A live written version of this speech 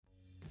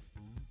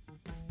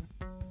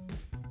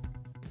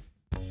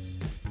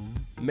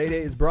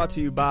Mayday is brought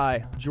to you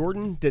by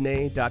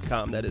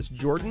JordanDene.com. That is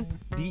Jordan,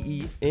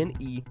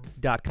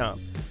 DENE.com.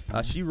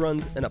 She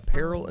runs an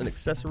apparel and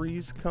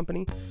accessories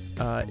company.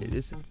 It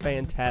is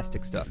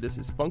fantastic stuff. This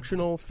is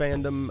functional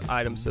fandom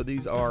items. So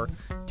these are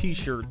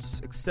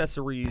t-shirts,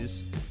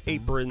 accessories,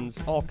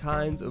 aprons, all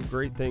kinds of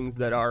great things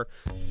that are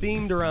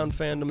themed around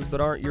fandoms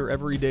but aren't your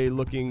everyday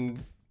looking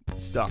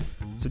stuff.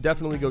 So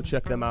definitely go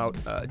check them out.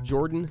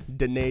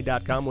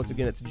 JordanDene.com. Once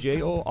again, it's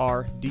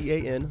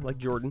JORDAN, like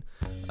Jordan,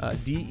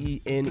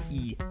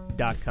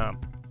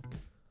 DENE.com.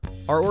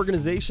 Our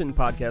organization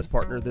podcast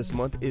partner this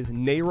month is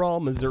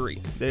NARAL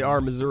Missouri. They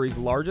are Missouri's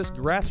largest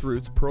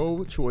grassroots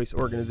pro-choice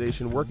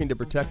organization working to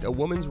protect a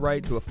woman's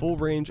right to a full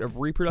range of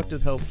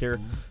reproductive health care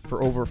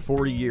for over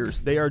 40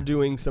 years. They are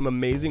doing some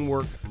amazing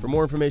work. For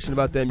more information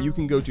about them, you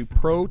can go to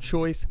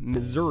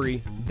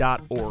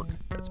prochoicemissouri.org.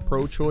 That's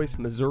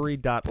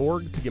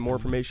prochoicemissouri.org to get more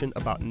information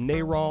about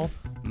NARAL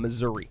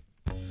Missouri.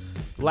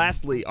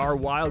 Lastly, our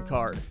wild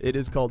card. It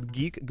is called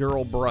Geek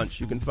Girl Brunch.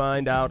 You can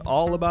find out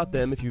all about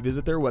them if you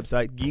visit their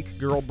website,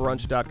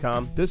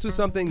 geekgirlbrunch.com. This was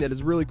something that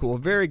is really cool,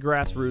 very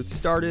grassroots.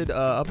 Started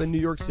up in New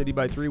York City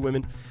by 3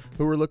 women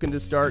who were looking to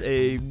start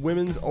a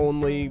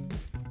women's-only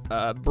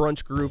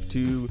brunch group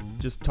to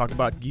just talk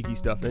about geeky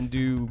stuff and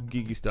do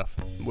geeky stuff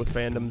with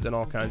fandoms and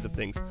all kinds of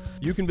things.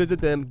 You can visit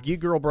them,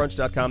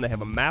 geekgirlbrunch.com. They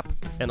have a map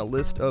and a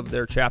list of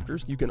their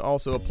chapters. You can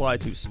also apply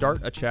to start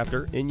a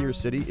chapter in your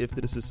city if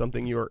this is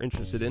something you are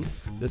interested in.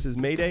 This is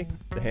Mayday,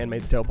 the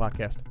Handmaid's Tale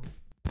podcast.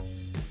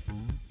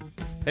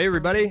 Hey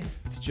everybody,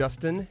 it's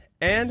Justin,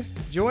 and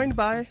joined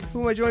by,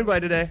 who am I joined by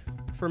today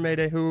for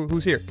Mayday?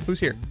 Who's here?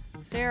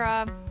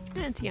 Sarah.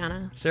 And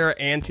Tiana. Sarah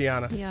and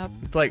Tiana. Yep.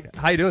 It's like,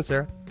 how you doing,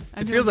 Sarah?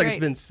 I'm it feels doing like great. It's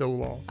been so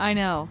long. I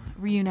know.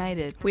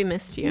 Reunited. We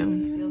missed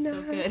you. Feels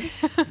so good.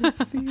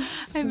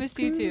 I missed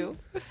you too.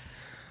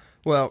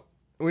 Well,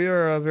 we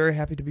are very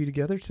happy to be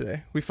together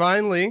today. We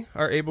finally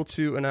are able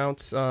to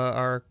announce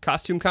our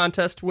costume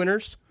contest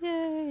winners.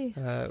 Yay.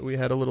 We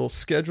had a little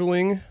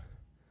scheduling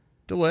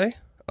delay,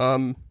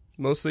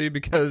 mostly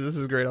because, this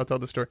is great, I'll tell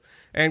the story.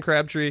 Ann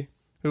Crabtree,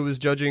 who was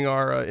judging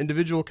our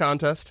individual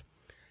contest,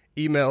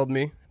 emailed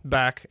me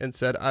back and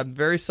said, I'm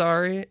very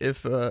sorry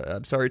if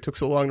I'm sorry it took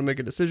so long to make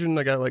a decision.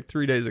 I got it like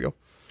 3 days ago.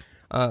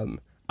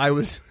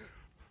 This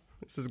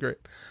is great.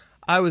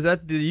 I was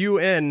at the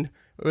UN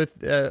with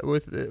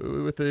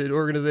the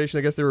organization.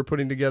 I guess they were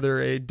putting together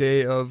a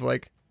day of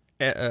like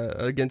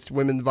against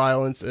women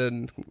violence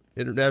and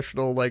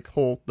international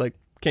whole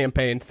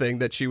campaign thing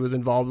that she was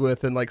involved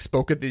with and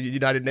spoke at the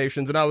United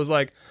Nations. And I was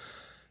like,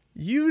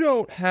 you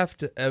don't have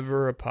to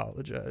ever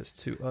apologize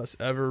to us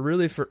ever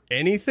really for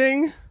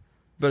anything.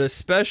 But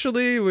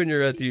especially when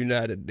you're at the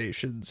United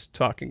Nations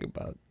talking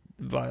about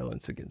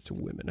violence against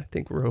women, I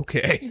think we're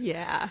okay.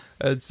 Yeah.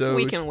 And so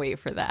we can wait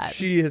for that.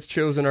 She has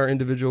chosen our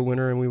individual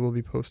winner, and we will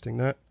be posting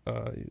that.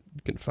 You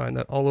can find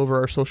that all over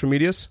our social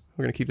medias.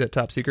 We're going to keep that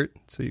top secret,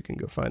 so you can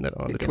go find that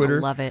on You're the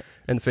Twitter love it.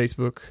 and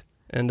Facebook.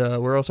 And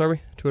where else are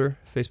we? Twitter,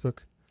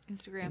 Facebook.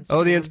 Instagram.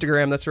 Oh, the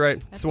Instagram. That's right.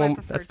 That's the one.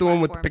 That's the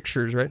one with the platform.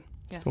 pictures, right?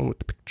 That's Yes. the one with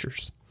the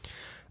pictures.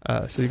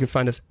 So you can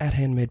find us at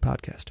Handmade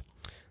Podcast.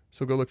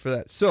 So go look for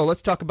that. So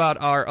let's talk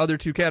about our other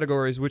 2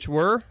 categories, which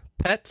were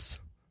pets,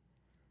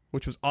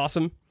 which was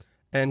awesome,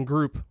 and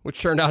group,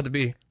 which turned out to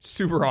be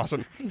super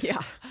awesome.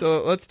 Yeah.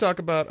 So let's talk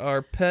about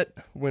our pet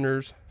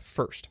winners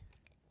first.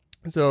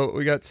 So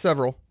we got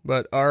several,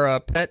 but our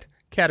pet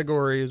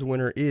category's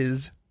winner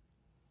is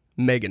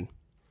Megan.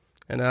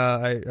 And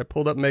I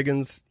pulled up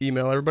Megan's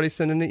email. Everybody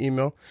sent in an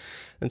email.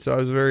 And so I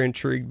was very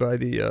intrigued by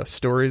the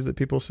stories that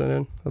people sent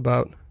in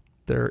about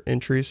their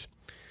entries.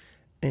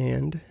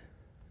 And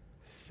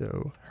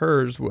so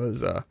hers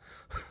was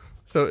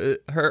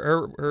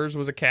hers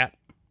was a cat,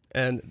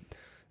 and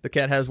the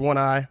cat has one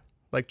eye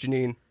like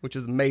Janine, which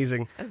is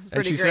amazing. That's And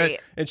pretty she great.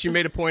 and she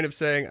made a point of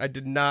saying, I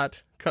did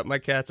not cut my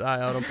cat's eye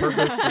out on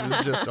purpose. It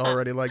was just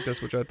already like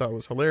this, which I thought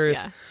was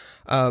hilarious.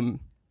 Yeah.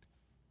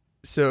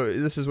 So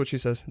this is what she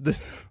says.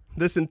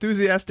 This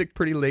enthusiastic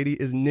pretty lady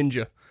is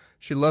Ninja.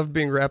 She loved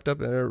being wrapped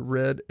up in a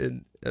red,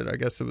 and I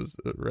guess it was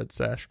a red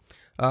sash,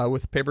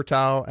 with paper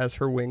towel as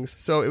her wings.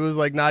 So it was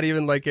not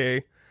even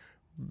a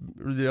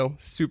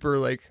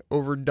super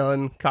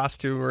overdone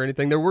costume or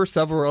anything. There were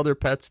several other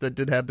pets that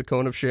did have the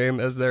cone of shame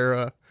as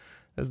their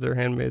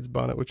handmaid's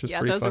bonnet, which was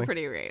pretty funny. Yeah, those are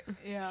pretty great.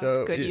 Yeah.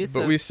 So, Good use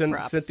but of we sent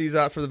props. these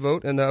out for the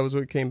vote, and that was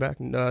what came back.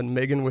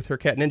 Megan with her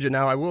cat Ninja.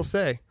 Now, I will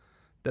say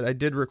that I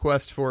did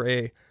request for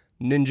a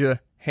Ninja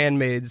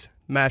Handmaids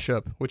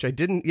mashup, which I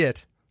didn't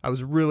get. I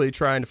was really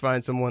trying to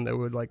find someone that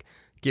would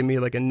give me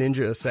a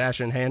Ninja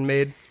Assassin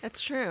handmade,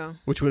 That's true.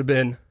 which would have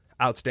been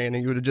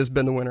outstanding. You would have just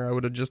been the winner. I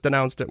would have just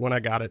announced it when I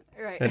got it,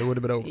 Right. and it would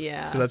have been over.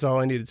 Yeah. 'Cause that's all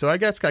I needed. So I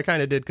guess I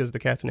kind of did because the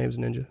cat's name's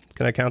Ninja.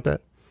 Can I count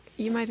that?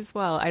 You might as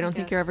well. I don't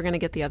think Yes. you're ever going to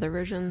get the other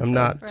version. I'm so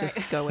not. Just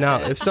Right. go with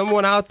Now, it. if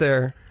someone out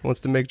there wants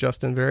to make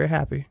Justin very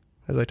happy,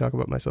 as I talk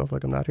about myself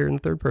like I'm not here in the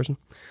third person,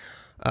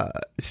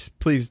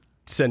 please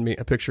send me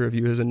a picture of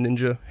you as a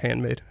Ninja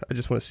handmaid. I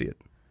just want to see it.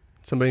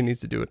 Somebody needs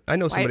to do it. I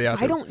know somebody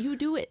out why there. don't you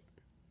do it?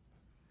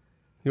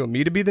 You want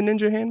me to be the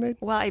Ninja handmaid?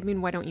 Well, I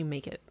mean, why don't you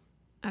make it?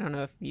 I don't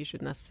know if you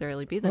should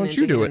necessarily be the Why don't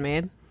ninja you do it?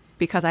 handmaid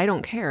because I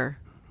don't care.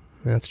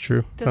 That's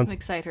true. Doesn't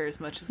excite her as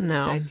much as it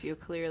No. excites you,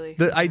 clearly.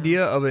 The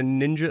idea of a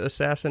ninja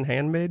assassin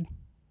handmaid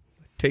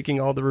taking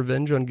all the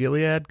revenge on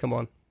Gilead, come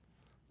on.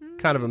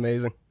 Kind of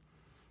amazing.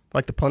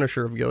 Like the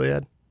Punisher of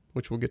Gilead,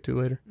 which we'll get to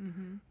later.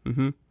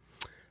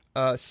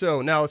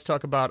 So now let's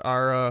talk about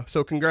our...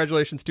 so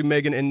congratulations to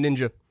Megan and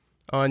Ninja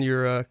on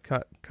your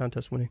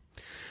contest winning.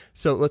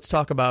 So let's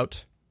talk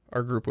about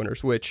our group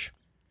winners, which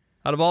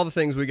out of all the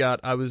things we got,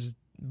 I was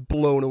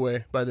blown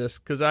away by this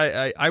because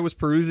I was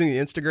perusing the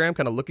Instagram,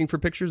 kind of looking for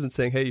pictures and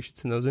saying, hey, you should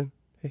send those in.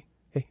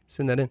 Hey,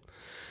 send that in.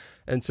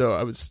 And so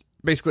I was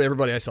basically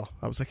everybody I saw.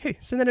 I was like, hey,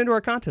 send that into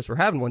our contest. We're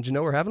having one. Do you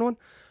know we're having one?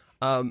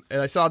 And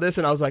I saw this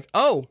and I was like,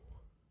 oh,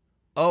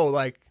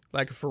 like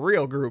a for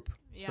real group.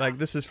 Yeah. Like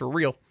this is for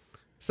real.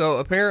 So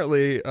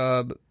apparently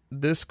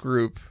this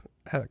group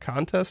had a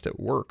contest at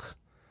work.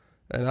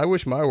 And I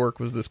wish my work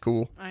was this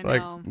cool. I know.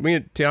 Like me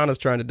and Tiana's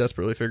trying to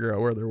desperately figure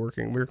out where they're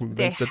working. We're They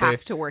convinced that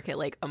have to work at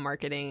like a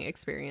marketing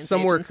experience.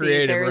 Somewhere agency.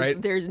 creative,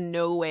 right? There's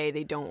no way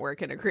they don't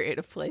work in a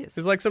creative place.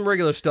 It's like some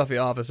regular stuffy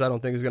office. I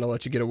don't think is going to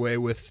let you get away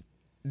with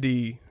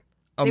the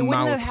They amount.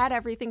 wouldn't have had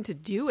everything to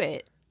do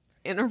it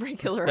in a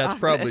regular That's office.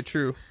 probably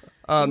true.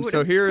 You So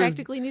would've here is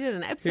practically needed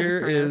an Epson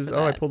here printer is. for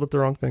Oh, I that. pulled up the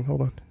wrong thing.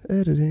 Hold on.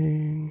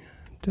 Editing.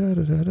 Da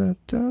da da da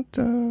da da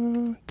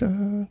da da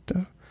da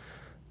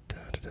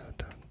da da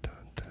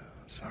da.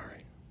 Sorry.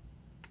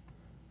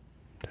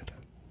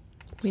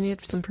 We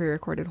need some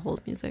pre-recorded hold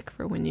music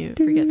for when you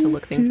forget to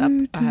look things up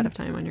ahead of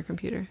time on your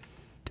computer.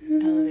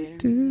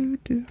 Elevator.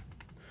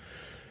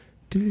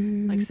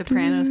 Like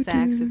soprano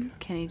sax of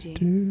Kenny G.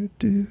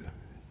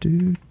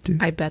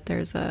 I bet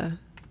there's a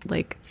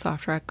like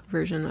soft rock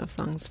version of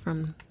songs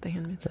from The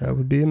Handmaid's Tale. That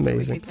would be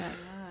amazing.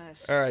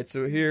 Gosh. All right,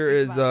 so here Think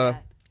is about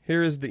that.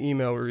 here is the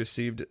email we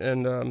received,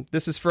 and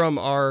this is from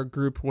our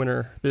group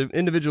winner. The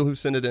individual who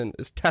sent it in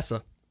is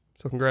Tessa.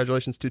 So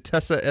congratulations to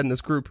Tessa and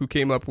this group who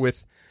came up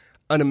with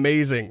an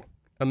amazing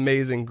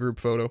group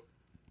photo.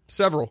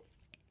 Several.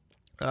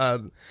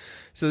 So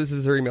this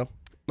is her email.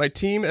 My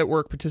team at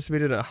work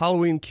participated in a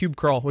Halloween cube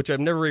crawl, which I've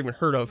never even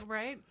heard of,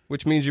 Right?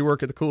 which means you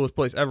work at the coolest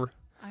place ever.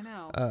 I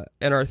know.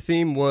 And our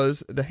theme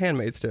was The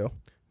Handmaid's Tale.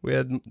 We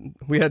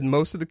had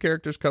most of the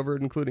characters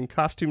covered, including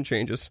costume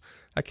changes.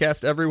 I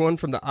cast everyone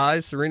from the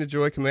Eyes, Serena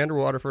Joy, Commander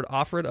Waterford,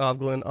 Offred,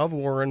 Ovglin, of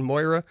Warren,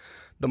 Moira,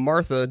 the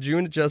Martha,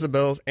 June,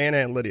 Jezebels, and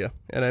Aunt Lydia.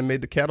 And I made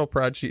the cattle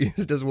prod she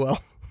used as well.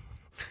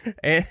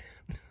 And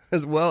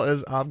as well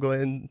as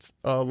Ovglin's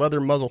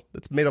leather muzzle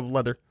that's made of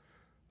leather.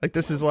 Like,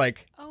 this is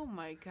like Oh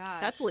my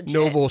god. That's legit.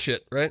 no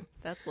bullshit, right?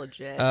 That's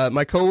legit.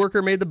 My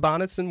coworker made the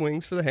bonnets and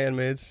wings for the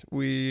handmaids.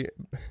 We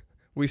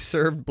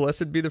served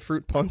Blessed Be the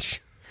Fruit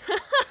Punch.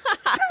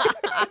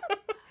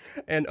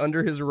 And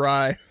under his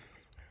rye,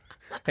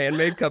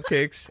 handmade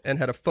cupcakes, and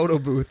had a photo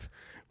booth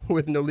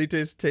with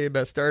Nolites te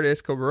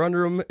Bastardes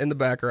Cobrundrum in the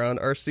background.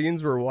 Our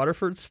scenes were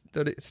Waterford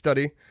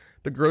study,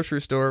 the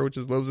grocery store, which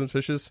is Loaves and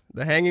Fishes,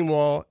 the hanging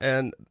wall,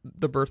 and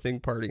the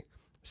birthing party.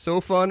 So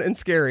fun and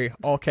scary,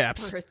 all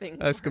caps,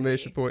 Birthing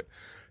exclamation party. point.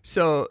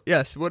 So,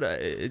 yes,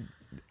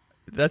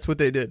 that's what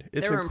they did.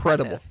 It's They were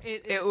incredible. impressive.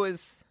 It It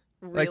was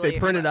really Like they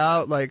printed impressive.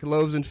 out like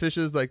loaves and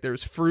fishes. Like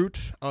there's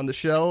fruit on the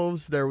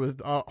shelves. There was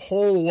a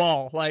whole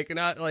wall, like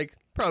not like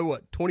probably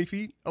what 20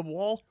 feet of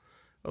wall.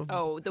 Of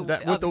with an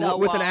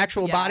wall.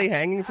 actual Yeah. body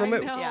hanging from I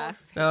it. know. Yeah.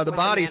 Now the With a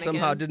body mannequin.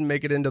 somehow didn't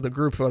make it into the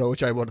group photo,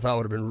 which I would have thought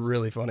would have been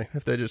really funny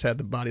if they just had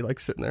the body like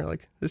sitting there,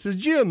 like this is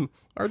Jim,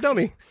 our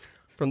dummy,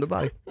 from the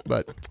body.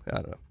 But I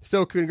don't know.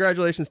 So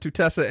congratulations to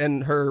Tessa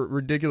and her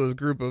ridiculous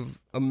group of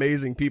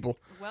amazing people.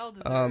 well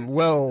deserved.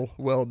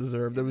 Well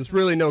deserved. There was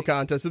really no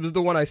contest. It was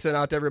the one I sent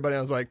out to everybody. I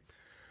was like,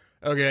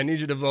 okay, I need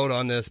you to vote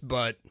on this,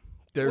 but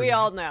We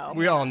all know.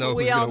 We all know.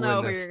 We who's all gonna know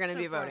win who this. you're going to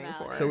be It's a voting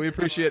formality. for. So we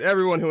appreciate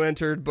everyone who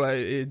entered, but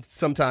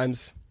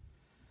sometimes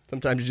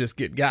you just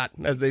get got,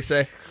 as they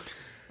say.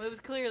 Well, it was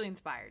clearly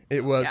inspired.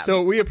 It was. Yeah.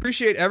 So we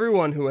appreciate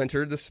everyone who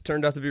entered. This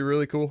turned out to be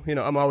really cool. You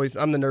know,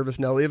 I'm the nervous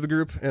Nelly of the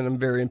group, and I'm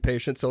very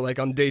impatient. So like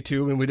on day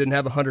 2, when we didn't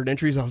have 100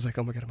 entries, I was like,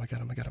 oh my god.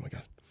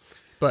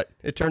 But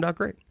it turned out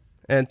great.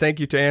 And thank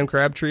you to Anne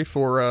Crabtree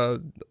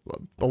for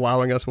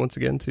allowing us once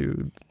again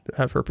to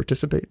have her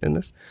participate in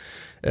this,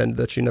 and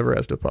that she never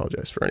has to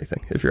apologize for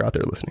anything if you're out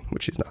there listening,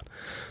 which she's not.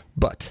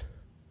 But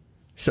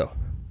so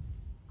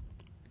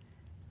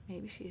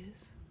Maybe she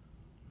is.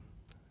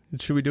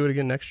 should we do it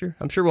again next year?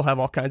 I'm sure we'll have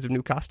all kinds of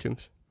new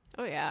costumes.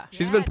 Oh, yeah.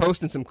 She's Yeah. been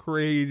posting some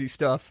crazy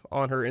stuff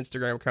on her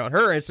Instagram account.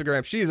 Her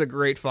Instagram, she's a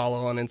great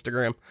follow on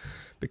Instagram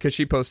because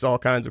she posts all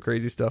kinds of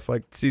crazy stuff,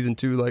 like season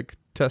 2, like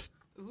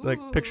like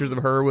pictures of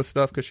her with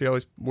stuff because she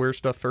always wears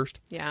stuff first.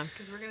 Yeah.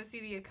 Because we're gonna see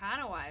the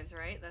Econo Wives,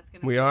 right? That's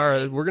gonna. We be are.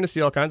 great. We're going to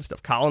see all kinds of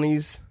stuff.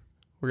 Colonies.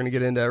 We're going to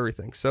get into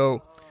everything.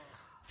 So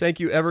thank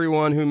you,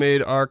 everyone who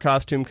made our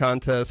costume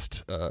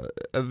contest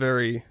a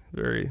very,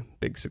 very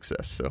big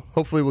success. So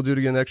hopefully we'll do it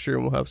again next year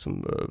and we'll have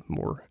some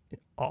more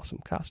awesome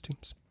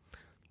costumes.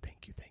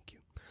 Thank you.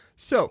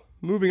 So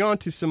moving on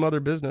to some other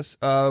business.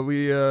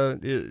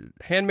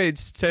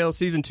 Handmaid's Tale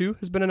Season 2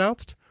 has been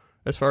announced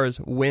as far as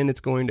when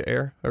it's going to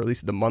air, or at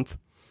least the month.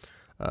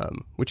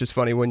 which is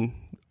funny when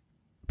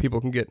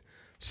people can get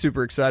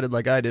super excited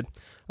like I did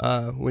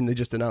when they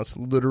just announced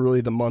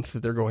literally the month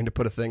that they're going to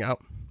put a thing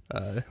out.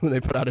 When they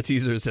put out a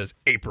teaser that says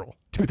April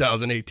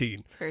 2018.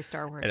 It's very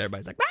Star Wars. And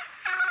everybody's like,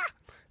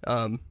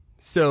 ah!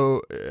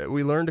 So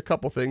we learned a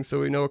couple things. So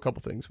we know a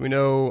couple things. We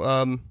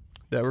know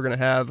that we're going to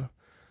have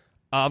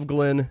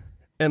Ovglyn,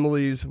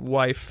 Emily's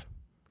wife,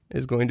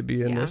 is going to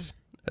be in this.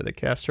 They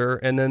cast her.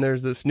 And then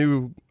there's this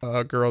new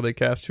girl they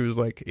cast who's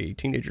like a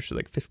teenager. She's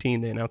like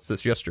 15. They announced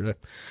this yesterday.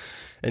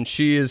 And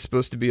she is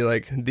supposed to be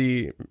like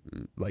the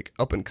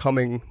up and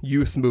coming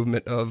youth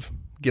movement of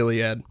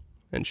Gilead.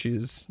 And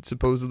she's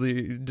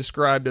supposedly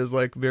described as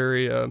like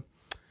very,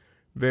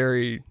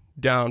 very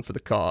down for the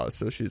cause.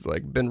 So she's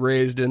like been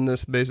raised in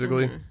this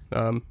basically.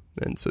 And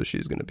so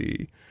she's going to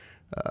be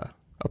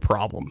a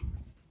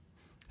problem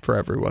for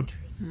everyone.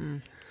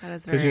 That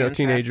is very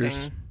interesting.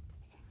 Teenagers,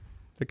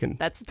 they can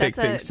take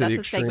things to the extreme. That's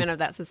a segment of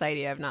that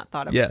society I've not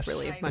thought of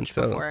really much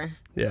before.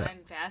 Yeah.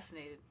 I'm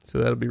fascinated. So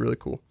that'll be really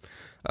cool.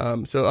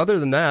 So other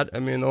than that, I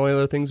mean, the only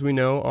other things we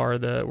know are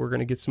that we're going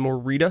to get some more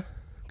Rita,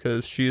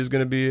 because she is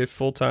going to be a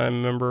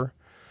full-time member,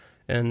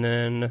 and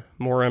then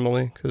more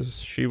Emily,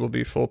 because she will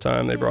be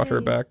full-time. They brought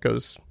her back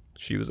because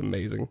she was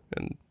amazing.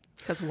 And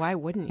because why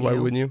wouldn't you? Why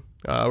wouldn't you?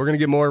 We're going to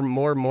get more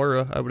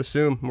Moira, I would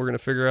assume. We're going to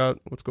figure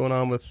out what's going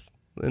on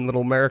in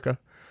Little America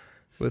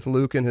with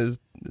Luke and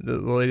the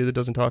lady that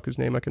doesn't talk, whose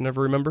name I can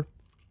never remember.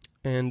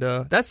 And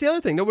that's the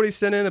other thing. Nobody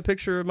sent in a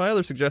picture of my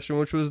other suggestion,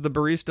 which was the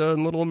barista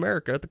in Little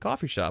America at the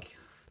coffee shop.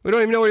 We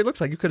don't even know what he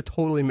looks like. You could have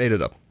totally made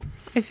it up.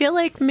 I feel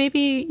like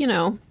maybe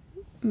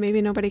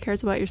nobody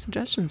cares about your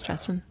suggestions,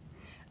 Justin.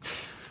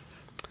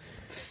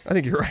 I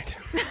think you're right.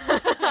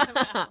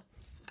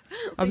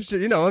 I'm just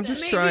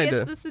trying to. Maybe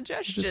it's the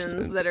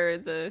suggestions that are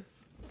the.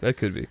 That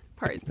could be.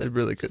 Part that's it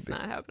really could just be.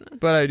 Not happening.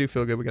 But I do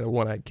feel good. We got a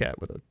one-eyed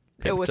cat with a.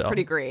 It was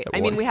pretty great. I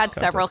mean, we had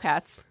several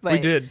cats, but we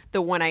did.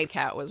 The one-eyed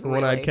cat was really.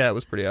 The one-eyed cat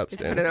was pretty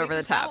outstanding. Put it over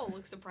the top. The towel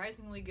looked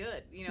surprisingly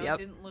good. It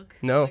didn't look.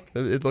 No, like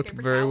it looked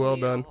very well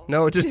done.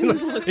 No, it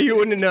didn't. You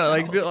wouldn't know.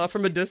 Like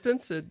from a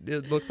distance,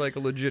 it looked like a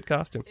legit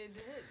costume. It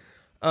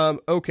did.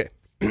 Okay.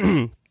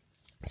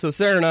 So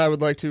Sarah and I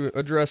would like to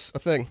address a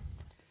thing.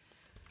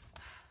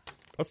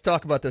 Let's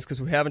talk about this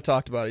because we haven't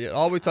talked about it yet.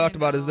 All we talked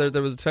about is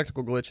there was a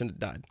technical glitch and it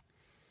died.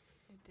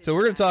 So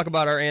we're going to talk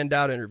about our Ann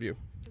Dowd interview.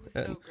 It was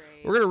so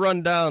great. We're going to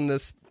run down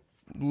this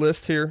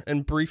list here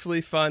and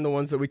briefly find the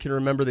ones that we can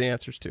remember the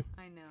answers to.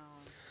 I know.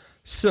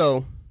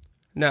 So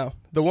now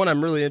the one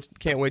I'm really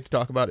can't wait to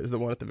talk about is the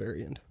one at the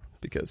very end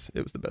because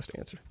it was the best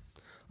answer.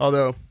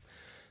 Although,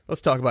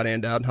 let's talk about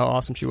Ann Dowd and how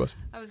awesome she was.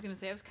 I was going to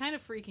say, I was kind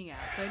of freaking out,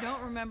 so I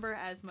don't remember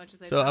as much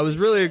as I So probably I was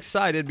really should.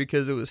 excited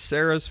because it was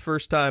Sarah's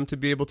first time to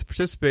be able to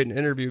participate in an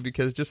interview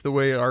because just the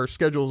way our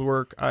schedules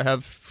work, I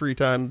have free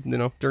time,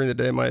 during the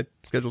day. My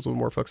schedule's a little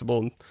more flexible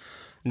and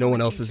no one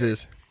else's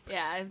is.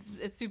 Yeah,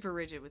 it's super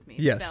rigid with me.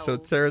 Yes, so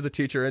Sarah's a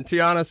teacher. And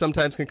Tiana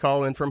sometimes can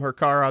call in from her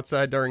car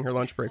outside during her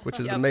lunch break, which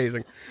is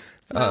amazing.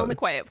 It's my only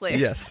quiet place.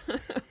 Yes.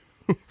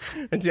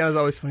 And Tiana's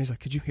always funny. He's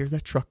like, could you hear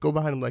that truck go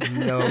by? And I'm like,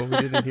 no, we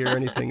didn't hear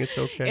anything. It's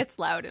okay. It's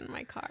loud in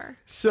my car.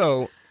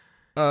 So,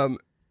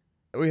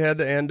 we had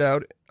the Ann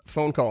Dowd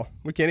phone call.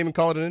 We can't even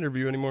call it an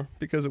interview anymore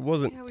because it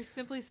wasn't. Yeah, we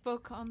simply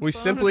spoke on the We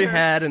phone simply with her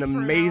had an for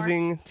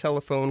amazing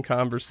telephone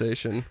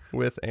conversation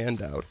with Ann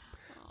Dowd.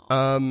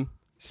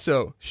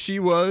 So she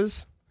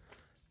was,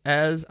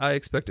 as I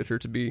expected her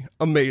to be,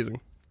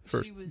 amazing.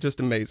 She was just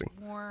amazing.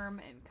 Warm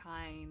and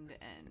kind,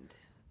 and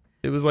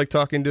it was like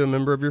talking to a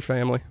member of your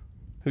family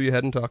who you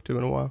hadn't talked to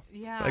in a while.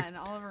 Yeah, and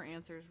all of her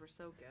answers were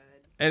so good.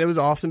 And it was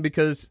awesome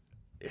because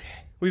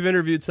we've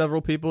interviewed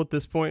several people at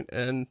this point,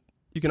 and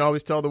you can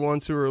always tell the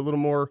ones who are a little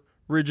more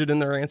rigid in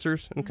their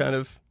answers and kind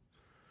of,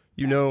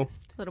 a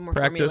little more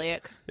practiced.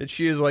 formulaic. And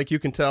she is like, you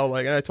can tell,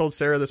 and I told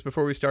Sarah this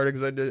before we started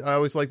because I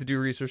always like to do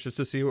research just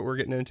to see what we're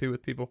getting into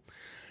with people.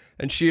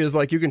 And she is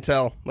like, you can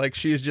tell, like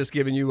she is just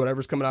giving you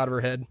whatever's coming out of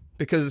her head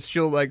because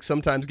she'll like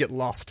sometimes get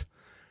lost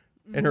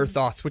in her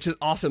thoughts, which is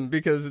awesome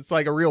because it's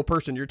like a real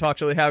person. You're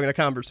actually having a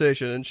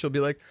conversation and she'll be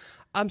like,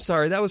 I'm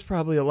sorry, that was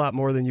probably a lot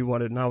more than you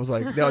wanted. And I was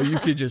like, no, you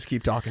could just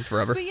keep talking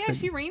forever. But yeah,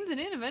 she reins it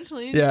in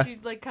eventually. Yeah.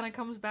 She's like kind of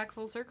comes back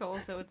full circle,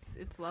 so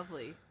it's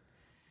lovely.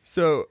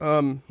 So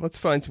let's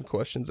find some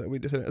questions that we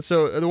did.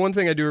 So the one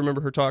thing I do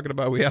remember her talking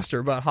about, we asked her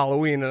about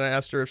Halloween, and I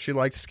asked her if she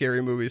liked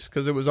scary movies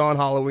because it was on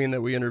Halloween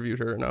that we interviewed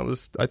her, and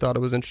I thought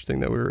it was interesting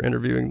that we were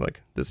interviewing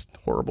like this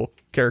horrible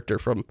character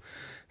from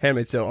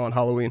Handmaid's Tale on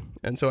Halloween.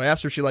 And so I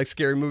asked her if she liked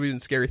scary movies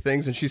and scary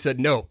things, and she said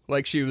no.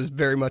 Like she was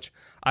very much,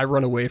 I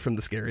run away from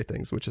the scary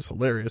things, which is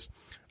hilarious.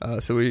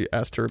 So we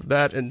asked her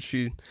that, and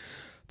she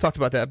talked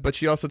about that, but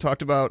she also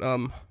talked about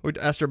we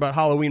asked her about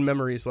Halloween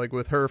memories, like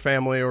with her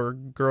family or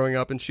growing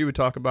up, and she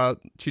talked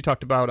about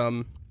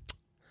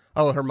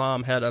her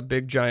mom had a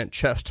big giant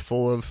chest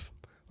full of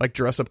like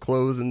dress up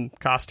clothes and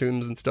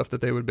costumes and stuff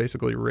that they would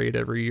basically raid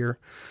every year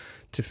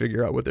to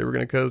figure out what they were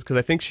going to cause, because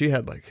I think she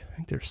had I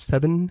think there's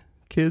 7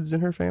 kids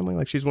in her family,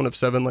 like she's one of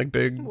 7 like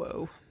big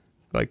Whoa.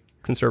 like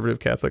conservative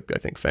Catholic I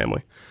think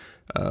family,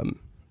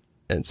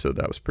 And so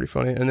that was pretty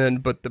funny. And then,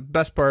 but the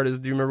best part is,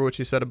 do you remember what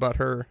she said about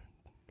her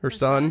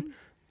son?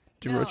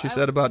 Do you remember what she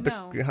said about the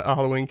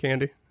Halloween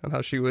candy and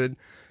how she would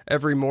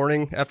every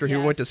morning after he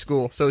went to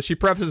school? So she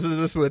prefaces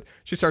this with,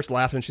 she starts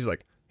laughing. She's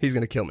like, he's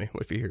going to kill me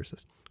if he hears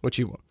this, which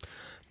he won't.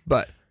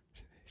 But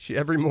she,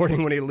 every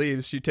morning when he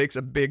leaves, she takes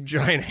a big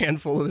giant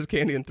handful of his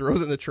candy and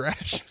throws it in the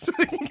trash so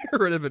they can get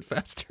rid of it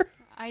faster.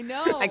 I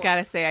know. I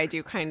gotta say, I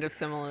do kind of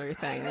similar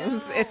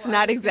things. It's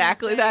not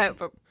exactly that,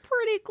 but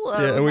pretty close.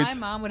 Yeah, and my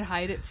mom would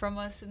hide it from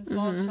us in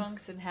small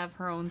chunks and have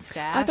her own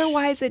stash.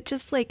 Otherwise, it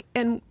just like,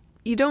 and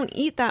you don't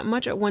eat that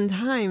much at one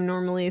time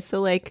normally, so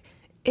like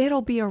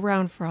it'll be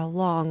around for a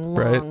long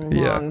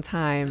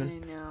time.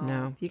 I know.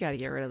 No, you gotta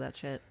get rid of that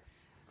shit.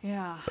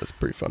 Yeah. That's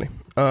pretty funny.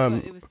 But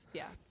it was,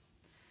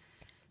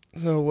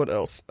 So what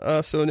else?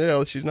 So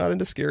yeah, she's not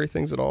into scary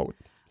things at all,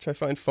 which I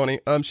find funny.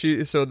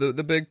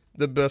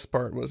 The best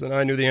part was, and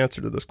I knew the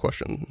answer to this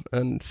question,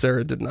 and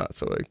Sarah did not.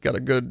 So I got a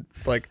good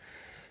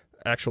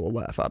actual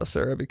laugh out of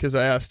Sarah, because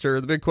I asked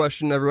her the big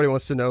question everybody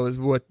wants to know is,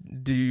 what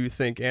do you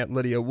think Aunt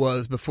Lydia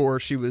was before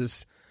she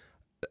was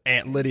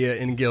Aunt Lydia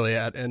in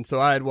Gilead? And so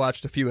I had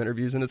watched a few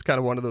interviews, and it's kind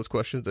of one of those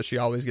questions that she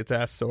always gets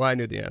asked, so I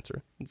knew the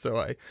answer. And so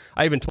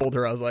I even told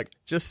her, I was like,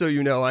 just so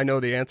you know, I know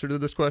the answer to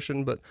this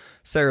question, but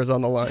Sarah's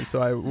on the line,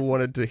 so I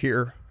wanted to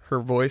hear her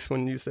voice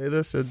when you say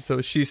this. And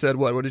so she said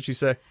what did she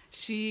say?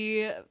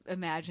 She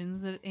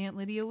imagines that Aunt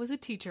Lydia was a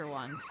teacher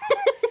once.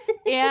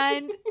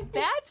 And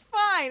that's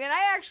fine. And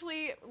I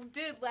actually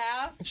did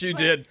laugh. She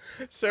did.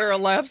 Sarah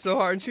laughed so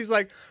hard, and she's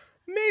like,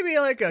 maybe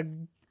like a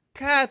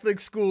Catholic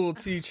school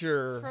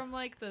teacher. From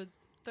like the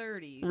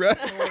 30s. Right.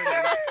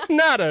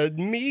 Not a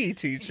me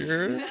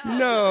teacher.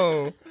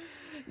 No.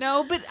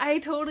 No, but I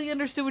totally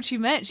understood what she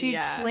meant. She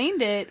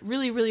explained it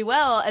really, really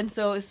well. And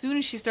so as soon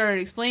as she started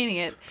explaining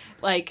it,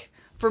 like,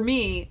 for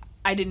me,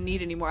 I didn't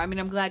need anymore. I mean,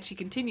 I'm glad she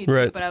continued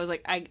to, but I was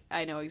like,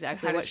 I know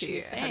exactly what she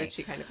was saying. How did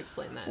she kind of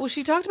explain that? Well,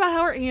 she talked about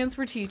how her aunts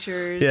were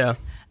teachers. Yeah.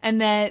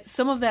 And that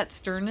some of that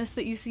sternness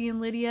that you see in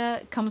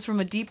Lydia comes from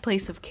a deep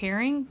place of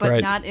caring,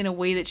 but not in a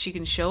way that she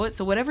can show it.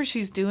 So whatever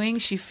she's doing,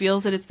 she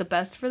feels that it's the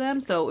best for them.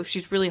 So if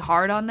she's really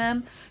hard on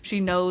them, she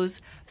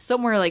knows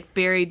somewhere like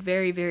buried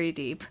very, very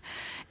deep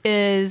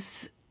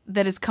is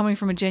that it's coming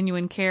from a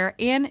genuine care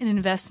and an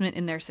investment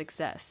in their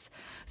success.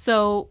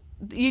 So,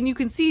 and you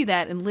can see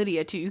that in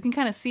Lydia too. You can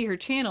kind of see her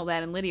channel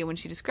that in Lydia when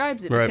she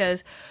describes it,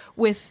 because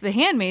with the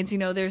handmaids,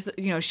 there's,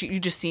 you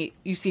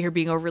see her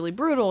being overly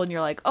brutal, and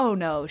you're like, oh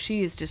no,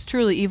 she is just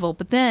truly evil.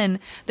 But then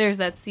there's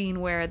that scene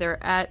where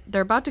they're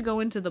about to go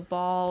into the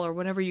ball or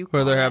whatever you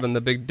call it. Where they're having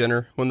the big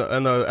dinner in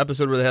the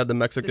episode where they had the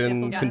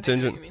Mexican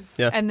contingent.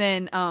 And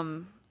then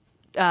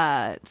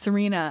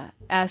Serena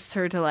asks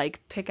her to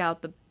pick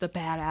out the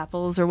bad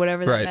apples or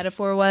whatever that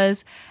metaphor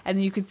was,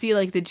 and you can see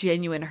the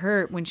genuine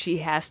hurt when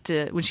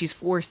she's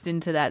forced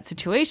into that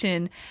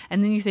situation.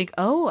 And then you think,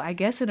 oh, I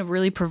guess in a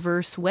really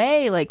perverse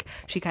way,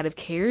 she kind of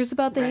cares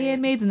about the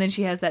handmaids, and then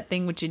she has that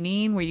thing with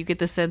Janine where you get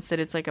the sense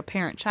that it's like a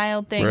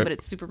parent-child thing, but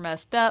it's super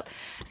messed up.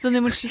 So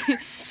then when she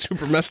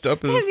super messed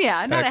up is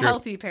not accurate. A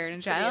healthy parent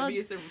and child.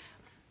 Abusive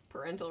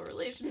parental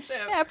relationship.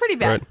 Yeah, pretty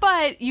bad.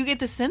 But you get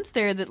the sense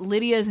there that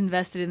Lydia is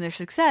invested in their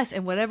success,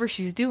 and whatever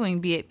she's doing,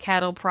 be it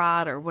cattle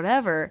prod or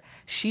whatever,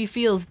 she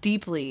feels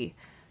deeply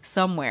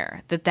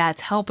somewhere that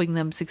that's helping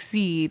them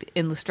succeed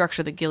in the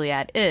structure that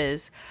Gilead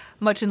is,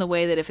 much in the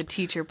way that if a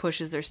teacher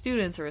pushes their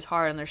students or is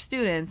hard on their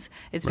students,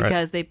 it's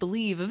because they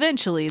believe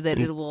eventually that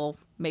it will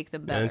make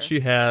them better. And she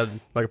had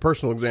a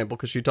personal example,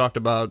 because she talked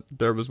about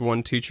there was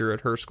one teacher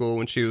at her school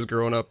when she was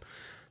growing up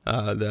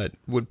that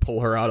would pull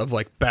her out of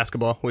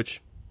basketball,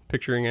 which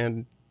picturing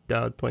Aunt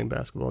Dowd playing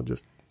basketball,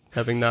 just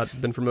having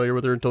not been familiar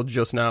with her until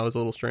just now, is a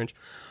little strange,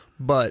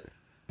 but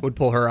would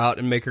pull her out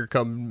and make her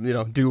come,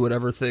 do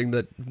whatever thing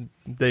that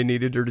they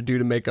needed her to do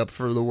to make up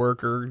for the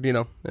work, or,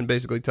 and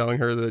basically telling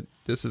her that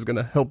this is going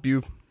to help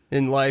you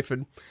in life.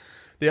 And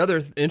the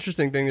other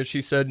interesting thing that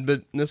she said,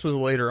 but this was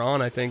later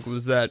on, I think,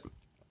 was that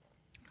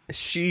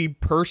she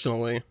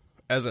personally,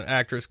 as an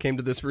actress, came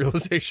to this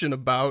realization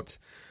about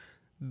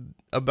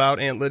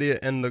Aunt Lydia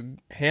and the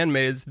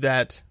handmaids,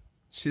 that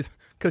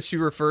because she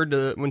referred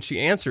to, when she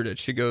answered it,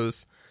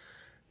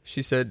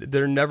 she said,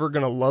 they're never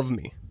going to love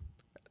me,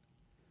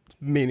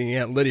 meaning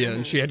Aunt Lydia,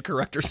 and she had to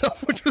correct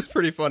herself, which was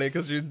pretty funny,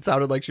 because she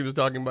sounded like she was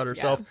talking about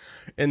herself,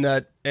 and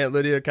that Aunt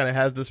Lydia kind of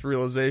has this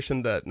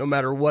realization that no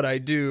matter what I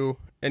do,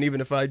 and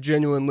even if I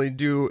genuinely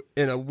do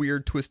in a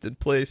weird, twisted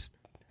place,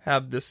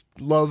 have this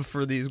love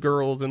for these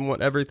girls and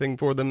want everything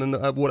for them,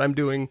 and what I'm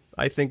doing,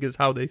 I think, is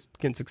how they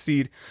can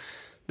succeed,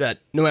 that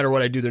no matter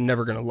what I do, they're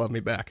never going to love me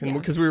back. And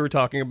because we were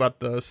talking about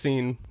the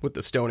scene with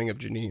the stoning of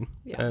Janine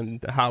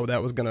and how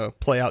that was going to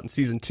play out in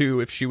season 2,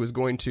 if she was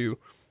going to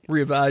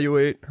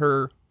reevaluate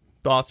her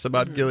thoughts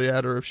about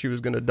Gilead, or if she was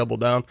going to double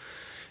down.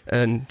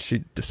 And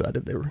she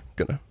decided they were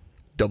going to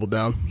double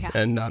down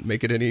and not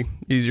make it any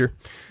easier.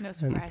 No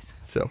surprise.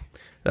 And so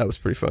that was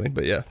pretty funny.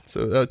 But yeah,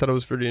 so I thought it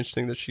was pretty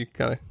interesting that she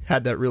kind of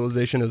had that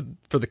realization as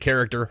for the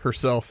character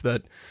herself,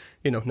 that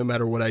no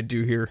matter what I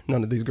do here,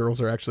 none of these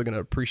girls are actually going to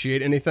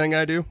appreciate anything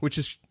I do,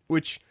 which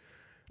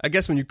I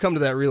guess when you come to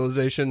that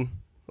realization,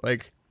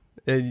 like,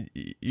 and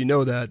you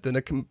know that, then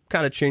it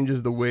kind of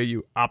changes the way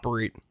you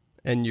operate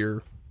and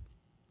your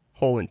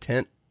whole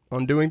intent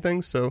on doing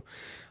things. So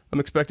I'm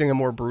expecting a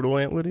more brutal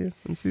Aunt Lydia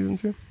in season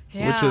 2,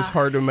 which is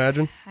hard to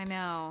imagine. I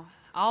know.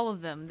 All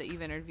of them that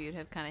you've interviewed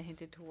have kind of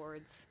hinted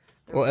towards.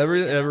 Well,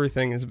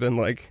 everything has been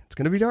like, it's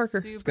going to be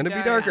darker. It's going to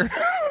be darker.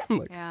 I'm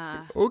like,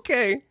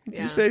 okay, if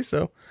you say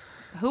so.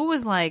 Who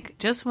was like,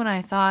 just when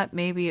I thought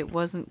maybe it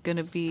wasn't going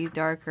to be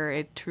darker,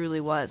 it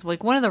truly was.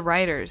 Like one of the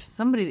writers,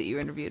 somebody that you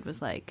interviewed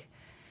was like,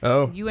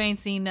 you ain't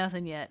seen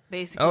nothing yet,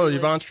 basically. Oh,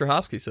 Yvonne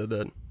Strahovski said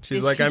that.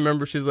 She's like, I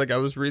remember, she's like, I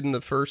was reading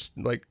the first,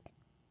 like,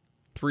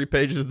 3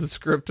 pages of the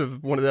script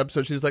of one of the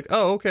episodes. She's like,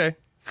 oh, okay.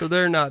 So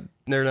they're not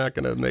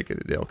going to make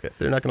it. Okay.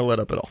 They're not going to let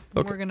up at all.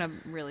 Okay. We're going to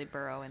really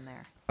burrow in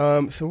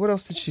there. So what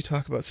else did she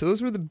talk about? So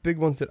those were the big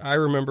ones that I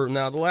remember.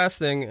 Now, the last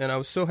thing, and I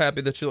was so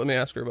happy that she let me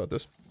ask her about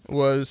this,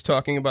 was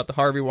talking about the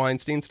Harvey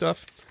Weinstein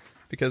stuff,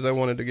 because I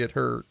wanted to get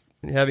her,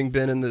 having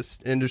been in this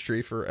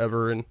industry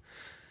forever and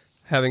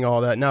having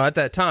all that. Now, at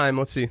that time,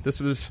 let's see, this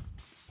was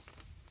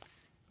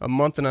a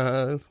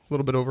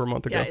little bit over a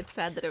month ago. Yeah, it's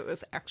sad that it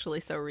was actually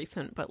so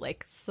recent, but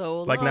like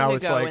so like long now ago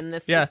it's like, in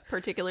this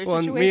particular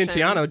well, situation. Me and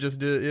Tiano just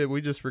did it.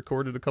 We just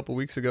recorded a couple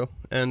weeks ago,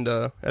 and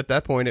at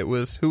that point, it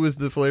was, who was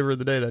the flavor of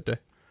the day that day?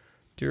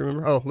 Do you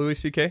remember? Oh, Louis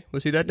C.K.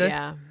 Was he that day?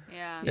 Yeah.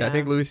 I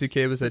think Louis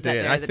C.K. was that day.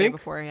 And I think day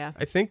before,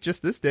 I think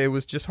just this day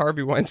was just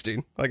Harvey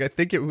Weinstein. Like, I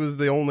think it was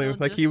the only,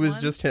 like, he was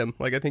just him.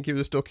 Like, I think he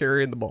was still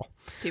carrying the ball.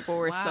 People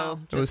were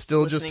It was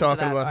still just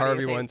talking about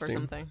Harvey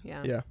Weinstein.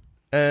 Yeah.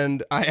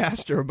 And I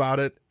asked her about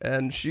it,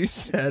 and she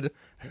said,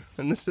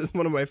 and this is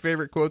one of my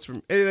favorite quotes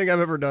from anything I've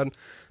ever done,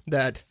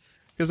 that,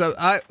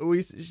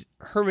 because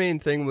her main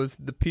thing was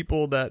the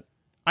people that,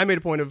 I made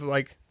a point of,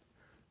 like,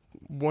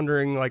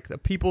 wondering, like, the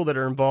people that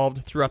are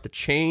involved throughout the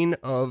chain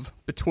of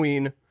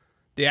between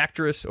the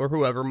actress or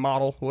whoever,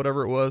 model,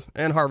 whatever it was,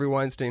 and Harvey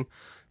Weinstein.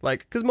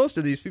 Like, because most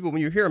of these people,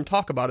 when you hear them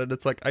talk about it,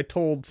 it's like, I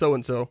told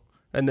so-and-so,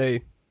 and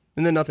then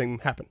nothing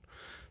happened.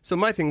 So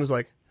my thing was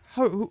like,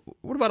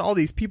 what about all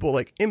these people,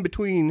 like, in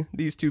between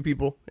these two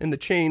people in the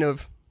chain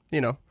of,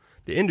 the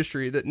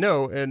industry that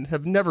know and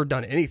have never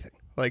done anything?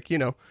 Like,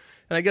 and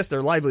I guess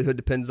their livelihood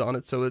depends on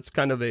it, so it's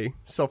kind of a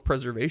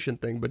self-preservation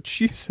thing. But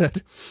she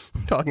said,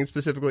 talking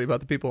specifically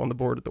about the people on the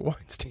board at the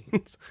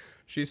Weinsteins,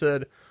 she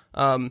said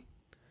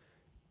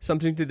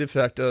something to the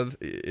effect of,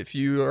 if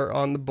you are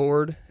on the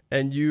board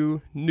and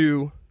you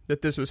knew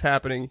that this was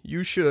happening,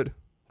 you should,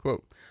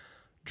 quote,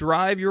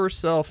 drive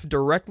yourself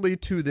directly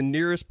to the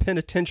nearest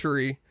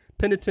penitentiary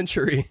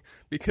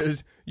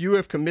because you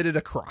have committed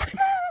a crime.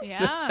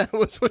 Yeah. That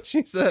was what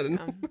she said.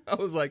 And I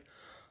was like,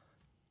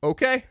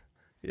 okay.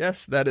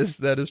 Yes, that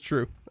is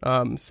true.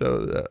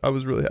 So I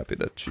was really happy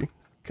that she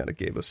kind of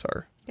gave us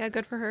our. Yeah,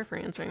 good for her for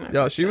answering that.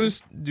 Yeah, she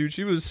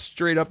was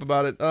straight up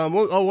about it.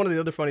 One of the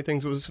other funny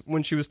things was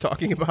when she was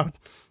talking about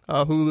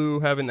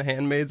Hulu having the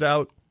handmaids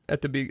out at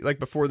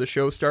before the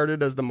show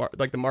started, as the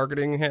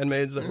marketing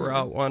handmaids that were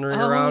out wandering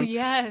around.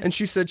 Yes. And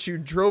she said she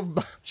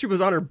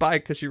was on her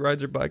bike, because she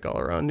rides her bike all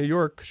around New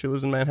York. She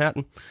lives in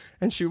Manhattan,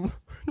 and she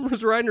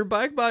was riding her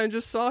bike by and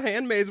just saw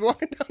handmaids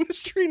walking down the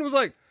street and was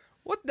like,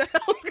 what the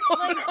hell is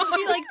going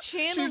on?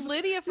 She channeled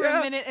Lydia for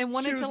a minute and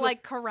wanted to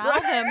corral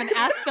them and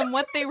ask them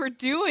what they were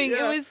doing.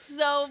 Yeah. It was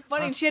so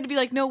funny. And she had to be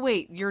like, no,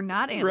 wait, you're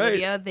not Aunt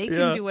Lydia. They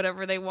can do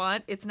whatever they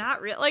want. It's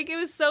not real. Like, it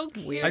was so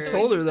cute. I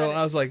told her, though,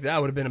 I was like,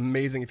 that would have been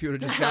amazing if you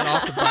would have just got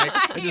off the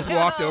bike and just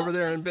walked over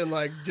there and been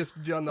like,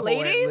 just done the whole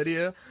Aunt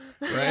Lydia.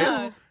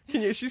 Right?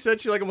 Yeah. She said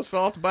she almost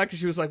fell off the bike because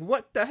she was like,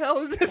 what the hell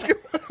is this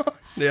going on?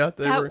 Yeah,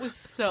 that was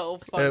so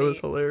funny. It was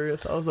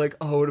hilarious. I was like,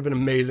 oh, it would have been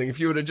amazing if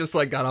you would have just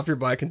got off your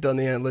bike and done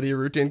the Aunt Lydia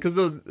routine. Because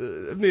those,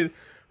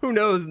 who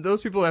knows?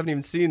 Those people haven't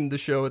even seen the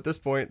show at this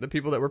point. The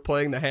people that were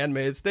playing the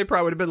handmaids, they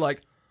probably would have been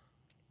like,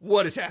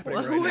 what is happening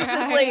right now? Who is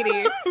this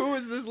lady? Who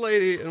is this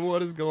lady and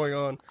what is going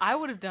on? I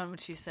would have done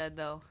what she said,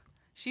 though.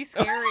 She's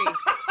scary.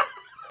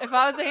 If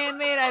I was a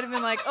handmaid, I'd have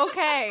been like,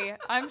 okay,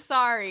 I'm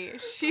sorry.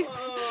 She's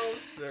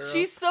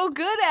so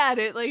good at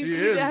it. Like, she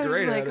is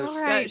great at it.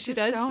 All right, she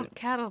does don't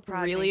cattle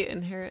prod really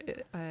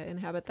inhabit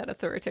that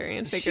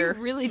authoritarian figure. She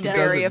really does.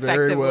 Very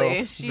effectively. Very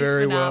well. She's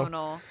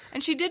phenomenal. Well.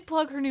 And she did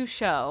plug her new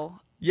show.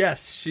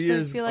 Yes, she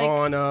is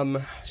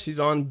on,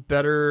 she's on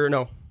Better,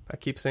 no, I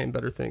keep saying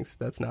Better Things.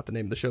 That's not the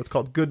name of the show. It's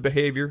called Good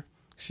Behavior.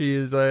 She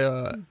is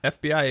a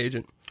FBI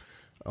agent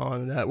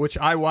on that, which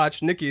I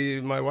watch. Nikki,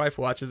 my wife,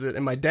 watches it,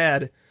 and my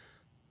dad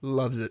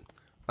loves it.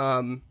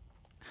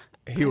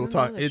 He will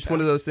talk. It's one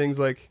of those things,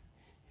 like,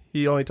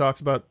 he only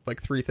talks about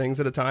 3 things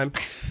at a time,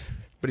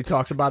 but he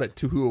talks about it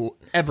to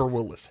whoever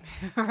will listen.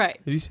 Right.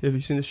 Have you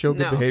seen the show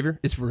Good Behavior?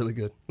 It's really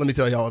good. Let me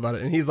tell you all about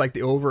it. And he's like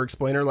the over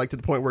explainer, to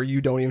the point where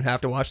you don't even have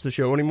to watch the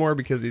show anymore,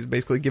 because he's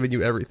basically giving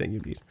you everything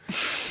you need.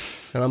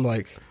 And I'm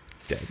like,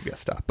 Dad, you gotta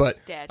stop. But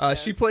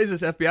she plays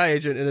this FBI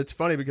agent, and it's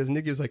funny because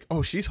Nikki was like,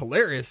 oh, she's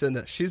hilarious in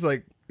this. She's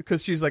like,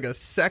 because she's like a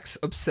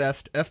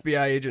sex-obsessed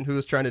FBI agent who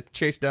was trying to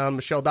chase down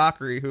Michelle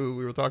Dockery, who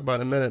we will talk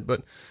about in a minute,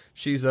 but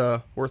she's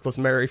Worthless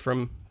Mary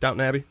from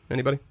Downton Abbey.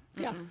 Anybody?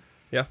 Yeah.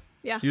 Yeah?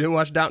 Yeah. You didn't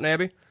watch Downton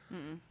Abbey?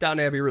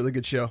 Downton Abbey, really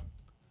good show.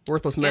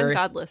 Worthless Mary,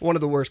 Godless. one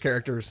of the worst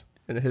characters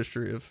in the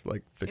history of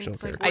like fictional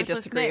characters. I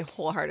disagree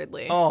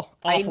wholeheartedly. Oh,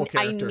 awful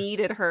character. I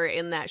needed her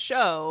in that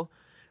show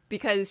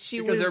because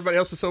everybody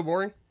else was so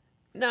boring.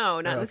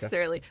 No, not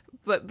necessarily,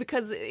 but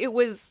because it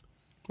was.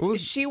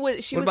 She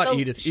was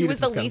Edith? She was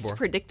the kinda least boring.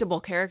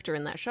 predictable character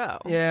in that show.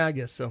 Yeah, I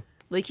guess so.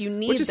 Like you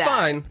need Which is that.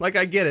 fine. Like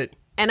I get it.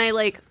 And I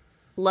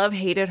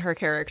hated her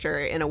character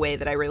in a way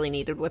that I really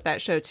needed with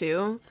that show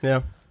too.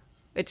 Yeah.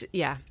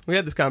 We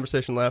had this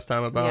conversation last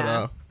time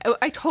about.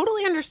 I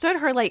totally understood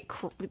her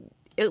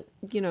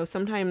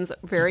sometimes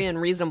very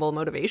unreasonable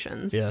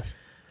motivations. Yes.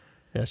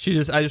 Yeah.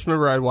 I just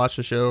remember I'd watch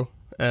the show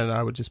and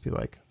I would just be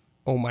like,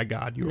 "Oh my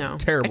God, you're a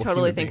terrible." I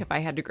totally human think being. if I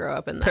had to grow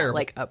up in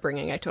that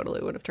upbringing, I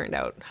totally would have turned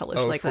out hellish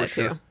like that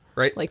sure. too.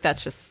 Right? Like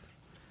that's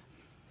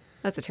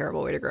a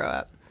terrible way to grow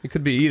up. It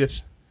could be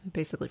Edith.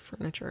 Basically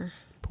furniture.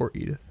 Poor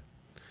Edith.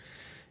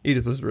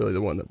 Edith was really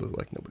the one that was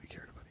like nobody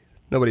cared about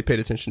Edith. Nobody paid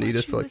attention to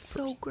Edith. She was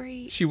so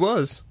great. She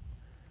was.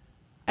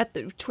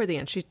 Toward the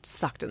end, she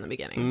sucked in the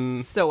beginning.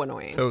 So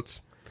annoying.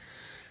 Totes.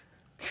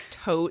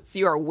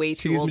 You are way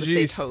too old to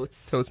say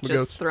totes. Totes my Just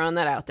goats. throwing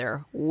that out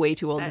there. Way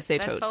too old to say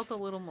that totes. felt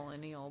a little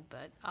millennial,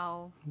 but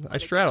I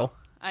straddle.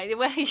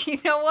 You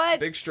know what?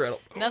 Big straddle.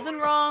 Nothing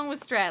wrong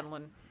with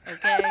straddling.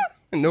 Okay.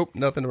 Nope,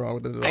 nothing wrong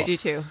with it at all. I do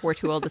too. We're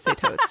too old to say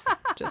totes.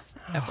 Just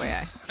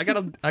FYI.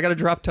 I gotta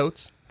drop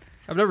totes.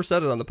 I've never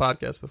said it on the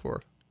podcast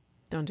before.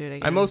 Don't do it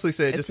again. I mostly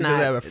say it just because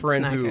I have a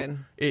friend who good.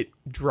 it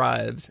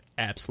drives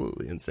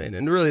absolutely insane.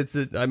 And really,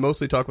 I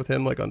mostly talk with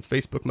him like on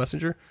Facebook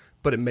Messenger,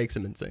 but it makes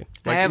him insane.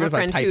 Like, I have even a if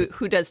friend type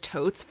who does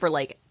totes for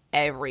like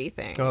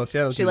everything. Oh, see,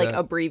 I don't she do like that.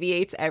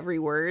 abbreviates every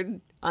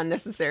word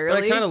unnecessarily.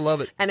 But I kind of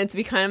love it. And it's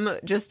become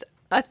just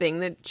a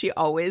thing that she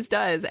always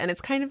does, and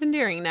it's kind of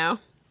endearing now.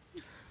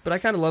 But I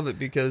kind of love it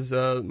because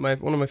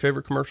one of my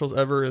favorite commercials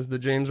ever is the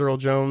James Earl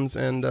Jones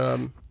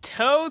and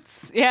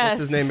Totes. Yes. what's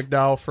his name,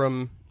 McDowell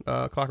from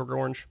Clockwork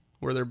Orange,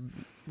 where they're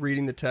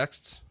reading the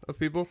texts of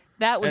people.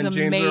 That was and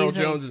James Earl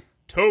amazing. Jones is,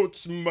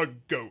 "Totes my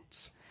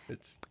goats."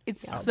 It's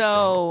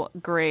so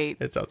great.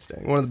 It's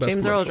outstanding. One of the best.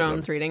 James Earl commercials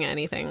Jones reading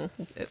anything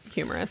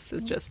humorous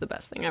is just the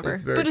best thing ever.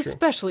 It's very But true.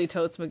 especially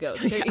Totes McGoats.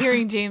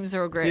 Hearing James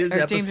Earl His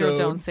James Earl episode-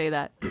 Jones say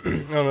that. I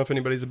don't know if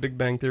anybody's a Big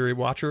Bang Theory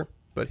watcher,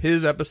 but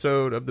his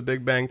episode of The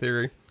Big Bang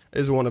Theory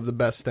is one of the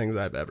best things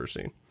I've ever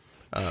seen.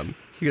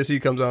 Because he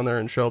comes on there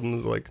and Sheldon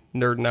is like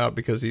nerding out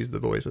because he's the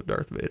voice of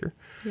Darth Vader.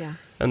 Yeah.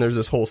 And there's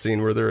this whole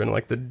scene where they're in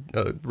like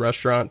the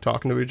restaurant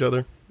talking to each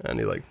other, and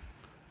he like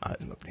eyes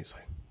him up and he's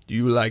like, "Do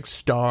you like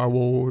Star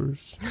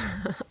Wars?"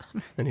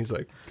 And he's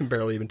like, can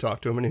barely even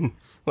talk to him, and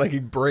he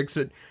breaks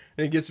it,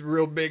 and he gets a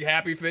real big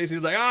happy face.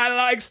 He's like, "I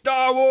like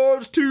Star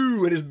Wars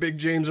too," in his big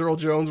James Earl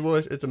Jones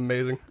voice. It's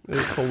amazing.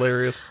 It's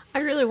hilarious. I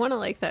really want to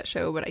like that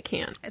show, but I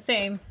can't.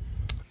 Same.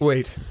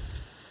 Wait,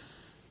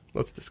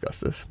 let's discuss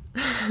this.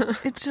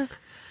 It just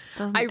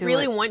doesn't. I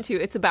really want to.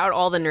 It's about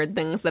all the nerd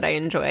things that I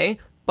enjoy,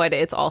 but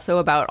it's also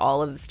about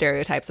all of the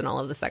stereotypes and all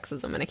of the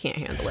sexism, and I can't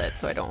handle it,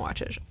 so I don't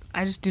watch it.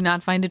 I just do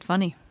not find it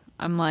funny.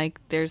 I'm like,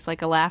 there's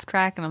like a laugh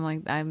track, and I'm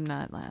like, I'm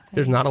not laughing.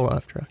 There's not a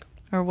laugh track.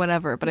 Or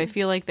whatever, but I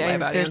feel like Live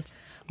there's audience.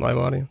 Live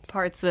audience.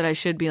 parts that I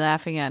should be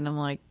laughing at, and I'm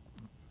like,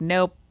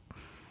 nope.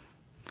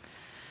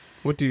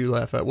 What do you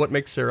laugh at? What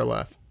makes Sarah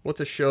laugh?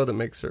 What's a show that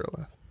makes Sarah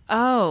laugh?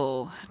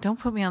 Oh, don't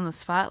put me on the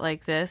spot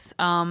like this.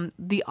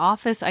 The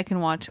Office I can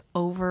watch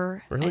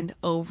over Really? and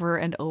over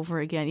and over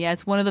again. Yeah,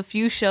 it's one of the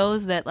few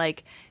shows that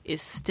like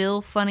is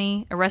still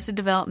funny. Arrested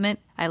Development,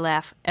 I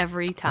laugh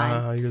every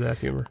time. You're that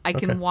humor. I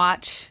can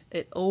watch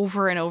it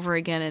over and over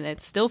again, and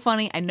it's still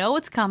funny. I know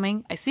it's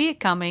coming. I see it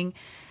coming.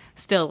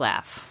 Still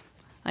laugh.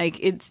 Like,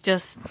 it's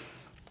just...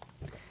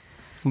 What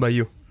about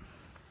you?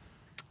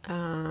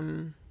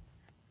 Um,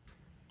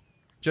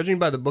 Judging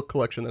by the book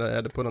collection that I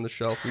had to put on the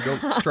shelf, you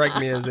don't strike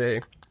me as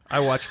I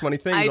watch funny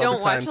things I all don't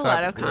the time. watch a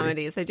lot of type lady.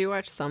 comedies. I do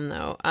watch some,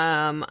 though.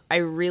 I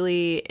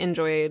really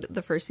enjoyed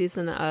the first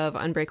season of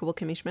Unbreakable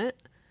Kimmy Schmidt.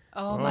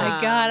 Oh, my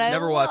God. I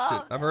Never watched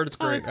it. I've heard it's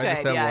great. It's I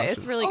just good. haven't Yeah, watched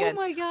it's it. really Oh good.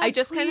 my God, I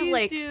just kind of please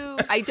like, do.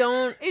 I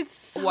don't It's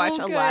so watch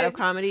a lot of good.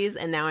 comedies,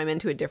 and now I'm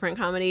into a different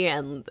comedy,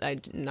 and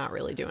I'm not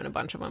really doing a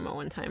bunch of them at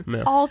one time.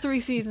 Yeah. All 3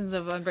 seasons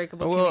of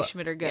Unbreakable Well, Kimmy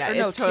Schmidt are good. Yeah, Or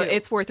no, it's, 2.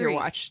 it's worth your 3.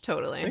 watch,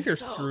 totally. I think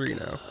there's 3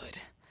 now.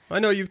 I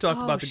know you've talked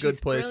about The she's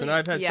Good Place, and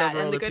I've had Yeah,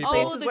 several and The other Good people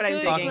Place Oh, is The what I'm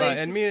Good talk digging. about it.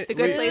 And me, The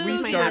Good Place we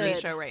is my started,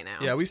 happy show right now.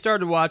 Yeah, we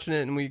started watching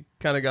it, and we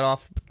kind of got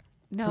off.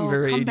 No, I'm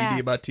very come ADD back.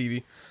 about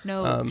TV.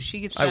 No, she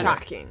gets I will.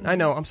 Shocking. I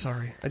know. I'm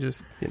sorry. I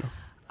just, Yeah,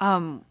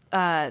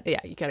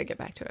 you got to get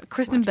back to it.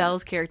 Kristen Watch it.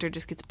 Bell's character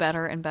just gets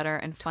better and better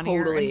and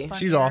funnier. Totally. And funnier.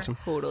 She's awesome.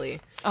 Totally.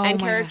 Oh and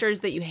my characters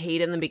that you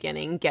hate in the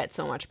beginning get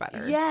so much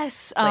better.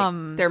 Yes.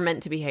 Like, they're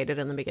meant to be hated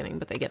in the beginning,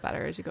 but they get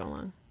better as you go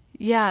along.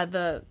 Yeah,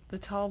 the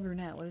tall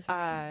brunette. What is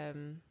her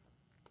name?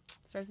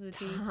 Starts with a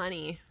T.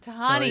 Tahani.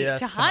 Tahani. Oh,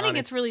 yes, Tahani Tahani.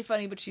 gets really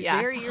funny, but she's Yeah,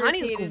 very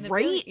irritated in Tahani's the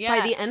great beginning.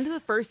 by the end of the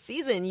first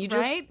season. You just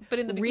Right? But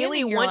in the really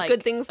beginning, you're want like,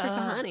 good things for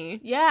Tahani.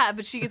 Yeah,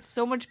 but she gets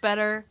so much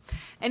better.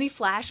 Any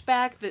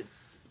flashback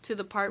to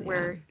the part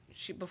where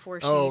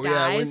before she oh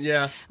dies,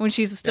 yeah, when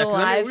she's still 'cause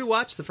alive. we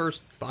watched the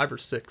first 5 or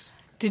 6.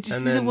 Did you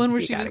see the one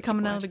where she was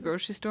coming out of the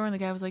grocery store and the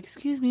guy was like,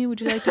 "Excuse me,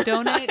 would you like to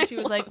donate?" And she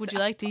was like, "Would you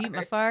like to eat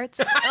my farts?"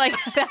 Like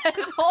that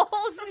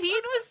whole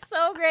scene was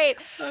so great.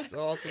 That's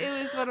awesome.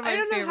 It was one of my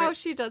favorite. I don't know how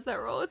she does that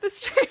role with a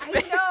straight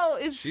face. I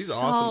know. She's so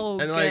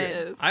awesome. And like,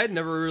 good. I had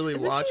never really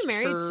watched Isn't she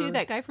married her. to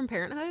that guy from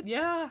Parenthood?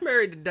 Yeah.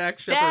 Married to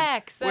Dax Shepard.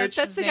 Dax.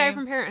 That's the guy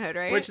from Parenthood,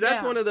 right? Which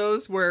that's Yeah. one of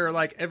those where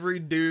like every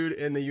dude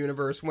in the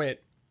universe went,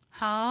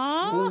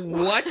 Huh?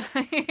 "What?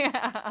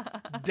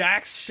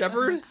 Dax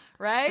Shepard?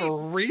 Right?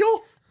 For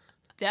real?"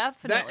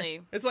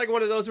 Definitely. It's like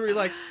one of those where you're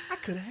like, I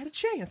could have had a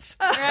chance.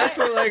 That's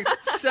where like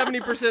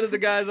 70% of the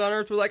guys on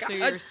Earth were like, So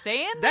you're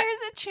saying there's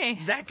a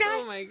chance. that guy?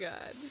 Oh my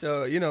god.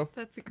 So,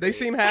 That's they great.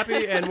 seem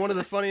happy, and one of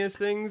the funniest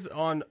things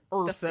on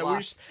Earth that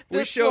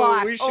we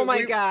sloth. show. Oh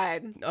my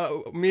god.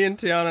 Me and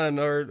Tiana and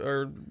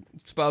our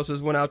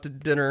spouses went out to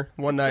dinner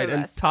one night, the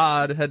and best.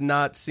 Todd had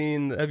not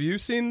seen. Have you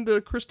seen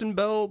the Kristen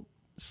Bell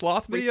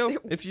sloth video?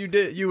 If you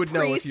did, you would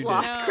know if you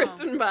Pre-sloth did. No.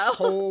 Kristen Bell.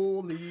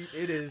 Holy,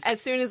 it is.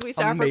 As soon as we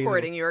stop amazing.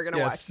 recording, you are going to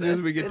Yes, watch as soon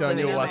as we get It's done,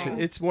 you'll watch it.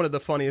 amazing. It's one of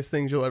the funniest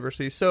things you'll ever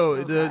see. So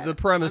Oh, the God.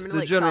 premise, I'm the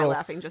gonna, general. cry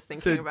laughing just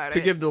thinking about to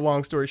it. give the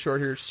long story short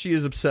here, she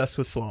is obsessed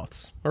with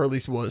sloths, or at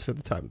least was at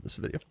the time of this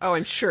video. Oh,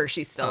 I'm sure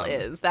she still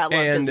is. That love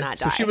And does not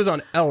die. so she was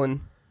on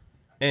Ellen,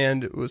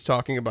 and was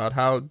talking about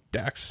how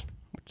Dax,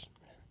 which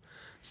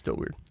is still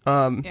weird,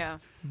 Yeah.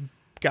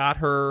 got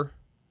her.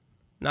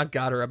 Not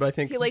got her, but I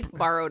think He, like,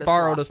 borrowed a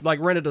sloth.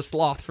 Like rented a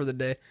sloth for the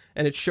day,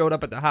 and it showed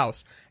up at the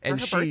house. And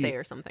her she, birthday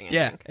or something, I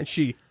think. and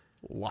she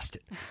lost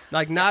it.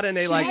 Like not in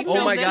a She like, hadn't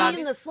oh my even god.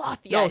 seen the sloth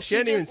yet. No, she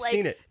hadn't even just,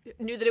 seen it.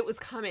 Knew that it was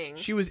coming.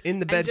 She was in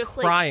the and bed just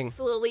crying. like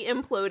slowly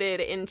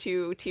imploded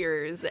into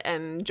tears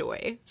and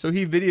joy. So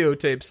he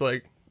videotapes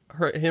like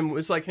him.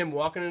 It's like him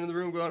walking into the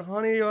room, going,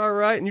 "Honey, you all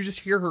right?" And you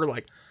just hear her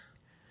like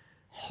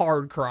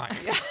hard crying.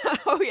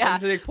 Oh yeah,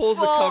 And he pulls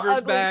Full the covers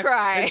ugly back,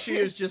 cry. and she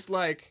is just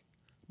like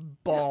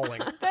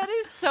bawling. That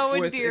is so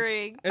with it.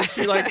 endearing. And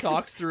she like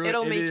talks through it.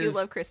 It'll It make you is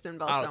love Kristen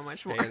Bell so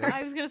much more. outstanding.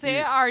 I was gonna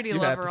say I already You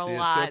love have her to a see it.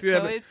 lot. if you So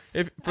haven't, it's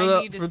if I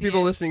for need to for see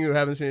people it. listening who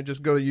haven't seen it,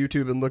 just go to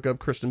YouTube and look up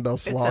Kristen Bell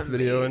sloth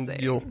video, and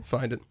amazing. you'll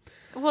find it.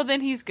 Well,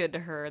 then he's good to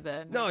her.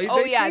 Then No,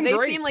 Oh they yeah, seem they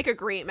great. seem like a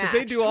great match. 'Cause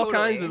they do all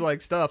totally. kinds of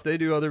like stuff. They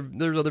do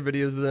there's other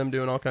videos of them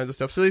doing all kinds of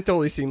stuff. So they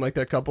totally seem like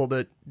that couple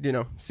that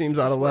seems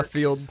out of left works.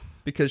 field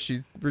because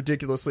she's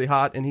ridiculously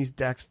hot, and he's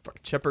Dax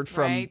Shepard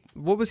from Right.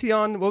 what was he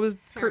on? What was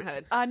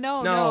Parenthood.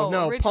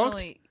 No,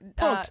 originally,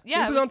 Punked.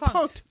 yeah, He was on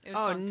Punked. It was Oh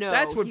Punked. no,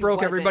 That's what he broke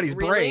wasn't. everybody's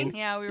Really? brain.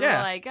 Yeah, we were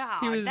Yeah. like, oh,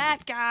 He was-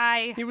 that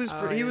guy. He was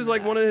Oh, I he was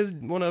didn't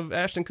like know one of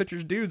Ashton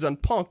Kutcher's dudes on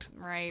Punked,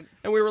 Right.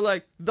 and we were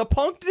like, the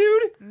Punked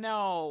dude?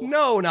 No.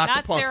 No, not the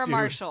Not Punked Sarah dude.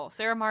 Marshall.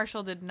 Sarah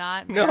Marshall did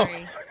not No,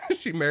 marry.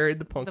 she married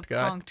the Punked The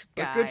guy. Punked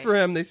But good guy. for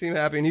him. They seem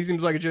happy, and he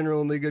seems like a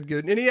genuinely good.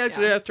 And he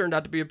actually has turned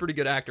out to be a pretty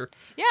good actor.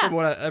 Yeah. From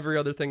every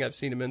other thing I've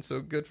seen him in, so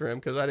good for him.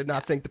 Because I did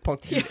not think the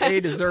Punked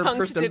dude deserved Punked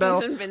Kristen didn't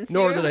Bell, convince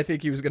nor you? did I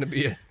think he was going to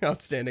be an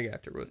outstanding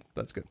actor. But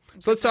that's good.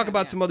 So let's talk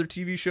about some other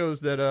TV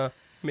shows that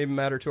maybe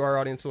matter to our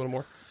audience a little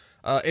more.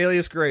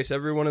 Alias Grace.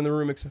 Everyone in the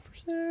room except for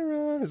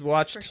Sarah has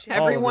watched. all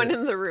of Everyone it.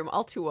 in the room,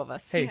 all two of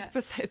us. Hey.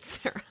 Besides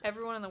Sarah.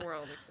 Everyone in the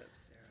world except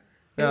Sarah.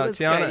 No, It was Tiana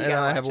good. You and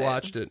gotta I have watch it.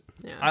 watched it.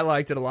 Yeah. I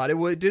liked it a lot.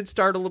 It did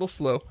start a little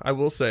slow, I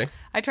will say.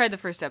 I tried the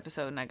first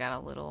episode and I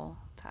got a little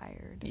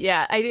tired.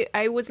 Yeah,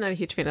 I was not a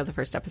huge fan of the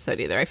first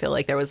episode either. I feel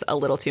like there was a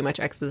little too much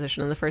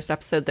exposition in the first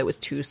episode that was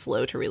too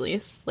slow to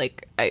release. I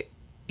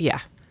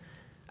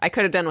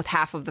could have done with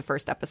half of the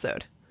first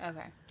episode.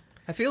 Okay.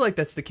 I feel like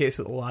that's the case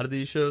with a lot of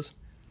these shows.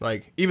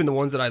 Like, even the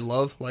ones that I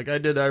love. Like, I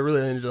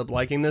really ended up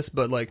liking this,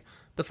 but, like,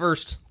 the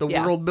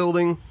Yeah. world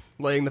building,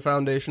 laying the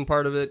foundation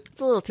part of it.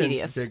 It's a little tends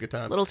tedious. to take a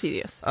time. A little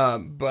tedious.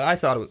 But I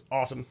thought it was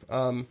awesome.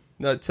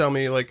 Now tell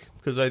me, like,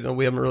 because I know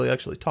we haven't really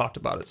actually talked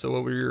about it. So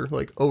what were your,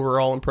 like,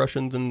 overall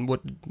impressions, and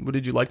what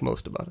did you like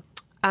most about it?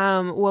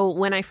 Well,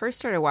 when I first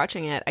started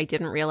watching it, I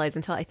didn't realize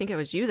until I think it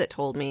was you that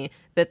told me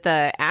that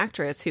the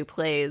actress who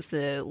plays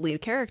the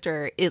lead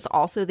character is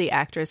also the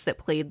actress that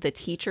played the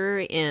teacher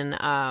in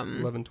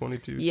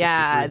 11/22/63.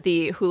 yeah,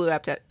 the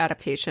Hulu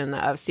adaptation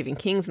of Stephen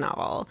King's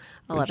novel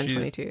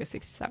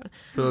 11/22/67.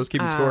 For those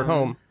keeping score at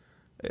home,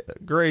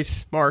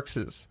 Grace Marks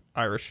is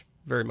Irish,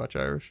 very much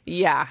Irish.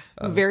 Yeah,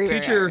 very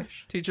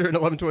Irish. Teacher in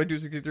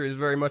 11/22/63 is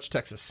very much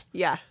Texas.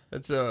 Yeah.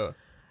 It's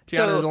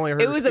Tiana has only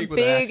heard her speak with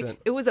an accent.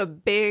 It was a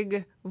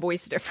big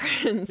voice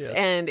difference, Yes.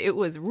 and it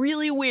was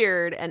really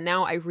weird. And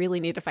now I really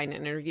need to find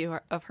an interview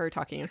of her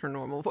talking in her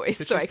normal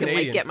voice so I can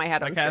Canadian. get my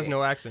head on like straight. has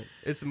no accent.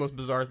 It's the most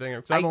bizarre thing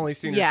because I've only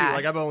seen it too.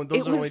 Like those it are only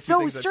was two so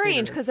things I've seen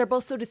strange her. because they're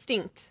both so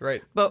distinct,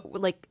 Right. But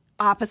like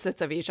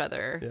opposites of each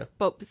other, Yeah.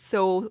 but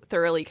so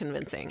thoroughly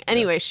convincing.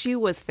 Anyway, she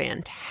was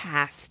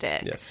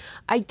fantastic. Yes.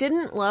 I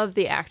didn't love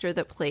the actor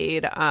that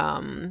played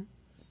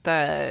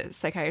the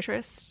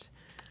psychiatrist.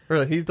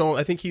 Really,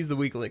 I think he's the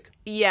weak link.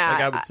 Yeah,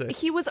 Like I would say.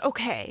 he was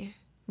okay,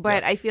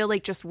 but I feel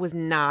like just was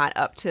not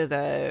up to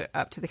the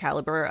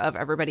caliber of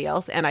everybody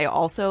else. And I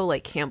also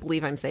like can't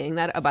believe I'm saying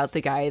that about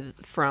the guy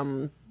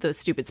from the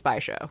Stupid Spy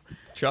Show.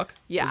 Chuck?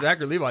 Yeah.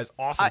 Zachary Levi's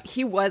awesome.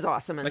 He was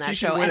awesome in that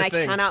show, and I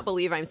cannot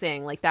believe I'm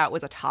saying like that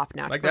was a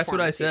top-notch like that's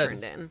what I said.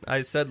 Turned in.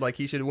 I said like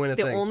he should win a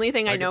thing. The only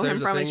thing I know him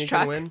from is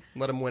Chuck.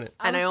 Let him win it.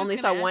 And I only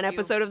saw one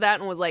episode of that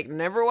and was like,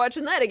 never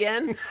watching that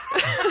again.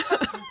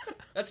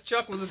 That's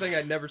Chuck was the thing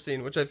I'd never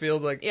seen, which I feel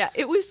like... Yeah,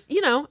 it was,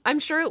 I'm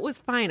sure it was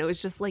fine. It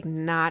was just, like,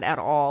 not at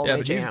all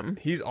my jam.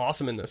 He's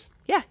awesome in this.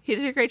 Yeah, he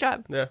did a great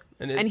job. Yeah.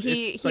 And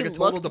he like a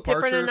total looked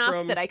different enough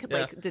from, that I could,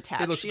 like,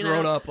 detach, He looks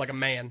grown up like a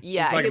man.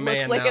 Yeah, like he a looks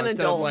man like now, an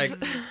adult.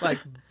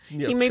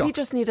 He maybe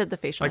just needed the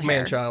facial hair. Like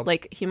man-child.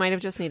 Like, he might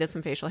have just needed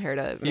some facial hair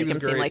to make him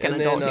seem like an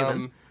adult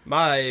human.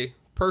 My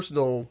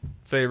personal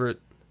favorite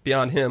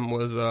beyond him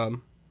was,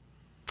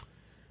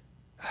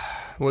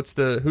 who's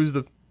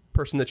the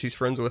person that she's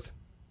friends with?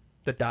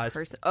 That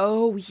dies.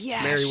 Oh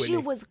yeah, Mary Whitney. She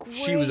was great.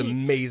 She was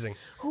amazing.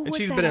 Who and was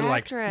she's that been in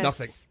actress? like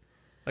nothing.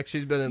 Like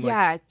she's been in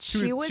like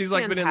she was she's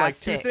like been in like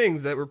two fantastic.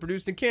 things that were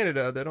produced in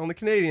Canada that only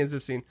Canadians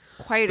have seen.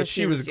 Quite but a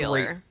she was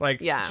stealer.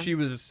 great. Like she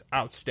was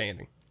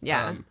outstanding.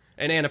 Yeah.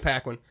 And Anna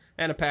Paquin.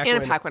 Anna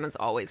Paquin is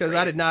always because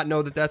I did not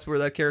know that that's where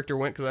that character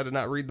went because I did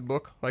not read the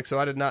book. Like so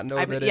I did not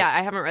know that. Yeah,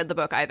 I haven't read the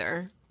book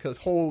either. Because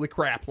holy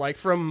crap! Like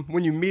from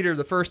when you meet her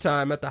the first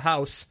time at the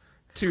house.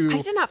 I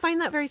did not find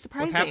that very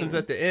surprising. What happens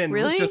at the end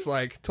really? was just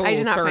like total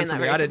turn for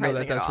me. I didn't know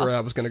that that's where I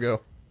was going to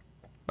go.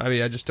 I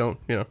mean, I just don't,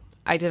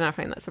 I did not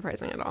find that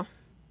surprising at all.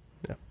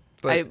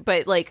 Yeah,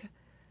 but like,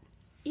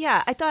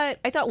 yeah, I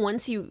thought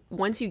once you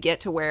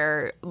get to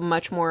where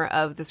much more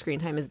of the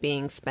screen time is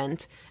being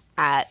spent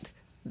at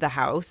the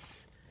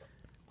house,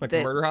 like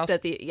the murder house.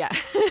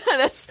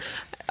 That's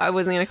I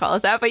wasn't going to call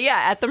it that, but yeah,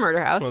 at the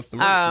murder house,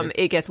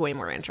 it gets way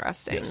more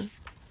interesting. Yes.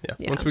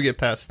 Yeah, once we get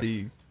past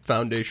the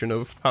foundation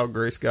of how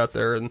Grace got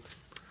there and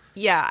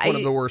one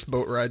of the worst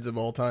boat rides of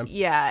all time.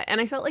 Yeah,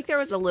 and I felt like there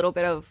was a little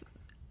bit of,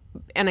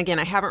 and again,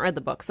 I haven't read the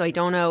book, so I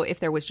don't know if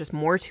there was just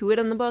more to it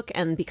in the book,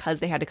 and because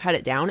they had to cut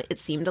it down, it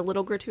seemed a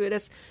little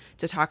gratuitous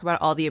to talk about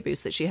all the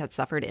abuse that she had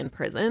suffered in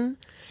prison.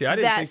 See, I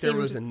didn't think there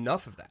was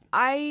enough of that.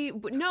 I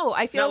feel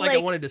not like I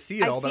wanted to see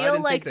it all, but I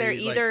didn't think they're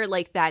either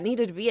like that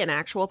needed to be an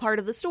actual part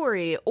of the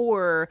story,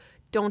 or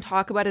don't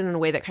talk about it in a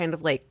way that kind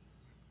of like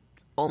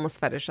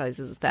almost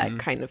fetishizes that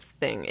kind of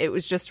thing. It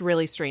was just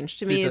really strange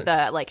to me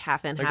that like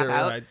half in, half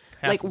out.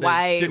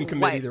 Why didn't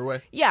commit either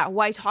way? Yeah,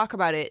 why talk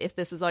about it if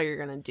this is all you're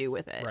going to do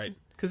with it? Right?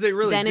 Because they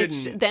really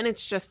didn't. Then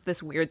it's just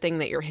this weird thing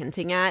that you're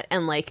hinting at,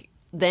 and like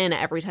then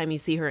every time you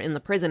see her in the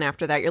prison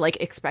after that, you're like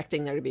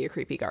expecting there to be a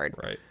creepy guard.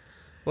 Right.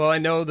 Well,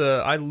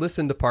 I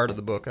listened to part of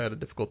the book. I had a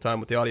difficult time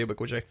with the audiobook,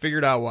 which I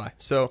figured out why.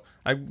 So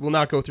I will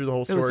not go through the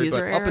whole story,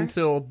 but up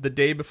until the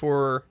day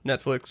before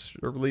Netflix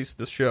released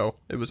the show,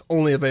 it was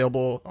only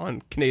available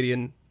on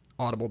Canadian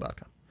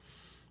Audible.com.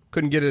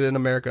 Couldn't get it in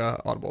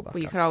America, Audible.com.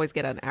 Well, you could always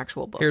get an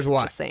actual book. Here's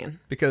why. Just saying.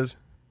 Because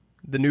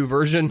the new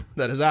version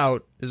that is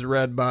out is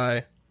read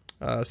by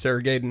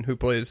Sarah Gadon, who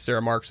plays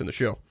Sarah Marks in the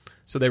show.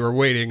 So they were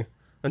waiting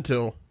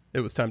until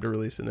it was time to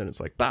release, and then it's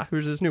like,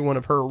 here's this new one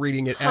of her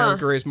reading it as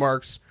Grace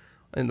Marks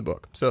in the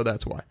book. So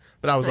that's why.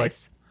 But I was like,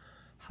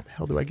 how the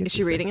hell do I get this? Is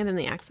she reading it in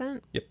the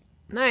accent? Yep.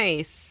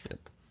 Nice.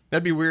 Yep.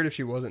 That'd be weird if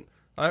she wasn't.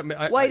 I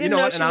didn't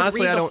know she would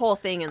read the whole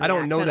thing in the accent. I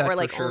don't know that or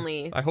like for sure.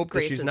 Only I hope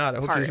that she's not. I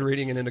hope parts. she's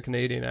reading it in a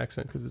Canadian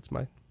accent because it's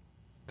my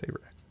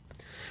favorite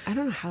accent. I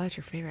don't know how that's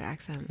your favorite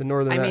accent. The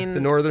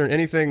northern,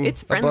 anything.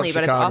 It's friendly, above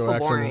but Chicago it's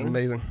awful boring. Is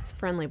amazing. It's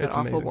friendly, but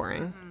awful amazing.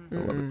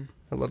 boring.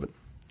 I love it.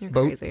 You're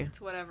Boat? crazy.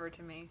 It's whatever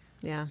to me.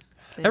 Yeah.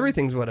 Same.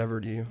 Everything's whatever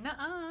to you.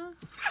 Nuh-uh.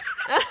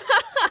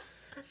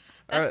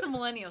 All right, the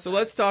millennial So side.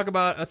 let's talk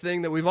about a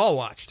thing that we've all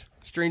watched.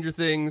 Stranger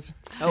Things.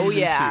 Oh,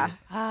 yeah. 2.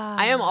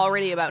 I am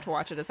already about to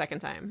watch it a second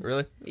time.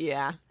 Really?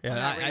 Yeah. Yeah, I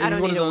was don't one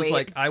of need to those, wait.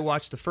 like, I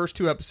watched the first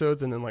 2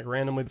 episodes and then, like,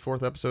 randomly the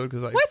 4th episode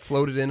because I What?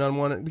 floated in on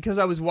one. Because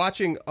I was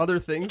watching other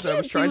things that I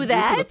was can't trying do to do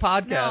for the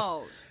that. podcast.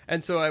 No.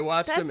 And so I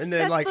watched them, and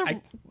then, That's like, the-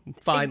 I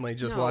finally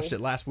just No. watched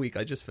it last week.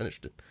 I just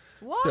finished it.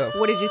 What? So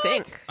What did you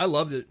think? I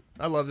loved it.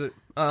 I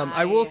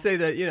will say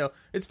that,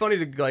 it's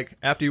funny to, like,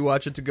 after you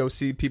watch it, to go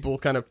see people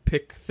kind of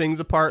pick things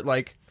apart,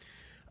 like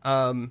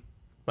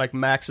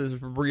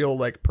Max's real,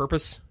 like,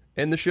 purpose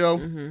in the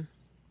show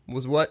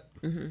was what?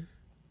 To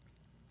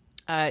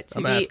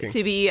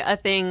be a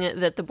thing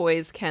that the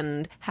boys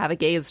can have a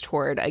gaze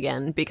toward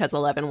again because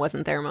 11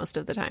 wasn't there most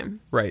of the time.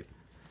 Right.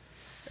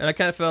 And I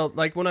kind of felt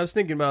like when I was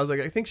thinking about it, I was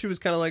like, I think she was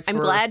kind of like, I'm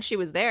glad she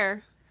was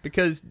there,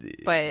 because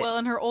but Well,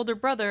 and her older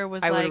brother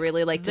was I would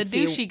really like the to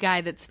see- douchey guy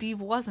that Steve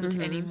wasn't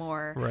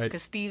anymore. Right.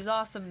 Because Steve's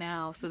awesome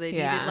now, so they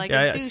Yeah. needed like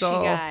yeah, a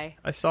douchey guy.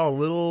 I saw a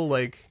little,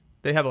 like,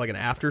 they have like an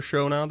after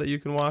show now that you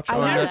can watch I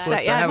on noticed Netflix.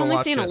 that. Yeah, I I've haven't only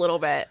watched seen it. a little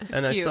bit.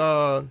 And I cute.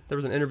 saw there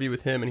was an interview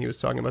with him, and he was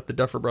talking about the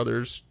Duffer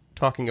Brothers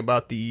talking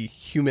about the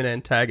human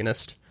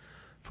antagonist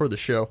for the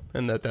show,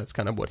 and that's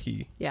kind of what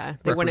he Yeah,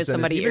 they wanted represented,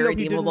 somebody even though he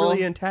didn't irredeemable.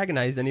 really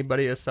antagonize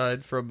anybody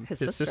aside from his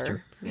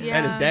sister Yeah.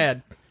 and his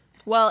dad.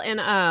 Well, and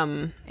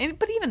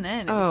But even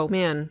then, it was, oh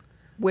man,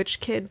 which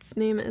kid's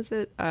name is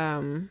it?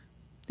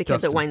 the kid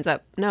Dustin. that winds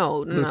up. No,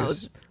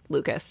 Lucas.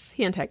 Lucas.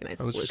 He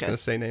antagonizes I was Lucas. just going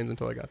to say names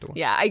until I got to one.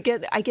 Yeah, I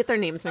get their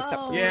names mixed up.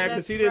 Oh, sometimes. Yeah,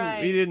 because he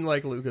didn't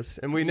like Lucas,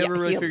 and we never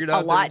really he figured a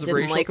out if lot there was a didn't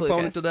racial like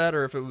component Lucas. to that,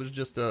 or if it was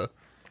just a.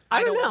 I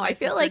don't don't know. want my I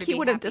feel sister like to he be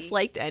would have happy.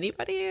 disliked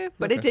anybody,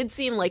 but Okay. it did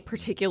seem like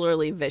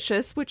particularly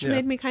vicious, which Yeah.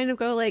 made me kind of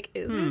go like,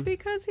 is it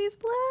because he's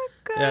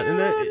black? Yeah,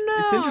 and I don't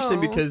it's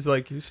interesting know. because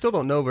like you still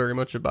don't know very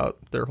much about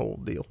their whole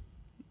deal,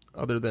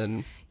 other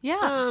than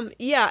Yeah.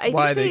 Yeah, I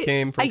why think they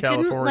came from I didn't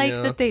California.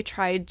 like that they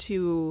tried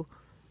to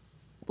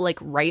like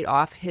write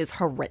off his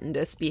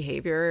horrendous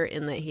behavior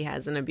in that he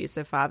has an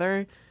abusive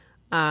father,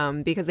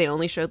 because they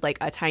only showed like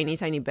a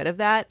tiny bit of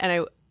that, and I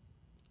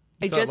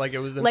felt just like it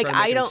was them like trying to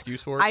make I an don't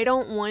excuse for it? I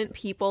don't want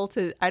people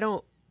to I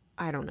don't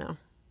know.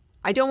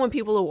 I don't want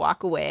people to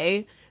walk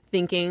away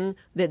thinking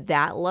that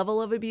that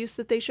level of abuse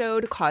that they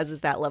showed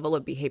causes that level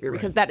of behavior,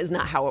 because that is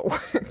not how it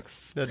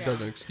works. that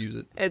doesn't excuse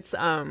it. It's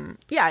and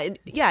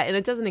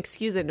it doesn't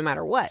excuse it no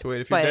matter what. So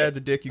wait, if your But- dad's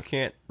a dick, you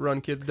can't run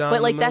kids down. but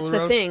in like the that's middle the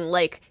of road? thing.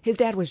 Like his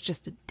dad was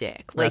just a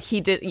dick. Like That's-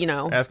 he did,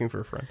 Asking for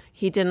a friend.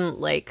 he didn't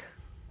like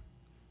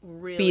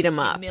Really beat him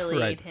up.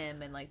 humiliate Right.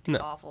 him and like do No.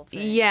 awful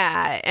things.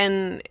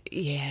 and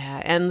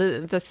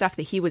the stuff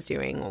that he was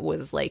doing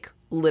was like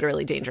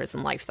literally dangerous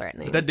and life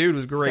threatening. That dude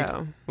was great.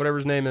 So- Whatever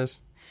his name is.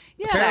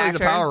 Yeah. Apparently he's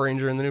a actor. Power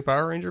Ranger in the new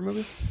Power Ranger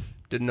movie.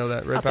 Didn't know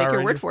that. Red I'll Power take your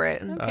Ranger. word for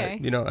it. Okay.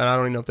 And I don't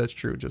even know if that's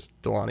true. Just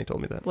Delani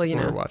told me that. Well, when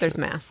we were watching there's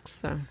it. masks,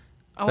 so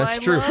Oh, That's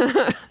true.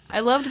 I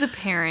loved the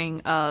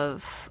pairing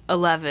of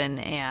 11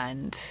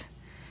 and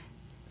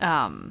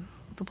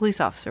the police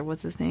officer.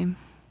 What's his name?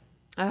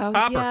 oh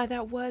Hopper. yeah,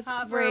 that was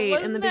Hopper. great in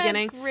Wasn't the that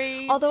beginning.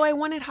 great? Although I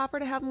wanted Hopper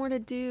to have more to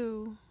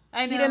do.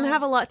 I know. He didn't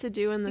have a lot to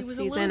do in this He was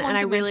a little season, and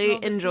I really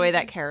one-dimensional this enjoy that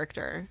season.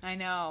 character. I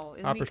know.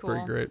 Isn't Hopper's he cool?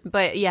 pretty great.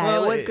 But yeah,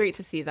 Well, it was great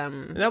to see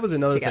them. And that was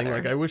another thing. together.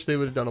 Like, I wish they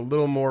would have done a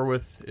little more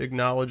with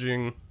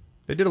acknowledging.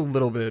 They did a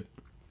little bit,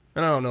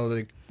 and I don't know.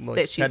 They like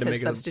that she's had to his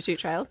make substitute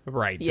child. it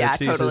right. Yeah, that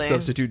she's totally. his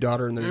substitute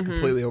daughter, and then he's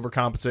completely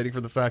overcompensating for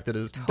the fact that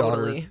his daughter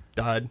Totally.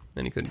 died,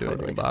 and he couldn't do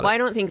anything about Well, it. I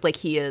don't think like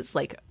he is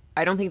like.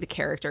 I don't think the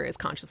character is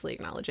consciously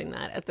acknowledging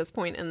that at this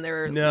point in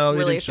their No, they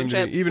didn't seem to be,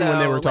 relationship. even when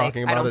they were So,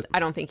 talking like, about it. I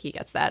don't think he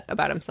gets that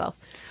about himself.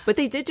 But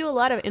they did do a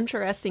lot of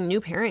interesting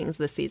new pairings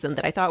this season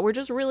that I thought were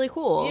just really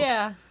cool.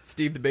 Yeah.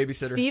 Steve, the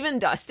babysitter. Steve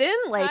and Dustin,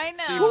 like, I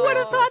know. who would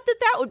have thought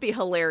that would be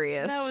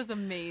hilarious? That was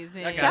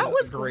amazing. That That guy's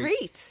was great.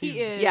 great. He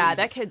is. Yeah,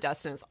 that kid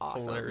Dustin is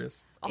awesome.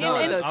 hilarious. All And-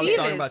 of and those I was Steve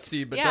talking is- about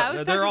Steve, but yeah, I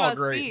was they're talking all about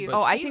great. Steve. But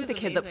Oh, I Steve think is the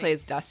kid that amazing.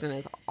 plays Dustin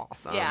is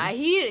awesome. Yeah,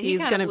 he's he's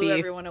going gonna to be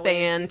everyone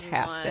away in season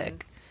fantastic.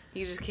 one.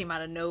 He just came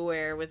out of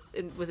nowhere with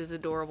his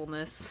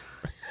adorableness.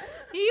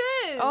 He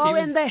is. Oh, He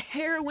was- and the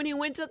hair when he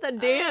went to the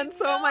dance.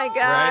 Oh my know.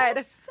 god.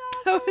 Right?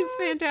 That was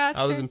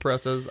fantastic. I was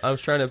impressed. I was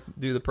trying to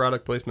do the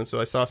product placement,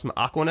 so I saw some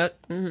Aquanet.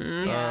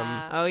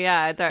 Yeah. Oh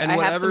yeah, And I have some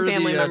whatever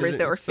family the, members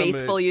that were somebody-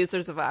 faithful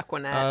users of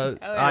Aquanet.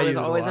 I it was used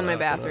a always lot in of my Aquanet.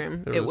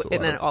 bathroom. There was a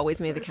And lot it of- always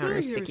made the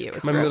counter sticky. It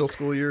was My gross. middle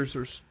school years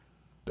were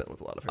spent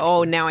with a lot of.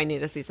 Oh, now I need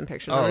to see some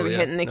pictures. I'm Oh, gonna be yeah,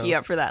 hitting Nikki no,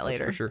 up for that that's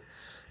later. for sure.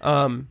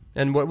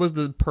 And what was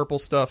the purple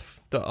stuff?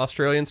 The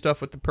Australian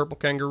stuff with the purple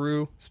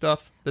kangaroo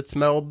stuff that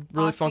smelled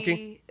really Aussie-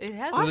 funky. It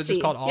has. Was it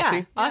just called Yeah,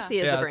 Aussie? Aussie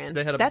is Yeah, the brand.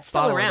 they had a That's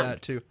still bottle around. of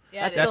that too.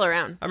 Yeah, That's it is. still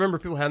around. I remember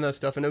people having that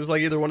stuff, and it was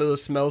like either one of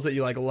those smells that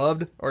you like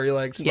loved, or you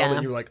like smelled it Yeah.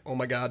 and you were like, "Oh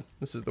my god,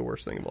 this is the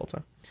worst thing of all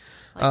time."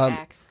 Like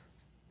Axe.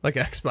 Like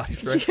Axe body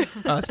spray.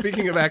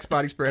 Speaking of Axe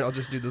body spray, I'll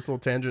just do this little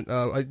tangent.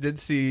 I did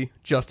see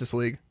Justice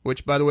League,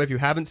 which, by the way, if you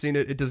haven't seen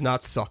it, it does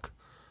not suck.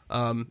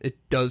 It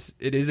does.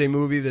 It is a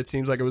movie that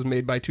seems like it was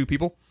made by two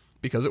people,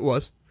 because it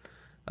was.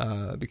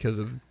 Because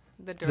of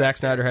The Zack director.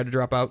 Snyder had to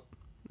drop out,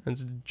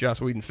 and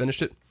Joss Whedon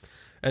finished it.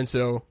 And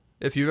so,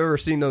 if you've ever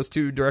seen those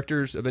two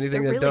directors of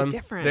anything They're they've really done,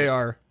 different. they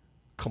are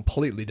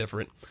completely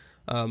different.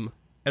 And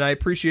I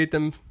appreciate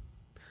them.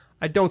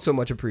 I don't so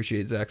much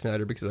appreciate Zack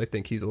Snyder because I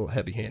think he's a little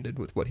heavy-handed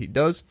with what he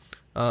does.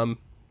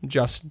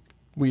 Joss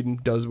Whedon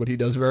does what he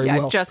does very Yeah,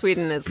 well. Joss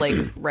Whedon is like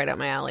right up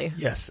my alley.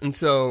 Yes, and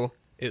so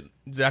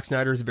Zack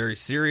Snyder is very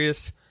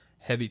serious,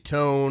 heavy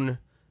tone.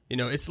 You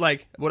know, it's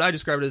like what I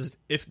described as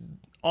if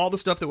all the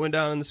stuff that went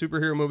down in the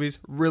superhero movies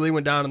really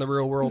went down in the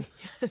real world.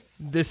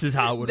 This is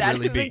how it would That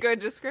really is be. a good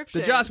description.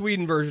 The Joss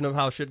Whedon version of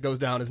how shit goes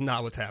down is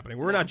not what's happening.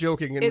 We're not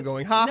joking and It's-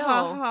 going ha no,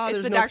 ha ha. it's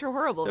There's the no, Dr.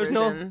 Horrible there's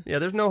version.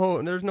 there's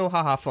no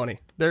ha ha funny.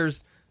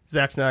 There's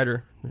Zack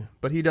Snyder,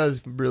 but he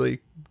does really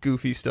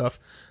goofy stuff.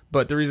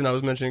 But the reason I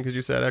was mentioning, because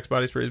you said Axe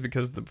body spray, is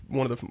because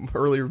one of the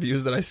early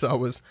reviews that I saw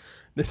was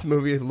this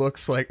movie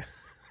looks like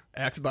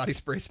Axe body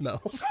spray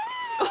smells.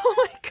 Oh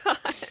my god.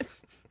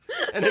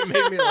 And it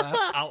made me laugh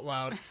out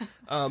loud.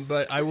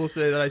 But I will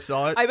say that I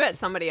saw it I bet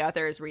somebody out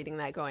there is reading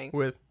that going,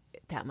 with.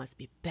 that must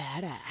be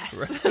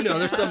badass. No,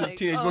 there's some Like,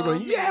 teenage boy oh,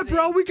 going, "Yeah, amazing.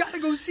 bro, we gotta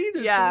go see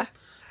this." Yeah. bro."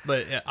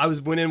 But yeah, I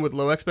went in with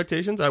low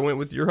expectations. I went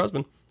with your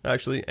husband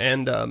actually,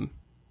 and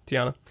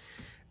Tiana,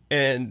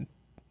 and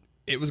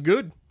it was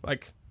good.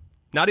 Like,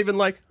 not even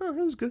like, oh,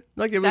 it was good.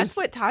 Like it was. That's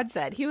what Todd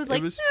said. He was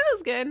like, was- it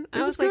was good. I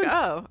was was like, good.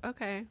 oh,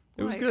 okay.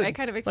 It was Well, good. I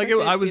kind of like expected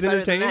I it to was be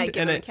better than entertained, that,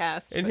 given and the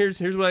cast. and but-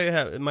 here's what I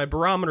have. My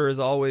barometer is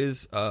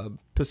always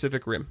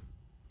Pacific Rim.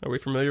 Are we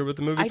familiar with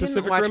the movie I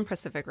Pacific didn't watch Rim?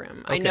 Pacific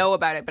Rim. Okay. I know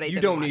about it, but you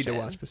don't need to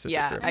watch Pacific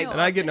Rim.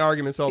 And I get in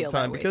arguments all the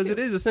time because it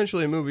is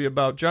essentially a movie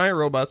about giant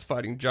robots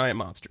fighting giant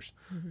monsters,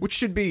 which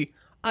should be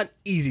an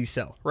easy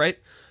sell, right?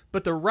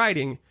 But the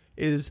writing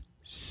is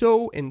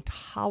so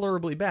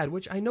intolerably bad,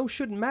 which I know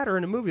shouldn't matter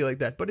in a movie like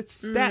that, but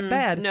it's that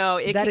bad. No,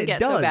 it that can it get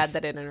does. so bad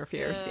that it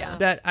interferes. Yeah.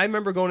 That I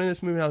remember going in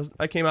this movie, and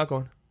I came out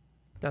going,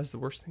 "That's the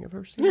worst thing I've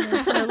ever seen in my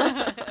entire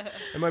life."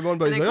 And my one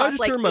buddy's like, "I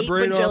just turned my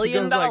brain off." And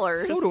goes like,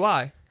 "So do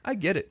I. I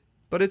get it."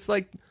 But it's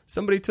like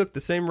somebody took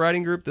the same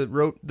writing group that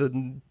wrote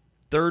the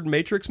third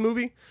Matrix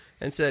movie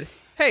and said,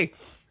 "Hey,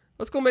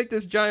 let's go make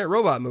this giant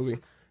robot movie,"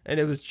 and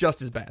it was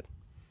just as bad.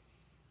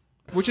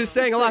 Which is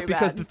saying a lot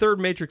because the third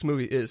Matrix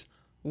movie is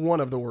one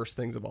of the worst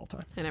things of all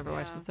time. I never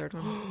watched the third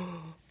one.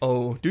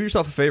 Oh, do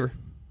yourself a favor.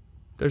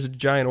 There's a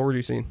giant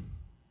orgy scene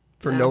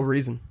for no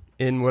reason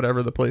in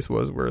whatever the place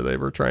was where they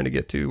were trying to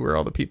get to, where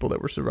all the people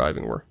that were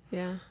surviving were.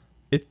 Yeah.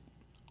 It's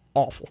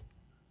awful.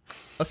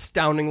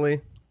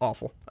 Astoundingly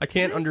awful. I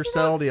can't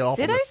undersell the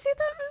awfulness. Did I see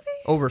that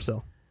movie?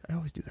 Oversell. I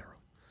always do that wrong.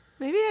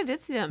 Maybe I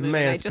did see that movie.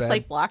 Man, and I it's just bad.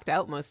 like blocked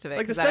out most of it.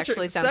 Like the that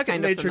actually sounds second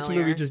kind of Matrix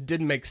familiar. movie just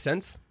didn't make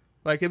sense.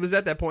 Like it was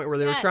at that point where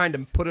they were Yes. trying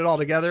to put it all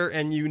together,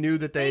 and you knew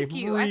that they Thank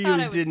you. really I thought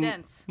it was didn't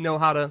dense. know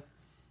how to,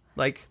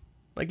 like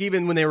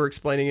even when they were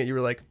explaining it, you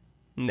were like,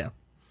 no.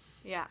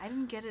 Yeah, I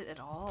didn't get it at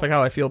all. It's like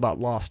how I feel about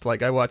Lost.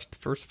 Like I watched the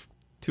first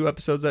 2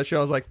 episodes of that show.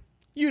 I was like,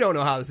 you don't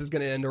know how this is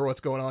going to end or what's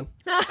going on.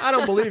 I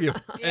don't believe you.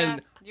 Yeah,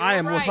 and you I were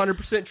am right.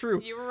 100%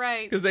 true. You were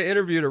right. Because they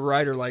interviewed a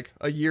writer like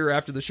a year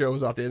after the show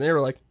was off the air, and they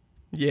were like,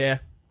 yeah,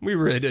 we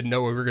really didn't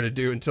know what we were going to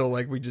do until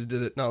like we just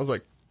did it. And I was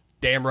like,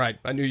 damn right.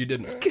 I knew you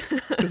didn't.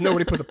 Because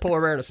nobody puts a polar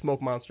bear and a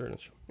smoke monster in a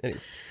show.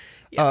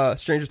 Anyway.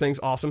 Stranger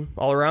Things, awesome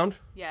all around.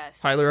 Yes.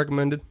 Highly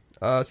recommended.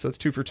 So it's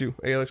 2 for 2.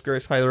 Alex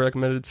Grace, highly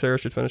recommended. Sarah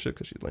should finish it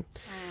because she's lame.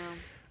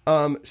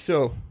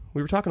 So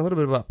we were talking a little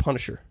bit about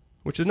Punisher,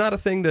 which is not a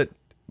thing that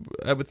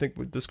I would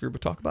think this group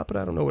would talk about, but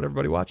I don't know what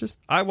everybody watches.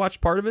 I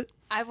watched part of it.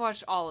 I've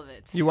watched all of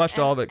it. You watched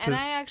all of it because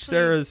actually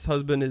Sarah's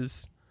husband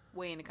is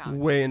way into comic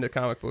way books. into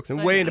comic books and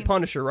So way I've into seen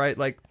Punisher, right?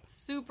 Like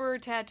super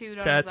tattooed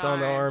on tats his on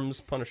the arm.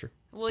 arms, Punisher.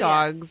 Well,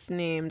 Dogs yes.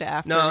 named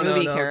after No,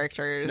 movie no.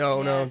 characters.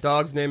 No, Yes.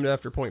 dogs named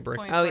after Point Break.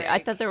 Point Oh, Break. I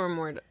thought there were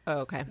more. Oh,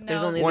 okay.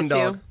 There's No. only One the 2.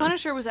 dog.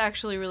 Punisher was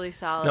actually really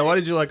solid. Now, what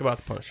did you like about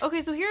the Punisher?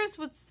 Okay, so here's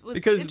what's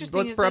Because interesting.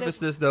 let's is preface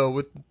that this though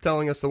with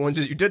telling us the ones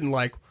that you didn't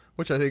like,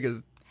 which I think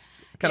is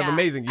kind of Yeah,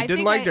 amazing. You I didn't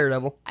think like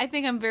Daredevil. I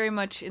think I'm very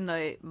much in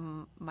the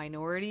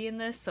minority in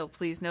this, so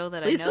please know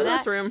that At least I know in that.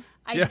 this room.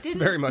 I Yeah, didn't,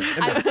 very much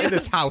in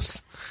this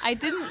house. I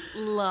didn't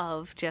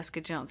love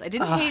Jessica Jones. I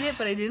didn't hate it,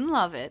 but I didn't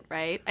love it.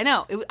 Right? I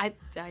know. I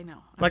know.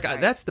 I'm Like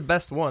sorry. that's the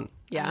best one.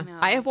 Yeah. I know.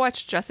 I have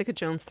watched Jessica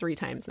Jones 3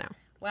 times now.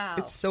 Wow.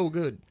 It's so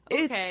good.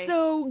 Okay. It's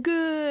so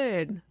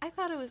good. I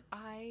thought it was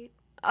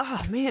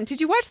Oh, man.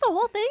 Did you watch the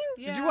whole thing?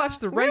 Did you watch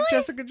the right Really?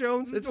 Jessica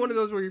Jones? It's one of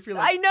those where you feel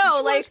like I know. "Did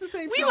you Like, watch the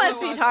same we show must I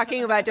be watched?"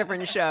 talking about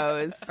different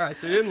shows. All right,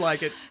 so you didn't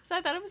like it. So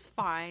I thought it was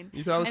fine.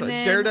 You thought it was And like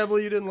then, Daredevil.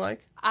 You didn't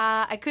like.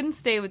 I couldn't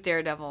stay with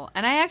Daredevil,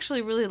 and I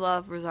actually really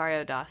love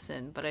Rosario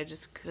Dawson, but I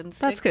just couldn't.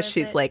 That's because because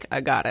she's like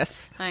a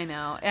goddess. I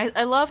know.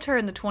 I loved her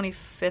in the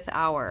 25th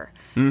Hour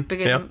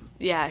because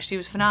she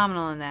was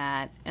phenomenal in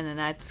that, and then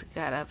that's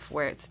kind of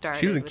where it started.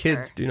 She was in with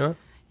Kids. her. Do you know?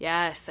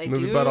 Yes, I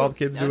Movie do. about all the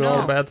kids doing know.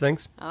 all the bad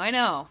things. Oh, I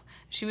know.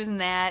 She was in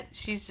that.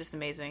 She's just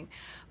amazing.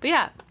 But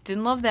yeah,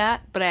 didn't love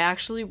that, but I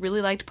actually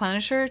really liked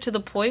Punisher to the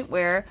point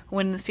where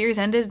when the series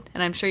ended,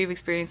 and I'm sure you've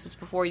experienced this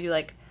before, you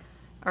like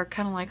are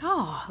kind of like,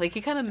 oh, like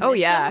you kind of miss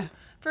yeah. him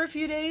for a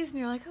few days, and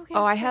you're like, okay.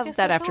 Oh, I guess have that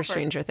that's after over.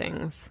 Stranger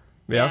Things.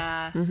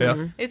 Yeah.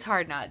 Yeah. It's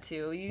hard not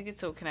to. You get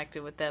so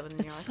connected with them, and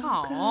It's you're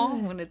like, so oh,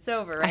 good. when it's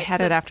over. I Right? had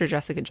So it after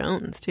Jessica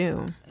Jones,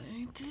 too.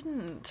 I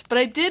didn't, but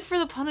I did for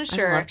the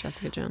Punisher. I love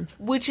Jessica Jones.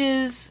 Which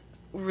is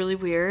really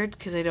weird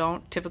because I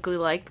don't typically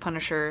like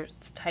Punisher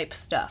type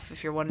stuff.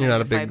 If you're wondering, You're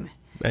not a if big, I'm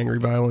angry,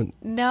 violent,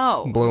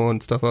 no, blowing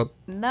stuff up.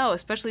 no,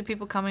 especially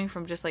people coming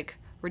from just like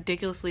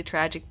ridiculously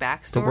tragic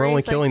backstories. But we're only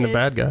like killing the his.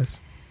 bad guys.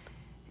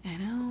 I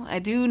know. I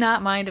do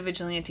not mind a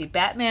vigilante.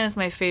 Batman is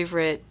my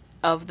favorite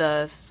of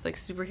the like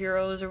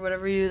superheroes or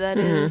whatever that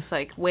is.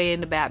 Like way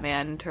into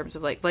Batman in terms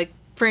of like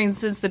for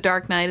instance, The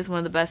Dark Knight is one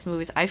of the best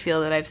movies I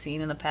feel that I've seen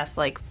in the past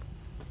like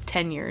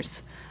 10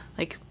 years.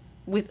 Like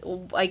with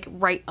like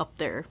right up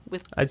there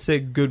with I'd say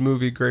good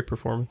movie, great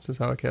performance is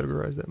how I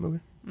categorize that movie.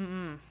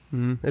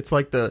 It's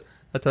like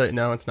I tell you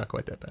now, it's not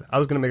quite that bad. I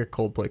was gonna make a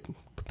Coldplay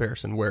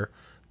comparison where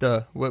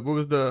what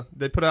was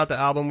they put out the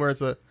album where it's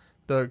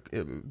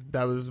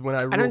that was when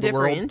I ruled the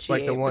world,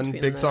 like the one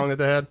big song that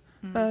they had.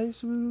 I used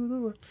to rule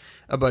the world.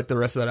 But the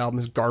rest of that album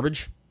is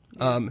garbage.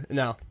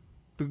 Now,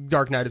 The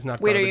Dark Knight is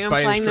not Wait, garbage. are you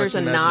by any implying stretch there's a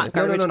of the not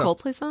imagination. garbage No.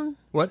 Coldplay song?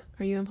 What?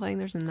 Are you implying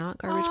there's a not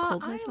garbage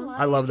Coldplay song?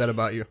 I love that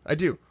about you. I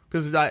do.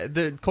 Because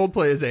the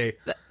Coldplay is a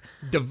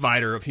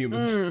divider of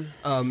humans.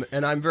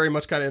 And I'm very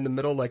much kind of in the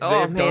middle. Like,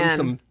 they've done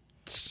some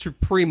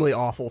supremely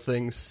awful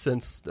things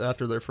since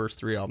after their first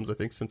 3 albums, I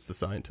think, since The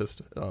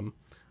Scientist,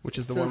 which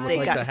is the one with they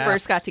like the half,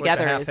 first got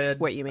together like the is half-head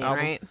what you mean, album.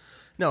 right?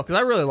 No, because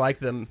I really liked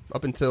them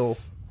up until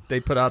they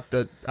put out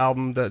the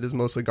album that is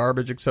mostly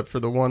garbage, except for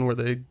the one where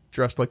they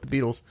dressed like the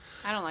Beatles.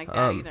 I don't like that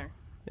either.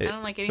 I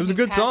don't like anything. It was a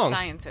good past song.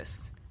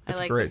 Scientist. That's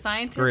I like great. The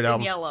Scientist Great and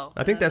album. Yellow.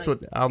 I think that's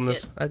what the album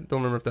is. I don't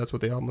remember if that's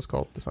what the album was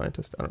called. The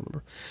Scientist. I don't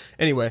remember.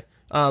 Anyway,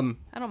 I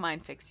don't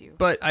mind Fix You.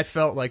 but I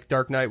felt like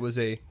Dark Knight was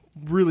a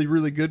really,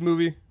 really good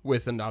movie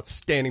with an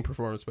outstanding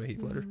performance by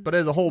Heath Ledger. But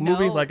as a whole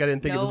movie, like I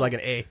didn't think it was like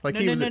an A. Like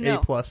he was an A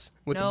plus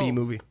with the B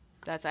movie.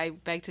 I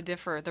beg to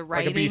differ. The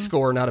writing, Like a B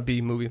score, not a B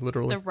movie,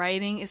 literally. The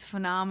writing is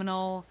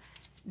phenomenal.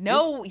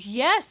 No,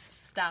 yes,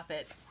 stop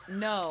it.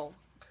 No.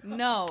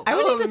 I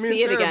would need to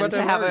see it again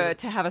to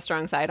have a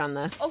strong side on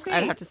this. Okay,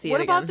 I'd have to see it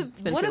again.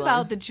 What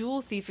about the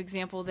jewel thief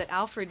example that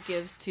Alfred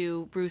gives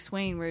to Bruce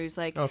Wayne, where he's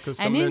like,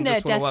 and in their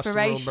their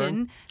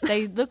desperation,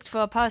 they looked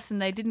for a person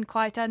they didn't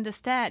quite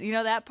understand. You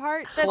know that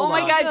part? That's oh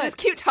my God, good. just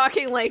keep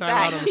talking like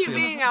Time that. Keep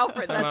being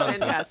Alfred. That's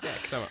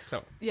fantastic. Time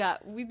out. Yeah,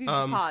 we need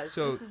to pause.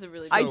 This is a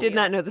really. I did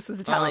not know this was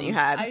a talent you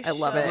had. I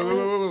love it.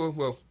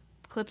 Whoa.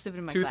 Clips of it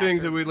in my Two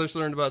things that we just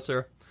learned about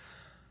Sarah.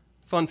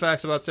 Fun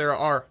facts about Sarah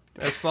are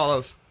as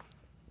follows.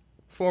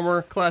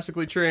 Former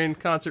classically trained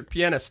concert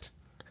pianist.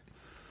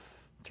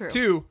 True.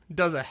 2,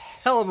 does a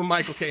hell of a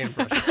Michael Caine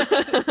impression.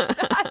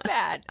 Not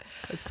bad.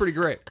 It's pretty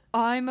great.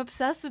 I'm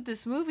obsessed with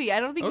this movie. I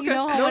don't think Okay. you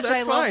know how No, much I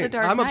that's love fine. The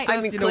Dark I'm Knight. obsessed.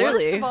 I mean, You know what?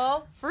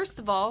 clearly. First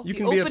of all, You the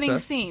can be opening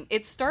obsessed. scene.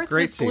 It starts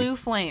Great with scene. blue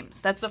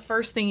flames. That's the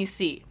first thing you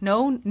see.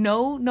 No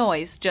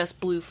noise,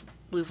 just blue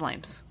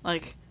flames.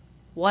 Like,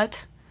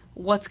 what?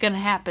 What's gonna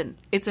happen?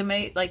 It's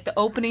amazing. Like the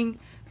opening,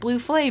 blue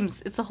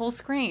flames. It's the whole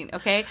screen.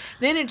 Okay.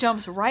 Then it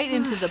jumps right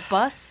into the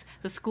bus,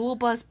 the school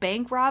bus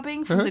bank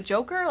robbing from the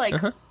Joker.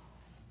 Like,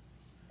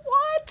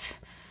 what?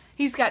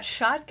 He's got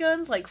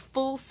shotguns, like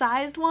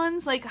full-sized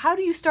ones. Like, how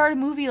do you start a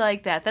movie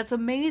like that? That's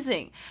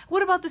amazing.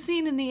 What about the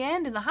scene in the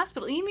end in the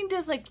hospital? You mean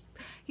does like?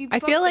 I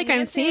feel like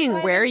I'm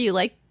seeing where you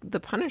like the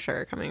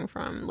Punisher coming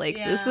from. Like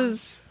this Yeah.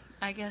 is.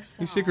 I guess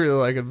so. You secretly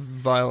like a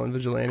violent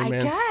vigilante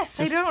man. I guess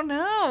I don't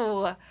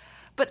know,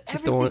 but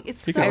Just everything own it.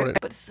 it's You can own so it.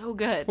 but so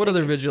good. What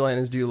other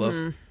vigilantes do you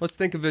love? Let's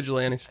think of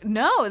vigilantes.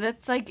 No,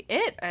 that's like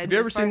it. Have you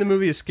ever seen the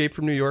movie Escape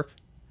from New York?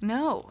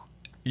 No.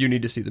 You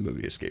need to see the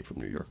movie Escape from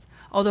New York.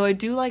 Although I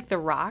do like The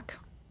Rock.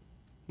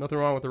 Nothing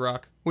wrong with The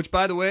Rock. Which,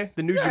 by the way,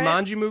 the new It's all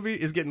right. Jumanji movie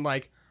is getting,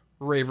 like,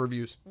 rave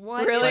reviews.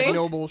 What? Really? Like,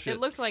 no bullshit.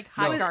 It looked like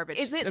hot No. garbage.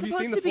 Is it Have you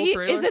supposed seen to the full be?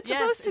 trailer? Is it Yes,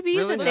 supposed to it's be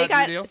really that that they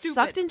got video?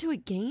 sucked into a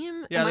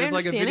game? Yeah, Am I there's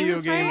like a understanding video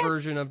this game right?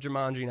 version of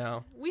Jumanji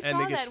now. We and saw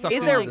they get that sucked with- Is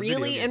into there the video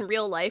really game. in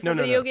real life No, a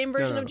no, video no. game No,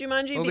 version no, of no.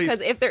 Jumanji? Well, Because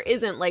these- if there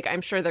isn't, like,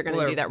 I'm sure they're going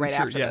to do that right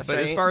sure, after yeah, this, but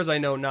right? as far as I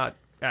know, not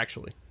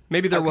actually.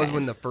 Maybe there was Okay.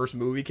 when the first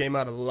movie came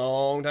out a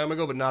long time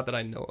ago, but not that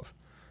I know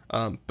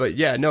of. But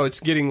yeah, no, it's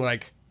getting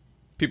like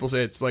people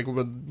say it's like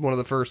one of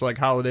the first like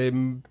holiday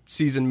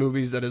season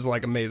movies that is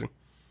like amazing.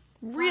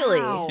 Really?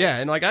 Wow. Yeah,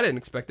 and like I didn't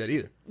expect that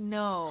either.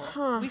 No.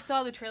 We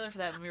saw the trailer for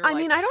that and we were I like,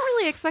 mean, I don't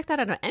really expect that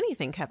out of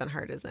anything Kevin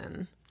Hart is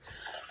in.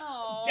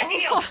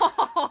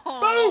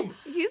 Boom!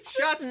 He's just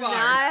Shots not.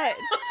 fired.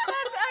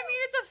 I mean,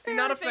 it's a fair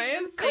You're not a thing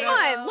fan? to say, Come Yeah.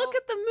 on, though. look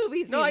at the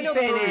movies. No, I he's know the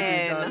been movies he's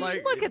in. done.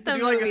 Like, look at the do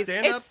you like a movies.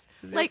 stand-up? It's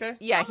Is he like, okay?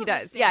 yeah, he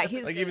does. Yeah,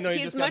 he's Like, even though he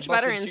he's just got much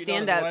better busted in cheating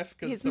on his stand-up. wife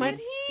 'cause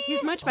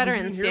He's much better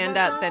in didn't hear about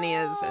stand-up that? than he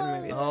is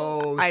in movies.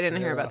 Oh, I didn't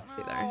hear Sarah. about this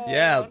either.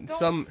 Yeah, don't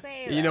some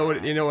say you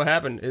know what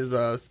happened is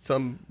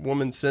some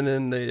woman sent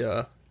in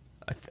a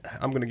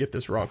I'm going to get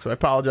this wrong, so I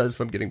apologize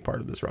if I'm getting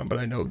part of this wrong, but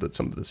I know that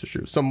some of this is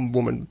true. Some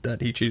woman that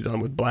he cheated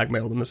on with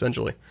blackmailed him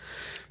essentially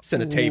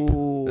sent a tape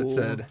that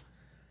said,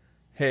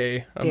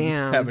 "Hey, I'm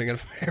Damn. having an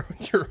affair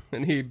with you,"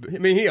 and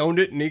he owned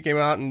it and he came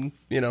out and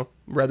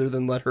rather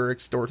than let her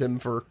extort him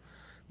for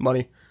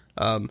money.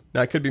 Now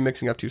I could be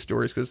mixing up two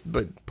stories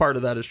but part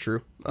of that is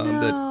true. No.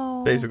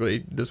 That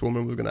basically this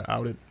woman was going to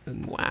out it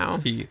and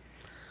Wow. he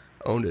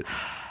owned it.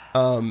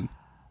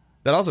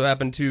 That also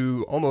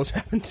almost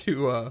happened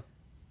to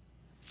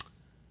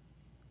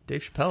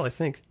Dave Chappelle, I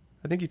think.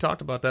 I think he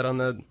talked about that on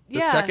the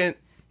second.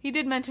 He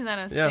did mention that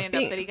on Yeah.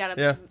 stand-up that he got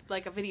Yeah.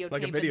 like a videotape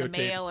Like a in the videotape.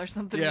 mail or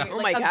something. Yeah. weird, Oh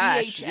like my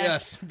a gosh. VHS.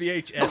 Yes,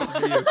 VHS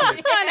videotape.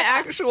 An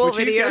actual Which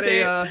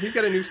videotape. he's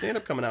got a new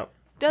stand-up coming out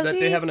Does that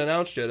he? they haven't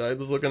announced yet. I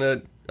was looking at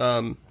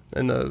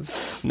in the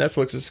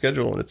Netflix's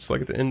schedule, and it's like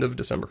at the end of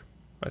December.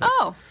 I think.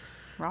 Oh,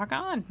 rock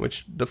on.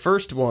 Which the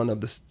first one of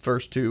the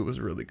first two was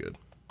really good.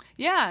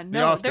 Yeah,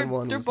 no, Austin they're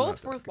one they're was both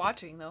not that worth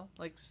watching though.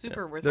 Like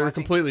super worth They're watching.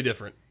 completely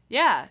different.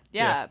 Yeah,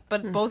 Yeah.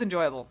 but both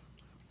enjoyable.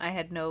 I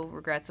had no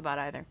regrets about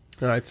either.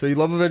 All right, so you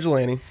love a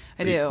vigilante. I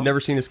but you've do. Never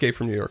seen Escape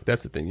from New York.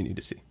 That's the thing you need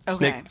to see.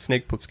 Okay.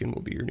 Snake Plissken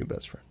will be your new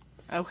best friend.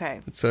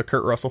 Okay. It's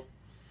Kurt Russell.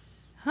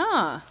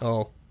 Huh.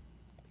 Oh,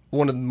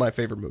 one of my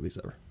favorite movies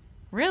ever.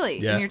 Really?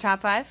 Yeah. In your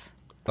top 5?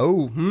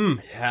 Oh,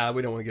 yeah.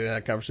 We don't want to get into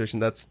that conversation.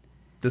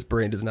 This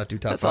brain does not do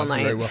top That's all fives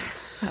night. very well.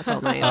 That's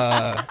all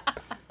night.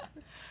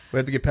 We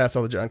have to get past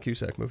all the John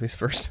Cusack movies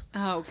first.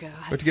 Oh We god.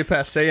 have to get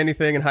past Say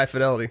Anything and High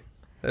Fidelity.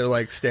 They're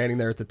like standing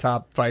there at the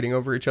top, fighting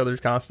over each other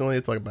constantly.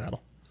 It's like a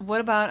battle.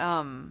 What about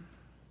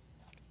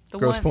the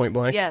Grosse one... Pointe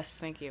Blank? Yes,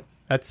 thank you.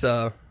 That's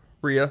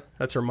Rhea.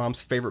 That's her mom's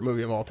favorite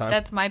movie of all time.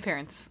 That's my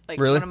parents. Like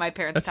Really? one of my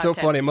parents. That's top so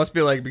 10. funny. It must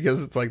be like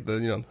because it's like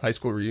the high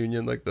school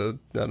reunion, like I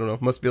don't know.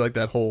 It must be like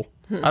that whole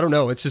I don't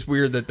know. It's just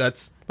weird that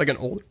that's like an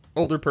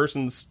older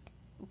person's.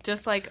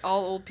 Just like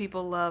all old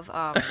people love.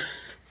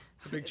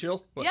 The Big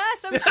Chill? What? Yes,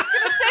 I was just going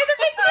to say The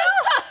Big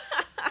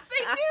Chill.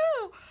 They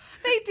do.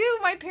 They do.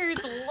 My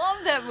parents love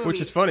that movie. Which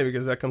is funny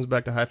because that comes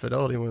back to High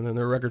Fidelity when they're in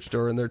their record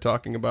store and they're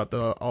talking about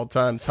the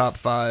all-time top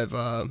 5...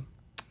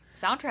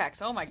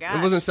 soundtracks. Oh my gosh.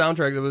 It wasn't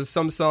soundtracks. It was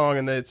some song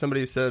and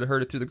somebody said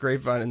heard it through the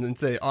grapevine and then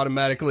say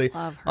automatically...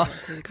 Love Heard It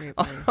Through the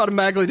Grapevine.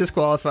 Automatically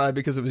disqualified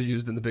because it was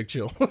used in The Big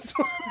Chill.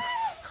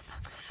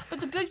 But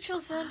the Big Chill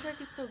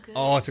soundtrack is so good.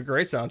 Oh, it's a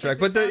great soundtrack. Like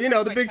but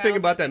the big thing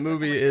about that childhood,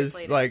 movie that's how much is they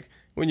played it. like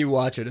when you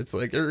watch it, it's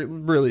like it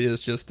really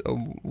is just a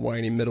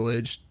whiny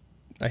middle-aged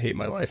I hate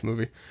my life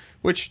movie,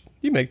 which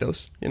you make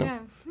those, Yeah.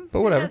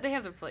 But whatever. They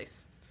have their place.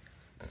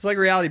 It's like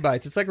Reality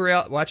Bites. It's like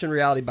watching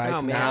Reality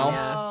Bites Oh, man, now.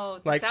 yeah. Oh,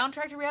 the Like-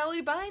 soundtrack to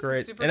Reality Bites. is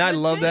Great. super And I good,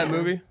 love too. that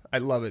movie. I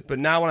love it. But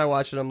now when I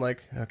watch it, I'm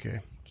like, okay.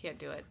 Can't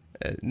do it.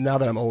 Now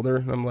that I'm older,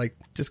 I'm like,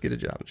 just get a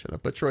job and shut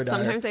up. But Troy Dyer.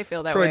 Sometimes I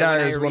feel that Troy way Dyer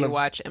when I is one of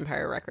rewatch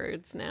Empire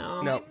Records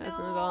now. No. As an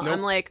adult. Nope.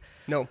 I'm like,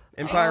 no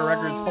Empire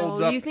Records holds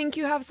up. you think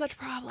you have such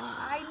problems.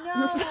 I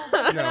know.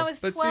 But when No, I was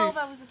but 12, see-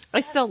 I was obsessed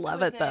I still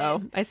love with it,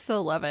 though. I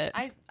still love it.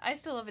 I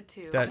still love it,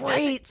 too. That-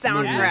 Great It's a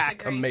soundtrack.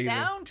 great Amazing.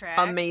 soundtrack.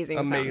 Amazing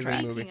Amazing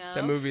soundtrack. movie. Speaking of-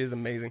 That movie is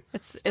amazing.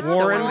 It's Stop still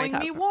one of my calling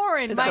top. me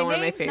Warren. It's My still one of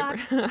my name's not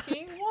favorite.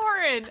 fucking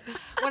Warren.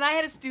 When I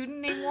had a student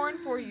named Warren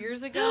 4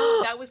 years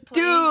ago, that was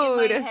playing in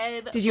my Dude,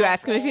 head. did you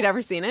ask him if he'd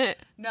ever seen it?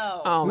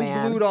 No. Oh, Who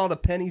man. glued all the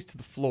pennies to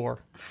the floor?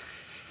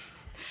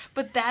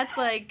 But that's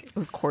like, It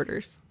was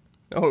quarters.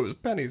 Oh, it was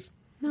pennies.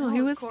 No, it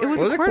it was was quarters. it was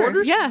Was a it quarter.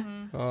 quarters? Yeah.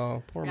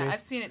 Oh, poor yeah, me.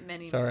 I've seen it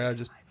many. Sorry, I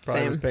just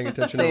probably Same. was paying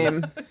attention.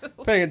 Same.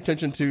 Paying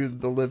attention to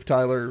the Liv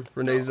Tyler,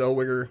 Renee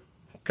Zellweger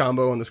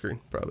combo on the screen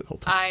probably the whole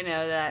time. I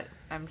know that.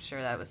 I'm sure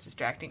that was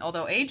distracting.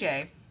 Although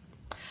AJ.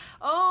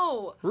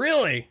 Oh,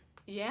 Really?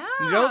 yeah.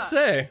 You don't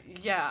say.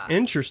 Yeah.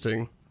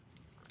 Interesting.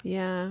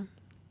 Yeah.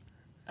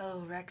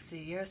 Oh,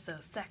 Rexy, you're so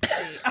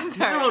sexy. I'm We're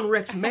sorry. on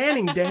Rex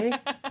Manning Day.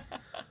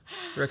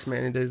 Rex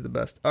Manning Day is the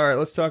best. All right,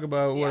 let's talk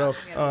about what Yeah,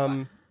 else. I gotta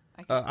move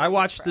on. I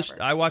watched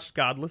forever. I watched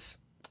Godless.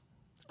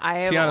 I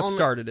have Tiana only-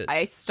 started it.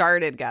 I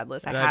started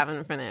Godless. I And I-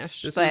 haven't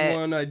finished. This but is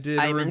one I did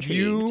I'm a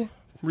intrigued.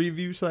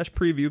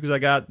 review/preview because I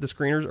got the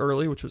screeners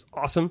early, which was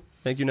awesome.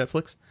 Thank you,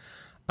 Netflix.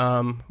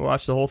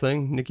 Watched the whole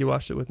thing. Nikki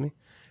watched it with me.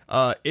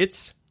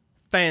 It's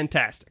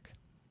fantastic,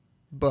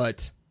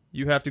 but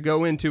you have to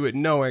go into it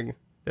knowing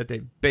that they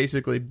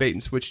basically bait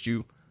and switched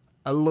you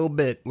a little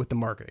bit with the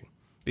marketing.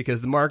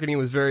 Because the marketing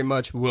was very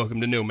much welcome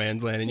to no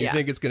man's land, and you Yeah.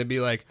 think it's going to be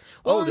like,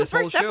 Well, oh, in this the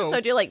first whole show,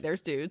 episode, you're like,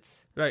 "There's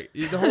dudes." right?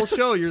 The whole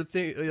show, you're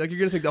going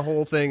to think the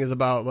whole thing is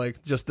about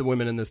like just the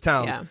women in this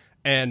town, Yeah.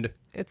 and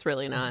It's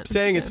really not.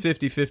 saying Yeah. it's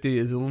 50-50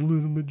 is a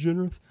little bit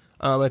generous.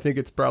 I think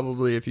it's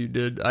probably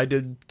I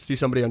did see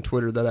somebody on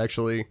Twitter that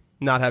actually,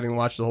 not having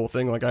watched the whole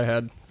thing like I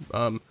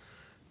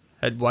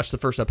had watched the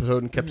first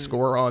episode and kept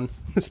score on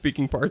the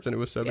speaking parts, and it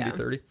was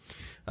 70-30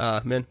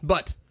 men.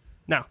 But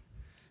now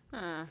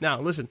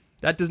listen,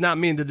 that does not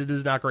mean that it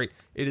is not great.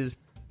 It is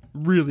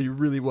really,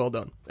 really well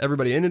done.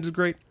 Everybody in it is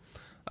great.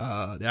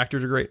 The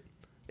actors are great.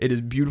 It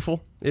is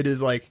beautiful. It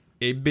is like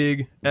a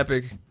big,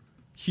 epic,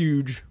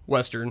 huge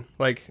Western.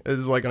 Like, it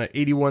is like on an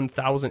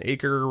 81,000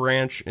 acre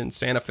ranch in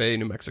Santa Fe,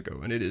 New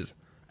Mexico, and it is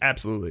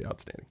absolutely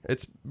outstanding.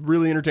 It's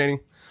really entertaining.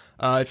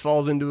 It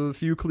falls into a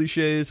few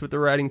cliches with the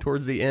writing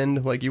towards the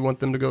end, like you want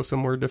them to go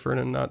somewhere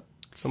different and not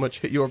so much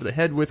hit you over the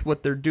head with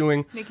what they're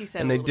doing. Nikki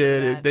said and a they little bit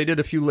of did. that. They did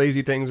a few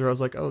lazy things where I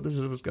was like, oh, this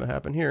is what's going to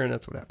happen here, and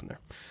that's what happened there.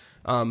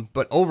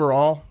 But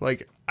overall,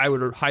 like, I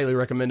would highly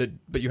recommend it,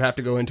 but you have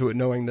to go into it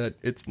knowing that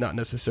it's not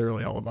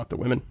necessarily all about the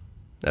women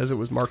as it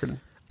was marketed.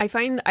 I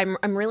find I'm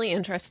really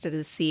interested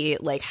to see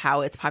like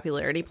how its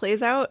popularity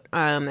plays out,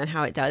 and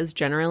how it does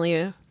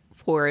generally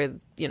for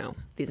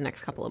these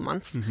next couple of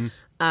months,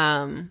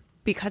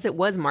 because it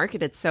was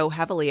marketed so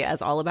heavily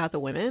as all about the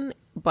women,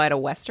 but a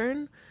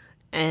Western,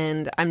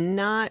 and I'm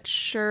not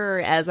sure,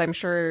 as I'm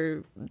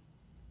sure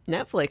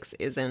Netflix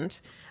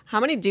isn't, how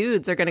many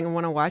dudes are going to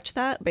want to watch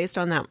that based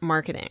on that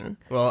marketing.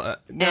 Well,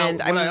 now, And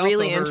what I'm I also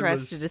really heard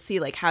interested was- to see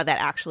like how that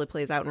actually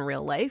plays out in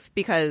real life,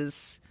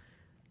 because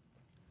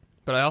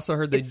But I also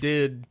heard they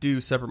did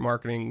do separate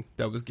marketing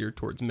that was geared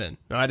towards men.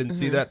 Now, I didn't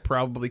see that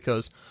probably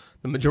because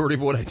the majority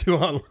of what I do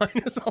online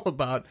is all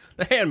about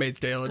The Handmaid's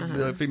Tale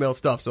and female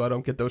stuff, so I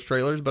don't get those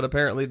trailers. But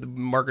apparently the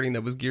marketing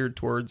that was geared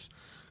towards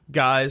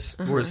guys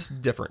was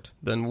different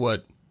than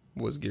what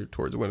was geared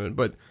towards women.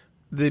 But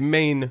the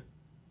main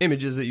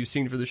images that you've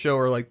seen for the show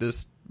are like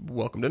this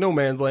welcome to no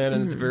man's land,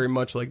 and it's very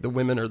much like the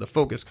women are the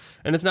focus.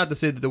 And it's not to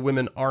say that the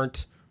women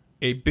aren't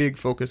a big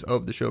focus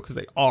of the show, because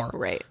they are.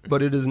 Right.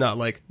 But it is not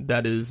like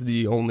that is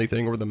the only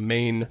thing or the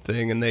main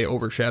thing, and they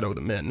overshadow the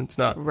men. It's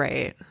not.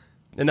 right.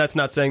 And that's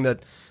not saying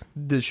that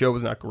the show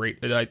was not great.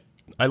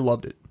 I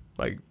loved it.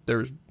 Like,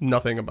 there's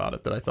nothing about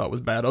it that I thought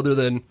was bad, other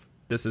than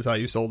this is how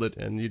you sold it,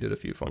 and you did a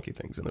few funky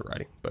things in the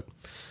writing. But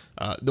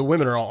the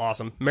women are all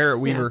awesome. Merritt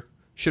Weaver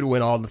should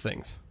win all the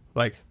things.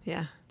 Like,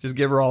 Yeah. just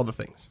give her all the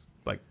things.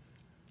 Like,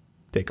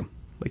 take them.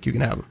 Like, you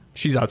can have them.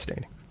 She's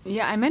outstanding.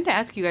 Yeah, I meant to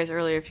ask you guys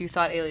earlier if you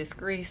thought Alias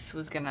Grace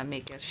was gonna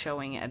make a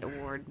showing at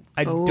award.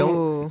 I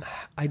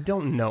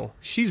don't know.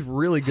 She's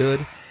really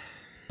good.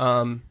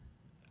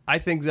 I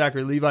think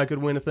Zachary Levi could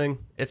win a thing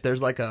if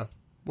there's like a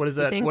what is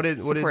that?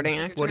 Supporting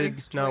actor? What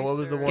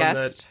was the one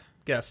Guest? that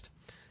guest?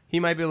 He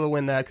might be able to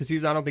win that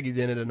because I don't think he's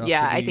in it enough.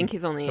 Yeah, to be I think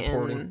he's only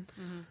supporting. in.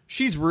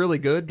 She's really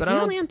good, but Is he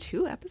only on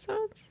 2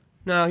 episodes?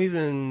 No, he's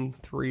in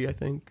 3. I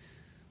think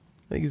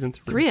he's in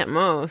 3. 3 at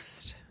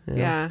most.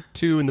 Yeah.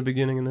 2 in the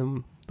beginning, and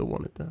then the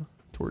one at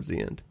towards the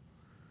end.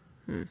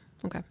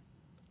 Okay.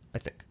 I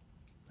think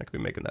I could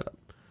be making that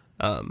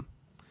up.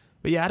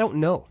 But yeah, I don't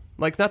know.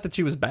 Like, not that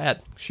she was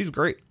bad. She's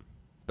great,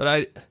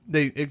 but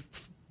it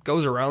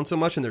goes around so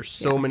much, and there's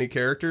so many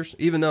characters.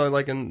 Even though,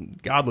 like in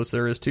Godless,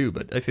 there is too,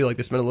 but I feel like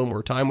they spent a little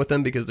more time with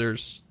them because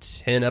there's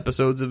 10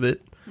 episodes of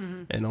it,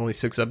 and only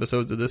 6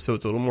 episodes of this, so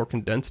it's a little more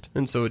condensed,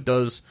 and so it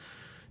does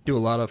do a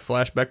lot of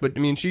flashback. But I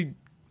mean, she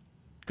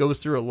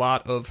goes through a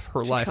lot of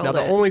her life. Now,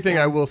 the only thing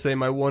I will say,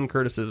 my one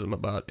criticism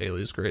about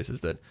Alias Grace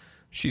is that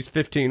she's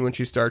 15 when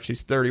she starts,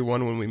 she's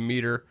 31 when we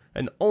meet her,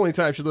 and the only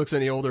time she looks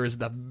any older is at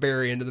the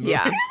very end of the movie.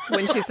 Yeah,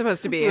 when she's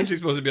supposed to be. When she's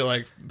supposed to be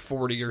like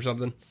 40 or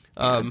something.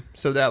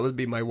 So that would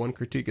be my one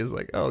critique is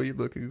like, oh, you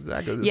look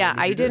exactly the same. Yeah,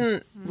 I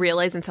didn't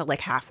realize until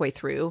like halfway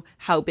through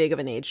how big of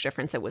an age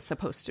difference it was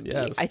supposed to be.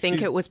 Yeah, I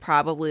think it was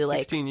probably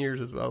 16 years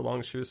is how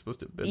long she was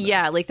supposed to have been.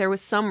 Yeah, like there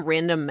was some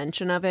random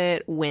mention of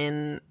it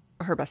when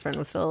her best friend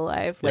was still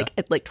alive,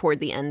 like toward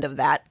the end of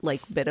that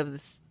like bit of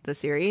the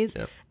series.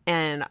 Yeah.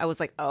 And I was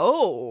like,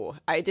 oh,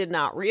 I did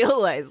not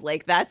realize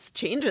like that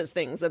changes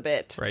things a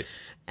bit. Right.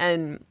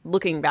 And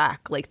looking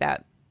back, like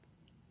that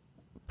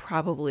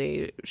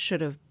probably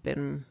should have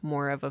been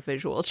more of a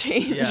visual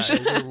change. Yeah,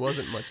 there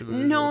wasn't much of a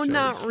visual No, change.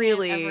 not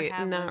really. Can't ever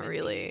have Not women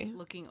really. be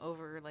looking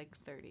over like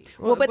 30.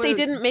 Well, but they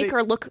it's- didn't make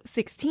her look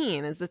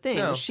 16 is the thing.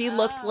 No. She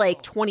looked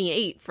like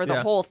 28 for the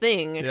Yeah. whole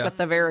thing except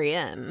the very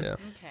end. Yeah.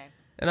 Okay.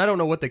 And I don't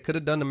know what they could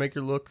have done to make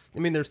her look. I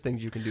mean, there's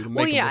things you can do to make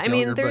Well, her yeah, look I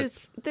mean, younger,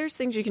 but there's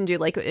things you can do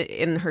like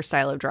in her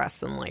style of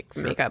dress and like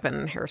makeup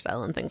and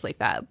hairstyle and things like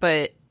that.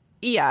 But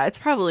yeah, it's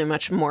probably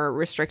much more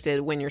restricted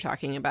when you're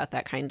talking about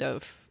that kind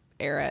of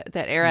era,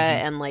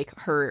 and like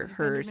her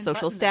Benjamin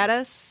social Button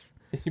status.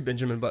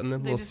 Benjamin Button,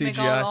 them They little just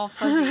CGI. make all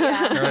fuzzy,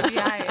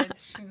 CGI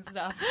and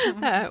stuff.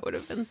 That would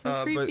have been so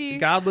But creepy.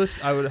 Godless,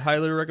 I would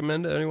highly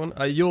recommend to anyone.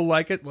 You'll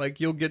like it. Like,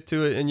 you'll get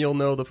to it, and you'll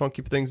know the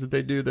funky things that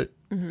they do. That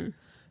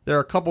there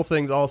are a couple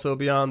things also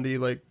beyond the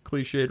like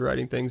cliched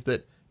writing things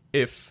that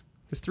because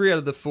 3 out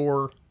of the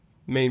 4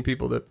 main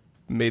people that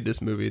made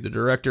this movie, the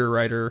director,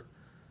 writer,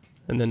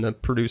 and then the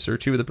producer,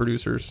 2 of the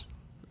producers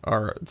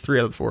are 3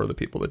 out of the 4 of the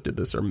people that did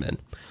this are men.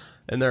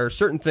 And there are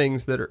certain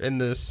things that are in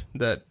this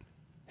that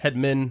had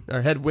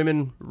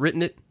women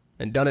written it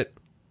and done it.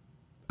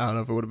 I don't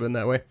know if it would have been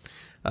that way.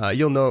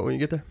 You'll know it when you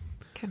get there.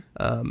 Okay.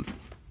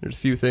 There's a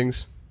few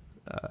things,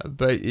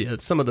 but yeah,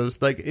 some of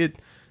those like it.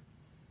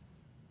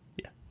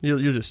 Yeah,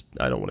 you'll just.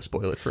 I don't want to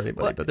spoil it for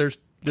anybody, Well, but there's.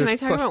 Can I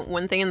talk about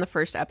one thing in the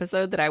first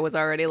episode that I was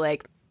already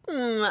like,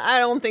 I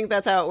don't think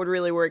that's how it would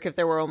really work if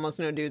there were almost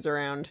no dudes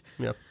around.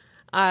 Yeah.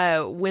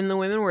 When the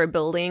women were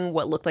building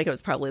what looked like it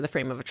was probably the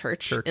frame of a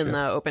church in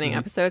the opening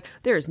episode,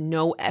 there's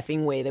no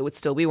effing way they would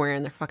still be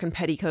wearing their fucking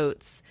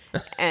petticoats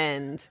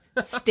and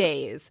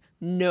stays.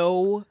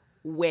 No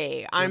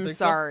way. I'm think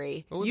so?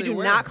 sorry. What would You they do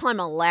wear? not climb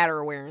a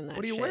ladder wearing that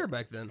What do you shit. wear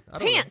back then? I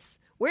don't know. Pants.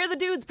 Wear the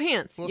dude's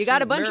pants. Well, you got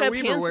shoot, a bunch Mara of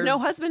Weaver pants wears- no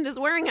husband is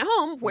wearing at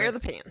home. Wear the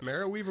pants.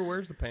 Mara Weaver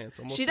wears the pants.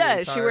 Almost She the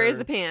does. She wears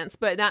the entire- pants,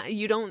 but not.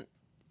 You don't.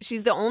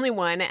 She's the only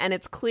one, and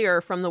it's clear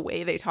from the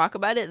way they talk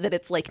about it that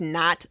it's like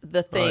not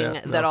the thing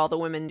yeah, that no. all the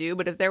women do.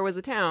 But if there was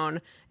a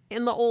town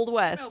in the Old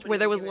West Nobody where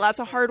there would was give a lots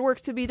of shit. hard work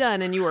to be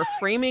done, and you were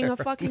framing a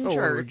fucking No one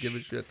would church, give a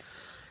shit.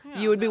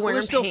 you would be Well, wearing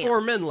there's still pants.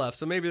 4 men left,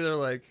 so maybe they're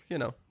like,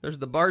 there's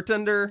the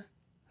bartender,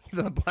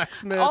 the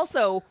blacksmith.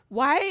 Also,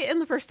 why in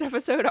the first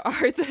episode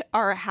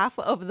are half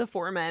of the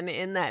 4 men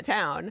in that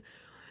town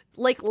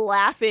like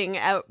laughing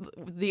at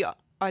the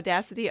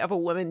audacity of a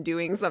woman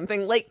doing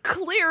something like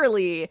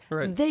clearly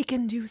Right. they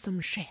can do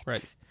some shit.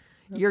 Right.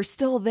 You're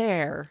still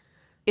there.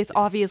 It's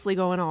obviously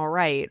going all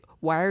right.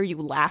 Why are you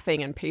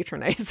laughing and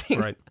patronizing?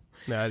 Right.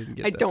 No, I didn't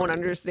get. I that don't part.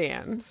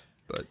 understand.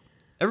 But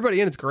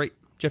everybody in it's great.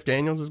 Jeff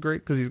Daniels is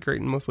great because he's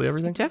great in mostly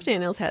everything. Jeff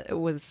Daniels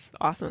was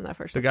awesome in that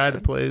first The guy episode.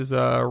 that plays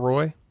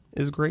Roy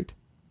is great.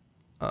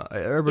 Yeah,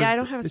 I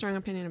don't have a it- strong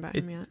opinion about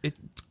him yet.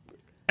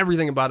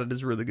 Everything about it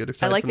is really good. I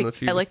Aside like from the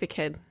few. I like the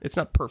kid. It's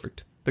not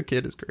perfect. The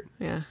kid is great.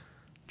 Yeah.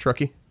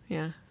 Truckee.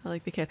 Yeah, I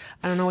like the kid.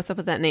 I don't know what's up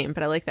with that name,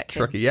 but I like that kid.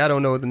 Truckee. Yeah, I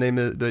don't know what the name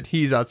is, but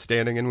he's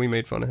outstanding, and we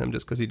made fun of him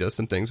just because he does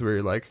some things where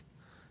you're like,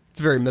 it's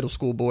a very middle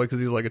school boy because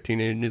he's like a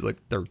teenager and he's like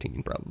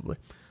 13 probably,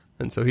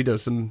 and so he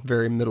does some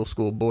very middle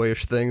school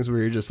boyish things where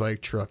you're just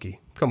like, Truckee,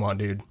 come on,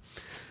 dude.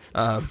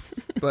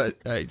 But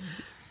I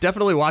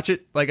definitely watch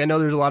it. Like, I know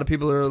there's a lot of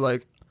people who are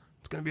like,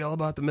 it's gonna be all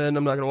about the men.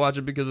 I'm not gonna watch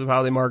it because of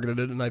how they marketed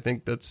it, and I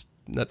think that's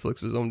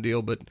Netflix's own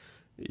deal. But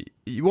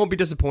you won't be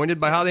disappointed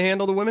by how they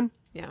handle the women.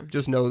 Yeah.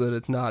 Just know that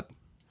it's not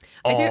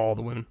I do- all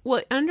the women.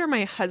 Well, under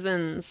my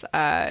husband's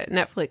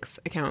Netflix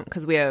account,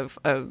 because we have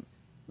a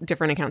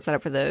different account set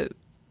up for the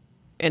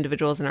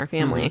individuals in our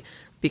family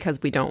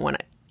because we don't want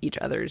each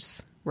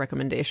other's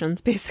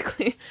recommendations,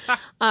 basically.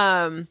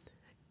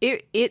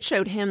 It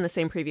showed him the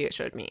same preview it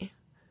showed me.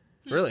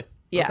 Really?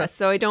 Yeah, Okay.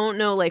 so I don't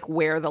know like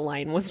where the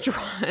line was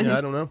drawn. Yeah,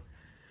 I don't know.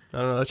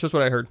 That's just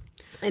what I heard.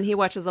 And he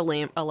watches a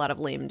lot of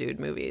lame dude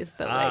movies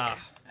that like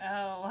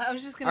Oh, I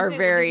was just gonna are say,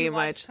 very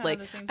well, does he watch much kind of like.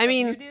 the same I stuff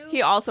mean, you do?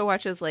 he also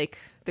watches like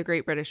the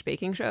Great British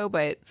Baking Show,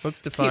 but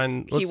Let's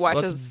define. He let's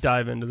watches.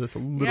 dive into this a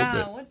little Yeah,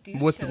 bit. what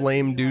dude What's shows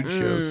lame do you dude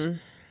shows?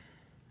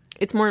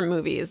 It's more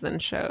movies than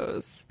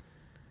shows.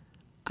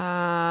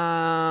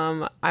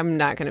 I'm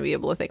not going to be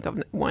able to think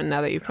of one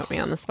now that you put me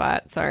on the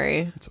spot.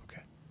 Sorry. It's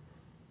okay.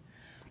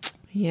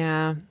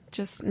 Yeah,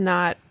 just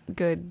not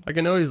good. Like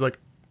I know he's like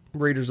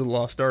Raiders of the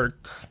Lost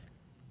Ark,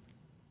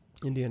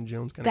 Indiana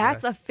Jones kind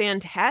That's of. a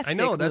fantastic. I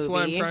know. That's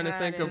why I'm movie. trying to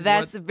think of.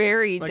 That's what,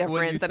 very like, what you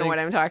different than think. what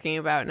I'm talking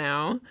about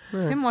now.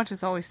 Tim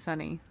watches Always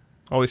Sunny.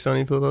 Always Sunny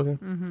in Philadelphia.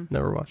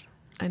 Never watched.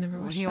 I never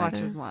watched. He that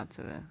watches either. lots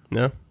of it.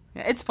 No.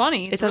 Yeah, it's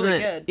funny. It's It doesn't.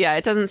 really good. Yeah,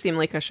 it doesn't seem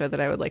like a show that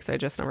I would like, so I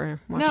just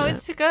never watched No, it.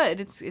 it's good.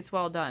 It's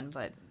well done,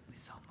 but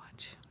so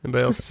much.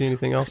 Anybody else see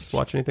anything else?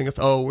 Watch anything else?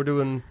 Oh, we're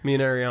doing. Me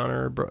and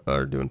Ariana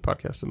are doing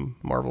podcasts of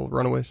Marvel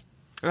Runaways.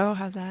 Oh,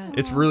 how's that?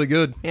 It's really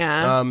good.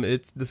 Yeah.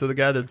 It's so the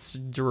guy that's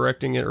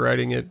directing it,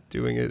 writing it,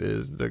 doing it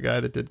is the guy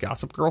that did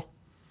Gossip Girl.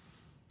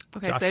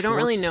 Okay, Josh so I don't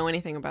really Schwartz. know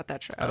anything about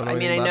that show. I don't know I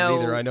mean, anything I about know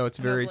it either. I know it's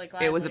very,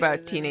 it was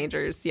about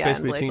teenagers. Yeah,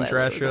 Basically and Blake teen Lively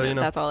trash was show, in it. you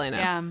know? That's all I know.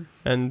 Yeah.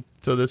 and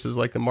so this is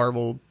like the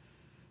Marvel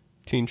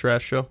teen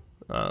trash show.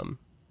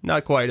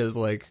 Not quite as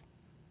like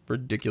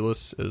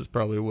ridiculous as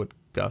probably what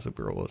Gossip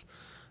Girl was,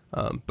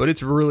 but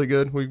it's really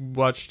good. We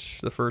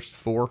watched the first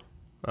 4,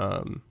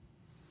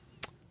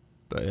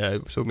 but yeah.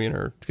 So me and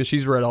her, because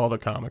she's read all the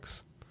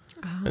comics,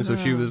 and so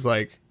she was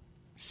like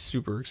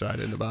super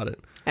excited about it.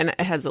 And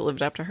has it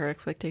lived up to her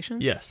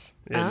expectations? Yes.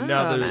 And Oh,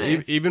 now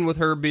nice. even with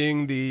her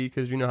being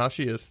because you know how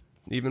she is,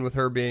 even with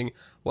her being,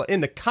 well, in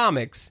the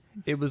comics,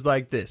 it was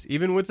like this.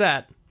 Even with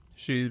that,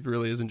 she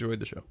really has enjoyed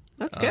the show.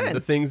 That's good.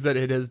 The things that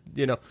it has,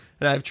 and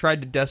I've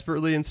tried to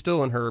desperately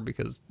instill in her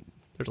because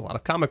there's a lot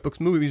of comic books,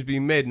 movies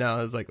being made now.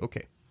 Is like,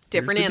 okay,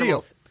 Different here's the deal.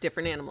 animals.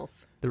 Different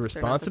animals. The They're not the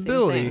same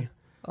responsibility thing.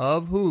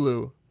 of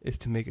Hulu is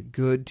to make a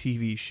good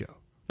TV show.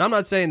 Now, I'm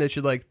not saying they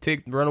should like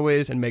take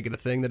Runaways and make it a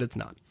thing that it's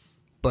not,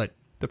 but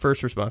the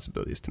first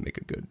responsibility is to make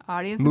a good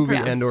Audience movie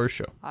and purpose. and or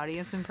show.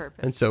 Audience and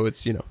purpose. And so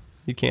it's, you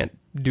can't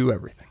do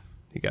everything.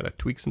 You got to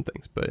tweak some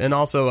things. And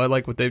also, I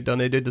like what they've done.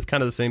 They did this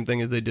kind of the same thing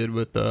as they did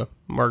with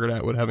Margaret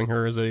Atwood, having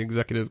her as an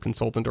executive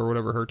consultant or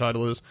whatever her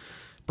title is.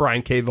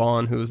 Brian K.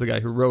 Vaughan, who is the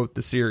guy who wrote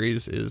the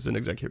series, is an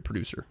executive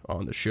producer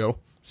on the show.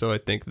 So I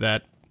think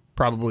that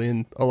probably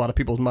in a lot of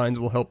people's minds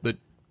will help it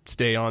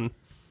stay on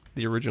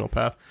the original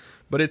path.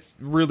 But it's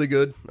really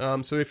good.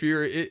 So if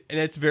you're... and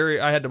it's very...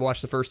 I had to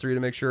watch the first 3 to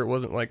make sure it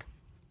wasn't like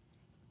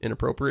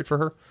inappropriate for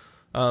her.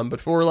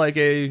 But for like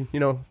a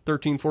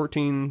 13,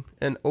 14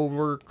 and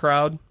over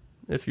crowd,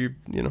 if you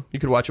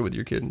could watch it with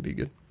your kid and be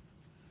good.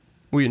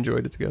 We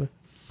enjoyed it together.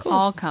 Cool.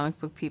 All comic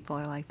book people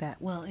are like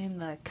that. Well, in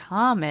the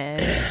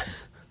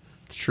comics,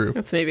 It's true.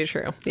 That's maybe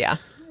true. Yeah.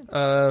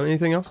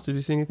 Anything else? Did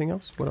you see anything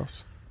else? What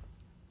else?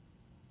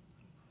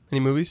 Any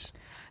movies?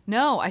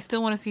 no, I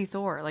still want to see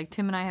Thor. Like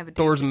Tim and I have a date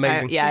Thor's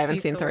amazing. Yeah, I to haven't see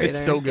seen Thor It's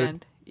either. so good.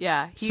 weekend.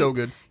 Yeah, So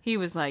good. He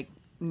was like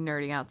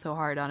nerding out so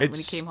hard on it when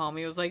he It's- came home.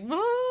 He was like,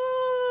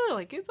 "Ah,"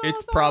 like it's awesome.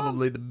 It's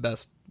probably the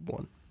best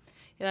one.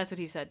 Yeah, that's what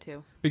he said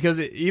too. Because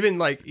even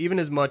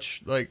as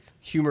much like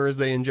humor as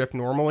they inject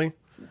normally,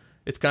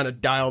 it's kind of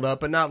dialed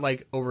up, but not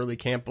like overly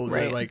campy.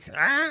 Right. Like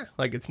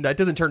that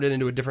doesn't turn it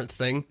into a different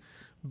thing,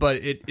 but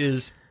it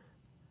is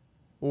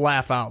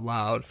laugh out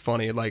loud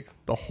funny like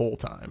the whole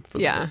time for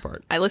the most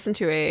part. I listened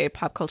to a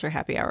pop culture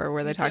happy hour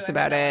where they talked I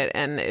about heard it,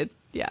 and it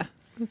sounded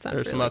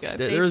There's some really outsta- good.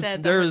 They There's-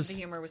 said there's- the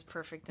humor was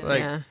perfect. In Like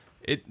it. Yeah.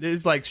 it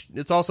is like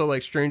it's also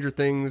like Stranger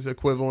Things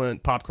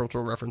equivalent pop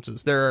cultural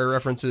references. There are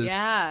references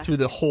Yeah. through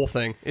the whole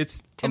thing.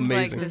 It's Tim's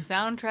amazing. like the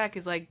soundtrack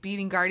is like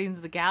beating Guardians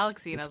of the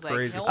Galaxy, and It's I was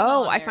crazy. like, Oh,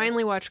 Hold I on there.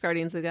 finally watched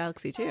Guardians of the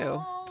Galaxy too.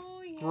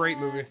 Oh, yes. Great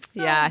movie.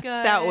 So Yeah, good.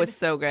 that was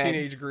so good.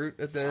 Teenage Groot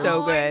at the end.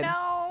 So good.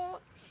 No,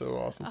 So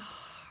awesome.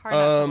 hard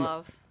not to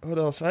love. What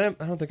else? I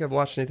don't think I've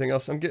watched anything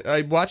else.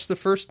 I watched the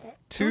first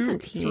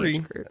wasn't 3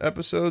 Teenage Groot.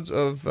 episodes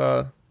of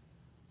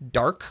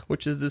Dark,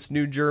 which is this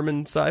new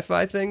German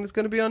sci-fi thing that's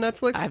going to be on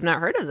Netflix. I've not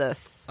heard of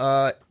this.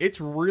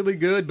 It's really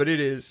good, but it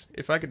is.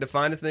 If I could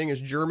define a thing as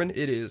German,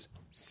 it is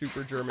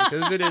super German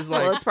because it is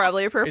like Well, it's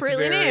probably it's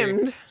appropriately very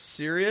named.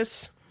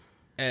 serious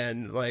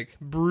and like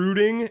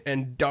brooding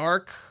and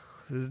dark.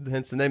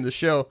 Hence the name of the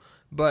show.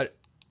 But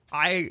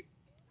I'm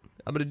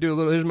gonna do a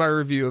little. Here's my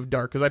review of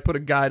Dark because I put a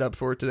guide up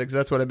for it today because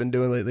that's what I've been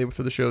doing lately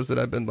for the shows that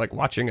I've been like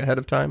watching ahead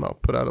of time. I'll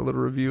put out a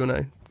little review and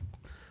I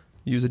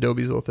use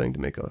Adobe's little thing to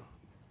make a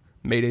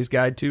Mayday's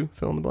guide to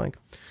fill in the blank.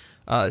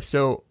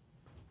 So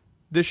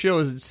this show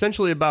is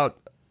essentially about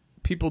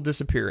people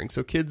disappearing.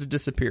 So kids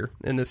disappear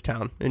in this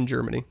town in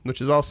Germany,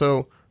 which is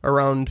also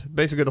around.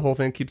 Basically, the whole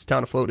thing that keeps the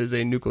town afloat is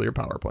a nuclear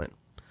power plant.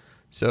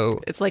 So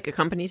It's like a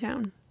company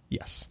town.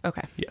 yes,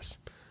 Okay. yes,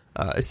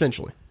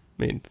 essentially.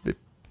 I mean,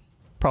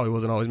 probably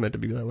wasn't always meant to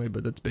be that way,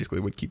 but that's basically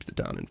what keeps the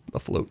town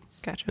afloat.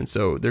 Gotcha. And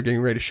so they're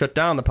getting ready to shut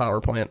down the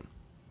power plant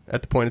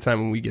at the point in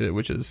time when we get it,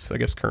 which is, I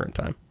guess, current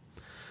time.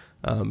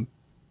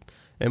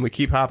 And we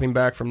keep hopping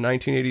back from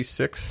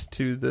 1986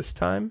 to this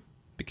time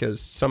because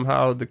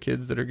somehow the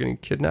kids that are getting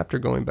kidnapped are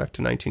going back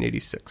to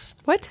 1986.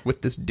 What?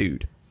 With this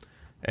dude.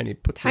 And he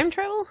puts Time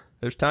travel?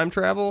 There's time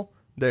travel.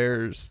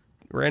 There's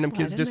random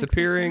kids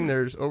disappearing.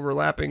 There's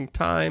overlapping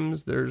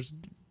times. There's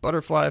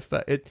butterfly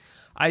effect.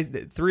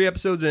 3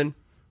 episodes in,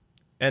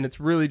 and it's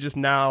really just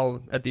now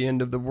at the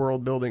end of the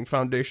world building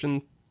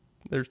foundation.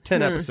 There's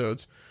 10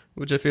 episodes,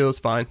 which I feel is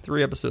fine.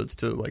 3 episodes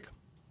to like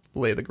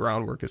lay the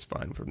groundwork is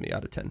fine for me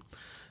out of 10.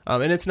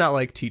 And it's not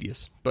like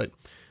tedious, but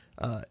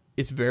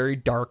it's very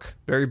dark,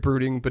 very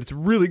brooding, but it's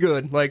really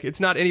good. Like, it's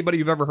not anybody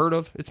you've ever heard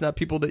of. It's not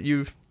people that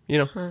you've,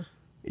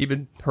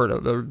 even heard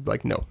of. Or,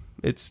 like, no.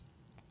 It's.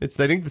 I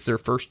think it's their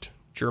first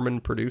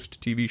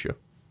German-produced TV show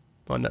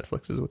on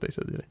Netflix, is what they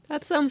said today.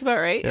 That sounds about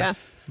right, yeah.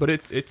 But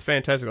it's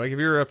fantastic. Like, if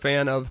you're a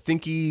fan of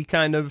thinky,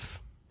 kind of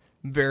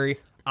very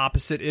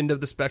opposite end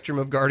of the spectrum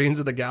of Guardians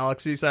of the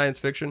Galaxy science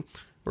fiction,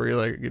 where you're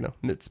like,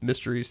 it's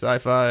mystery,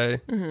 sci-fi,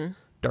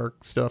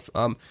 dark stuff.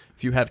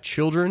 If you have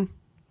children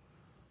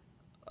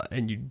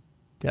and you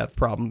have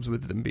problems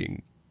with them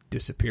being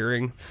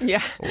disappearing, or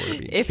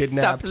being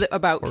kidnapped, stuff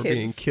about or kids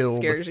being killed,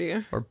 scares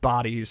you, or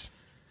bodies,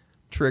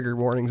 trigger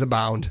warnings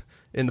abound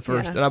in the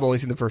first. And I've only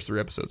seen the first 3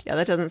 episodes. Yeah,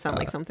 that doesn't sound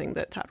like something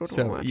that Todd would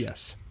want to watch.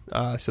 Yes,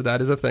 so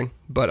that is a thing.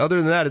 But other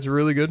than that, it's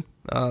really good.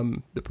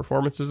 The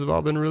performances have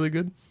all been really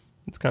good.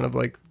 It's kind of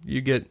like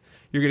you're getting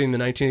the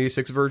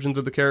 1986 versions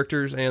of the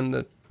characters and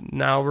the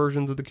now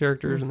versions of the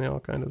characters, and they all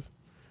kind of,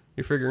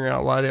 you're figuring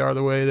out why they are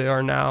the way they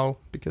are now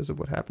because of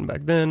what happened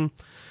back then.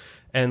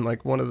 And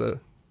like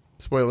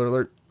spoiler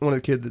alert, one of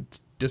the kids that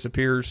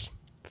disappears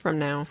from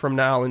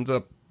now ends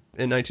up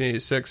in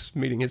 1986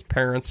 meeting his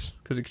parents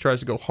because he tries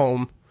to go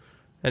home,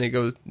 and he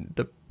goes,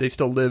 they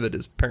still live at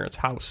his parents'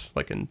 house,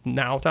 like in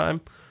now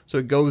time. So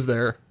he goes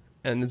there,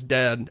 and his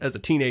dad, as a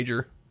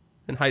teenager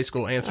in high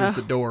school, answers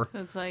the door.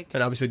 It's like,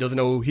 and obviously doesn't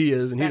know who he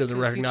is, and he doesn't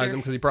recognize Future. him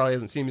because he probably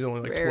hasn't seen him. He's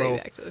only like very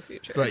 12. Back to the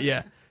Future.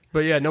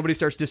 But yeah, nobody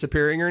starts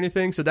disappearing or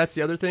anything. So that's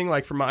the other thing.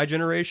 Like, for my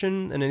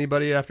generation and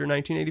anybody after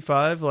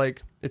 1985,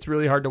 like, it's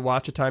really hard to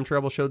watch a time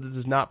travel show that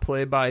does not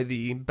play by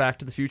the Back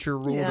to the Future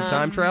rules of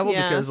time travel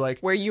because, like,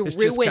 where you it's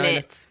ruin kinda,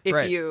 it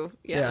if you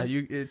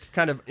it's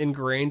kind of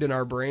ingrained in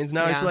our brains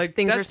now. It's like,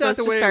 things that's are supposed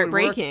not the to way start it would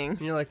work. breaking.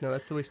 And you're like, no,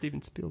 that's the way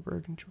Steven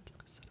Spielberg and George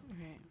Lucas said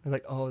it. okay. You're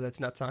like, oh,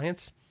 that's not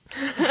science.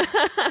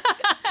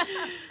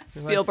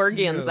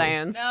 Spielbergian no.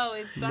 science. No,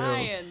 it's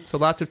science. So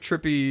lots of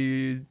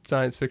trippy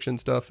science fiction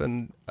stuff,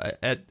 and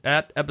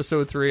at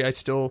episode 3, I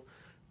still,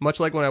 much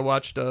like when I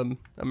watched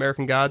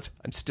American Gods,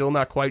 I'm still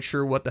not quite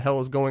sure what the hell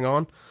is going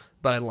on,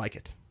 but I like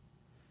it.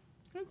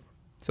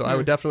 So I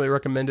would definitely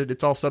recommend it.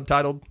 It's all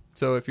subtitled,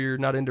 so if you're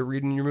not into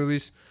reading your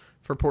movies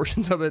for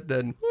portions of it,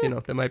 then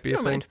that might be a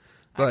thing. mind.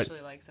 But I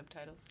actually like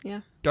subtitles.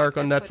 Yeah. Dark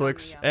on I put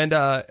Netflix, on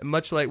the, and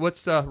much like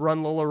what's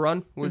Run Lola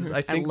Run was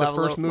I think the love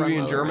first movie Run, in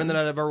Lola, German Run. that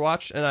I'd ever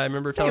watched, and I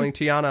remember Same. telling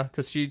Tiana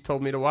because she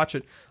told me to watch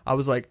it. I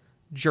was like,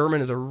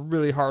 German is a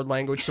really hard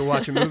language to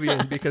watch a movie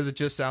in because it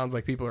just sounds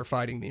like people are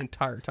fighting the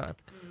entire time.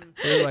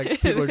 They're like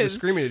people are just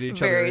screaming at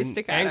each other very and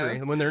staccato.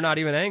 angry when they're not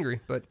even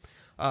angry. But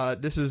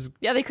this is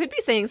They could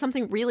be saying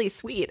something really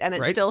sweet, and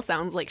it Right? still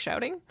sounds like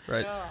shouting.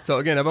 right. So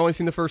again, I've only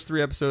seen the first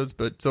 3 episodes,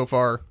 but so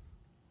far,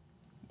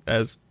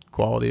 as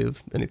quality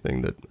of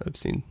anything that I've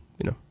seen,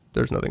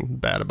 there's nothing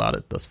bad about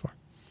it thus far.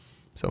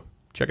 So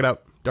check it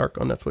out.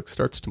 Dark on Netflix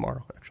starts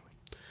tomorrow, actually,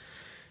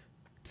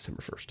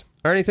 December 1st.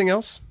 Or anything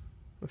else?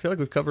 I feel like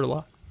we've covered a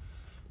lot.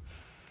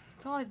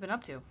 That's all I've been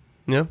up to.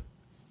 Yeah.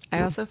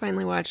 I also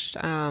finally watched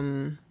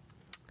The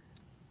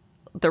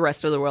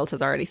Rest of the World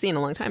Has Already Seen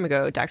a long time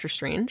ago, Doctor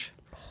Strange.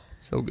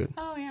 So good.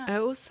 Oh yeah.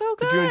 It was so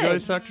good. Did you enjoy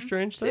Doctor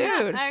Strange? Dude.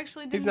 Yeah, I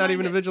actually did. He's not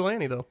even a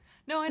vigilante, though.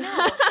 No, I know.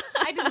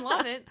 I didn't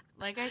love it.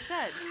 Like I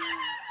said.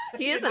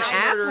 He is an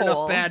I murder asshole.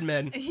 enough bad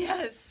men.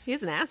 Yes. He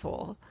is an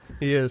asshole.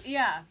 He is.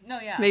 Yeah. No.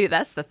 Yeah. Maybe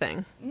that's the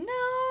thing. No.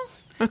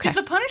 Okay. Because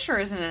the Punisher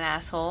isn't an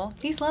asshole.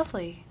 He's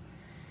lovely.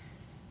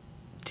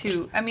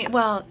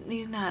 Well,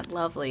 he's not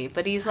lovely,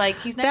 but he's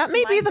next That to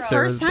may be the Micro.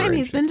 Sarah's first time brain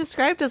he's been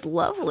described as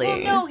lovely. Well,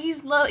 no,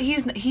 he's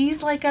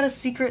like got a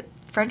secret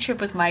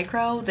friendship with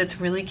Micro that's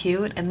really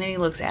cute, and then he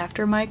looks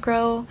after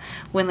Micro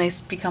when they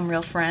become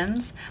real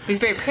friends. But he's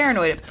very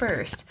paranoid at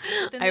first.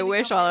 Then I they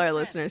wish become all real our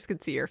friends. listeners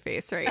could see your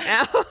face right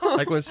now.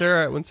 Like when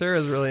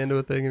Sarah's really into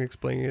a thing and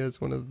explaining it, it's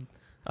one of,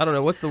 I don't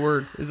know, what's the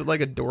word? Is it like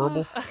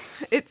adorable?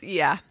 It's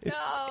No.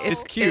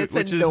 It's cute, It's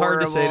which is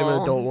hard to say to an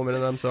adorable. adult woman,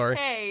 and I'm sorry.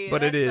 Hey,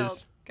 but it that is.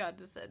 felt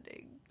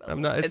condescending.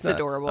 I'm not. It's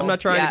adorable. I'm not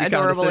trying Yeah, to be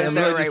adorable condescending. is I'm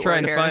the really right just trying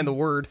word to here. find the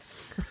word.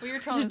 Well, your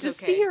tone is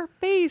Just okay. see your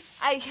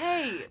face.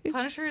 Hey,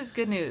 Punisher is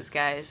good news,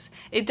 guys.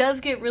 It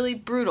does get really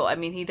brutal. I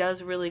mean, he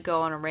does really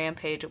go on a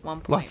rampage at one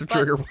point. Lots of but-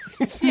 trigger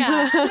warnings.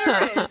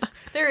 Yeah,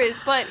 there is,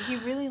 but he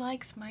really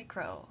likes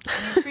Micro.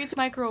 And he treats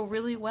Micro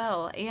really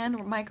well,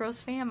 and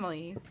Micro's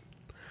family.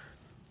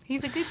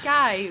 He's a good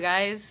guy, you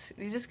guys.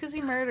 Just because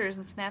he murders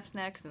and snaps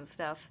necks and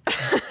stuff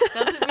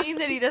doesn't mean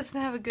that he doesn't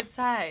have a good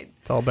side.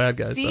 It's all bad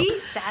guys, See? though.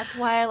 That's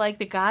why I like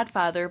The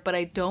Godfather, but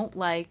I don't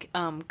like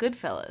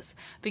Goodfellas.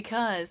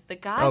 Because The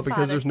Godfather... Oh,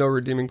 because there's no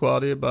redeeming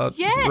quality about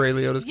Ray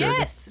Liotta's character?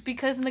 Yes,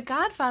 because in The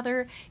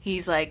Godfather,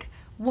 he's, like,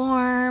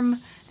 warm,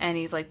 and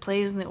he, like,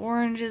 plays in the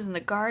oranges in the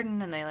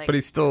garden, and they, like... But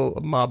he's still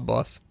a mob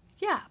boss.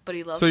 Yeah, but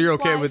he loves So you're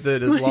his okay wife. with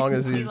it as long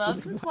as He he's...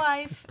 loves his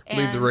wife.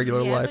 leads a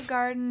regular he has life. a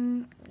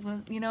garden,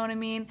 you know what I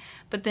mean?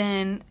 But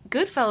then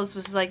Goodfellas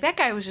was like, that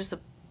guy was just a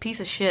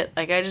piece of shit.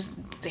 Like, I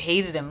just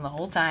hated him the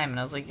whole time. And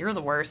I was like, you're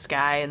the worst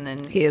guy. And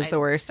then He is the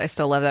worst. I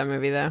still love that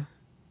movie, though.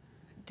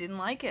 Didn't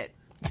like it.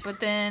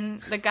 But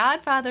then The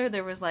Godfather,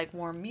 there was, like,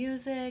 warm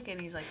music, and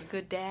he's, like, a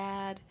good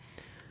dad,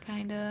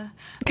 kind of.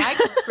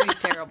 Michael's pretty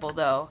terrible,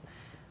 though.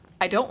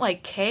 I don't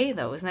like Kay,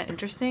 though. Isn't that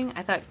interesting?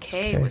 I thought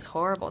Kay was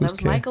horrible. Who's that was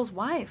Kay? Michael's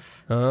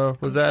wife. Oh,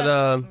 was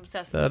I'm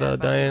obsessed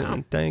with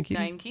Diane Keaton?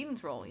 Diane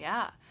Keaton's role,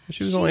 yeah.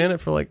 She was only in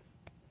it for like...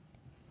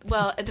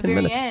 Well, at the 10 very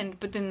minutes. end,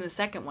 but then the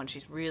second one,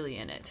 she's really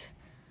in it.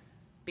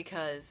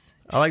 Because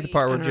I like the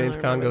part where I don't James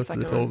really Caan remember goes the to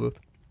the second toll one. booth.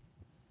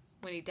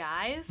 when he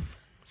dies.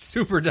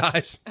 Super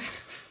dies.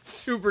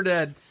 Super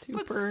dead.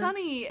 But Super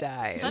Sonny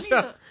dies.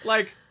 Sonny's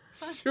Like,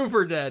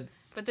 super dead.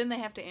 but then they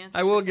have to answer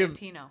I will for give-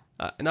 Santino.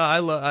 No,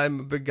 I'm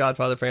a big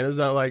Godfather fan. It's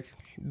not like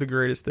the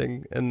greatest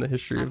thing in the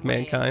history of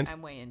mankind.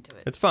 I'm way into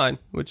it. It's fine,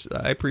 which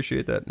I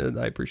appreciate that. And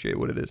I appreciate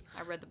what it is.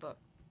 I read the book.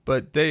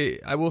 But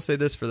I will say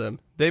this for them.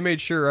 They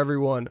made sure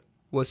everyone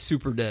was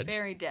super dead.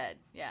 Very dead.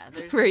 Yeah,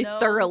 there's Very no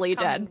thoroughly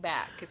coming dead.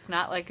 back. It's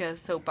not like a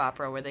soap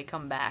opera where they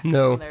come back.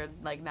 No. They're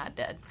like not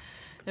dead.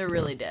 They're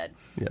really dead.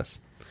 Yes.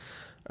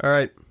 All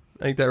right.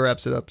 I think that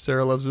wraps it up.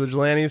 Sarah loves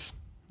vigilantes.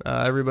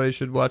 Everybody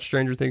should watch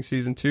Stranger Things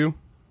Season 2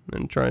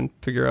 and try and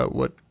figure out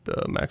what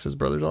Max's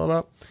brother's all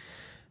about.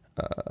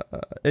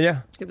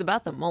 Yeah. It's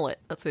about the mullet.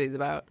 That's what he's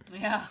about.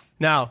 Yeah.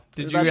 Now,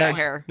 did It's you about that have,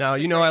 hair. now,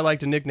 you know I like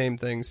to nickname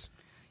things.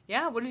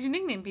 Yeah, what did you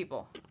nickname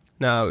people?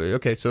 Now,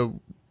 okay, so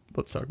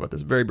let's talk about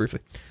this very briefly.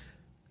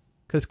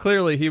 Because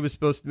clearly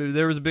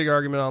there was a big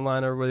argument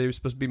online over whether he was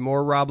supposed to be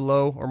more Rob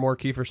Lowe or more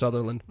Kiefer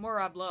Sutherland. More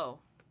Rob Lowe.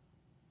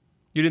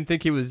 You didn't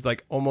think he was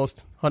like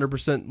almost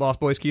 100% Lost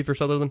Boys Kiefer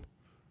Sutherland?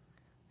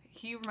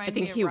 He I reminded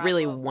think me of he Rob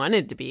really Lowe.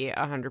 wanted to be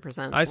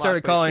 100%. I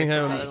started calling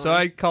him, so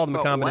I called him a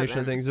But combination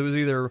of wasn't. things. It was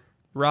either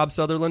Rob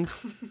Sutherland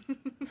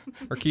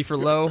or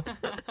Kiefer Lowe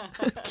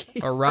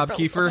or Rob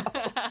Kiefer.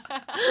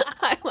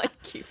 I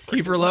like Kiefer.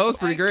 Kiefer Lowe is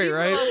pretty great, Kiefer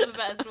right? Lowe's the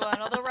best one,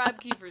 although Rob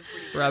Kiefer's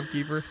pretty good. Rob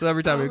Kiefer. So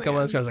every time he'd come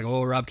on this guy, I was like,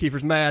 oh, Rob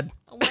Kiefer's mad.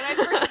 When I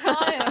first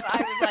saw him, I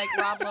was like,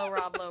 Rob Lowe,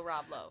 Rob Lowe,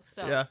 Rob Lowe.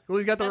 So Yeah. Well,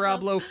 he's got the That's Rob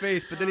awesome. Lowe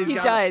face, but then he's He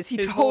got does. He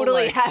his whole,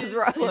 totally like, has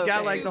Rob He's Lowe got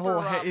face. like the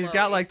whole. Super Rob He's Lowe.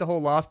 got like the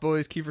whole Lost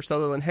Boys Kiefer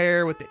Sutherland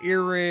hair with the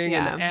earring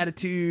Yeah. and the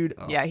attitude.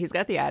 Oh. Yeah, he's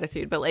got the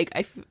attitude, but like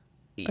I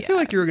feel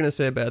like you were gonna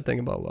say a bad thing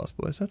about Lost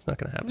Boys. That's not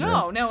gonna happen.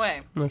 no, right? no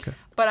way. Okay.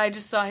 But I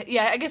just saw,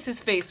 yeah, I guess his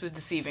face was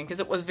deceiving because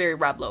it was very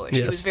Rob Lowe-ish.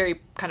 Yes. He was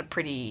very kind of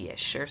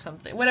pretty-ish or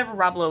something. Whatever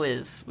Rob Lowe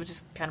is, which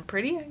is kind of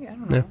pretty. I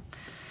don't know. Yeah.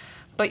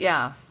 But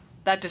yeah,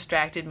 that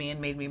distracted me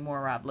and made me more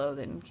Rob Lowe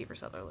than Kiefer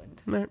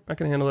Sutherland. All right, I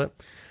can handle that.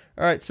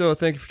 All right, so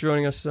thank you for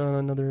joining us on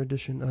another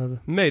edition of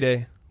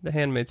Mayday, the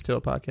Handmaid's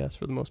Tale podcast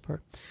for the most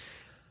part.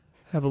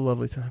 Have a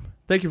lovely time.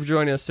 Thank you for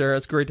joining us, Sarah.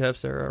 It's great to have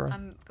Sarah around.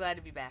 I'm glad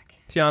to be back.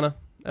 Tiana,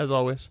 as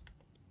always,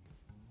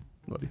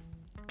 love you.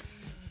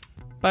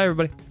 Bye,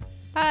 everybody.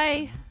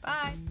 Bye.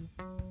 Bye.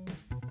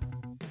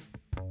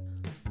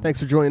 Thanks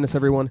for joining us,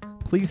 everyone.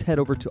 Please head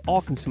over to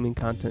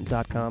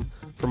allconsumingcontent.com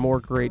for more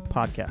great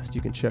podcasts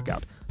you can check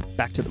out.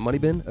 Back to the Money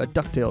Bin, a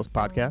DuckTales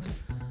podcast,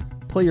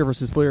 Player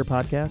vs. Player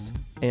podcast,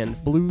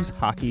 and Blues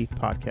Hockey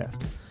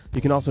podcast.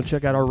 You can also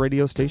check out our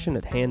radio station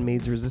at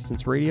Handmaid's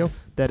Resistance Radio.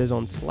 That is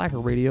on Slacker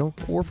Radio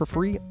or for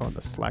free on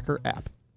the Slacker app.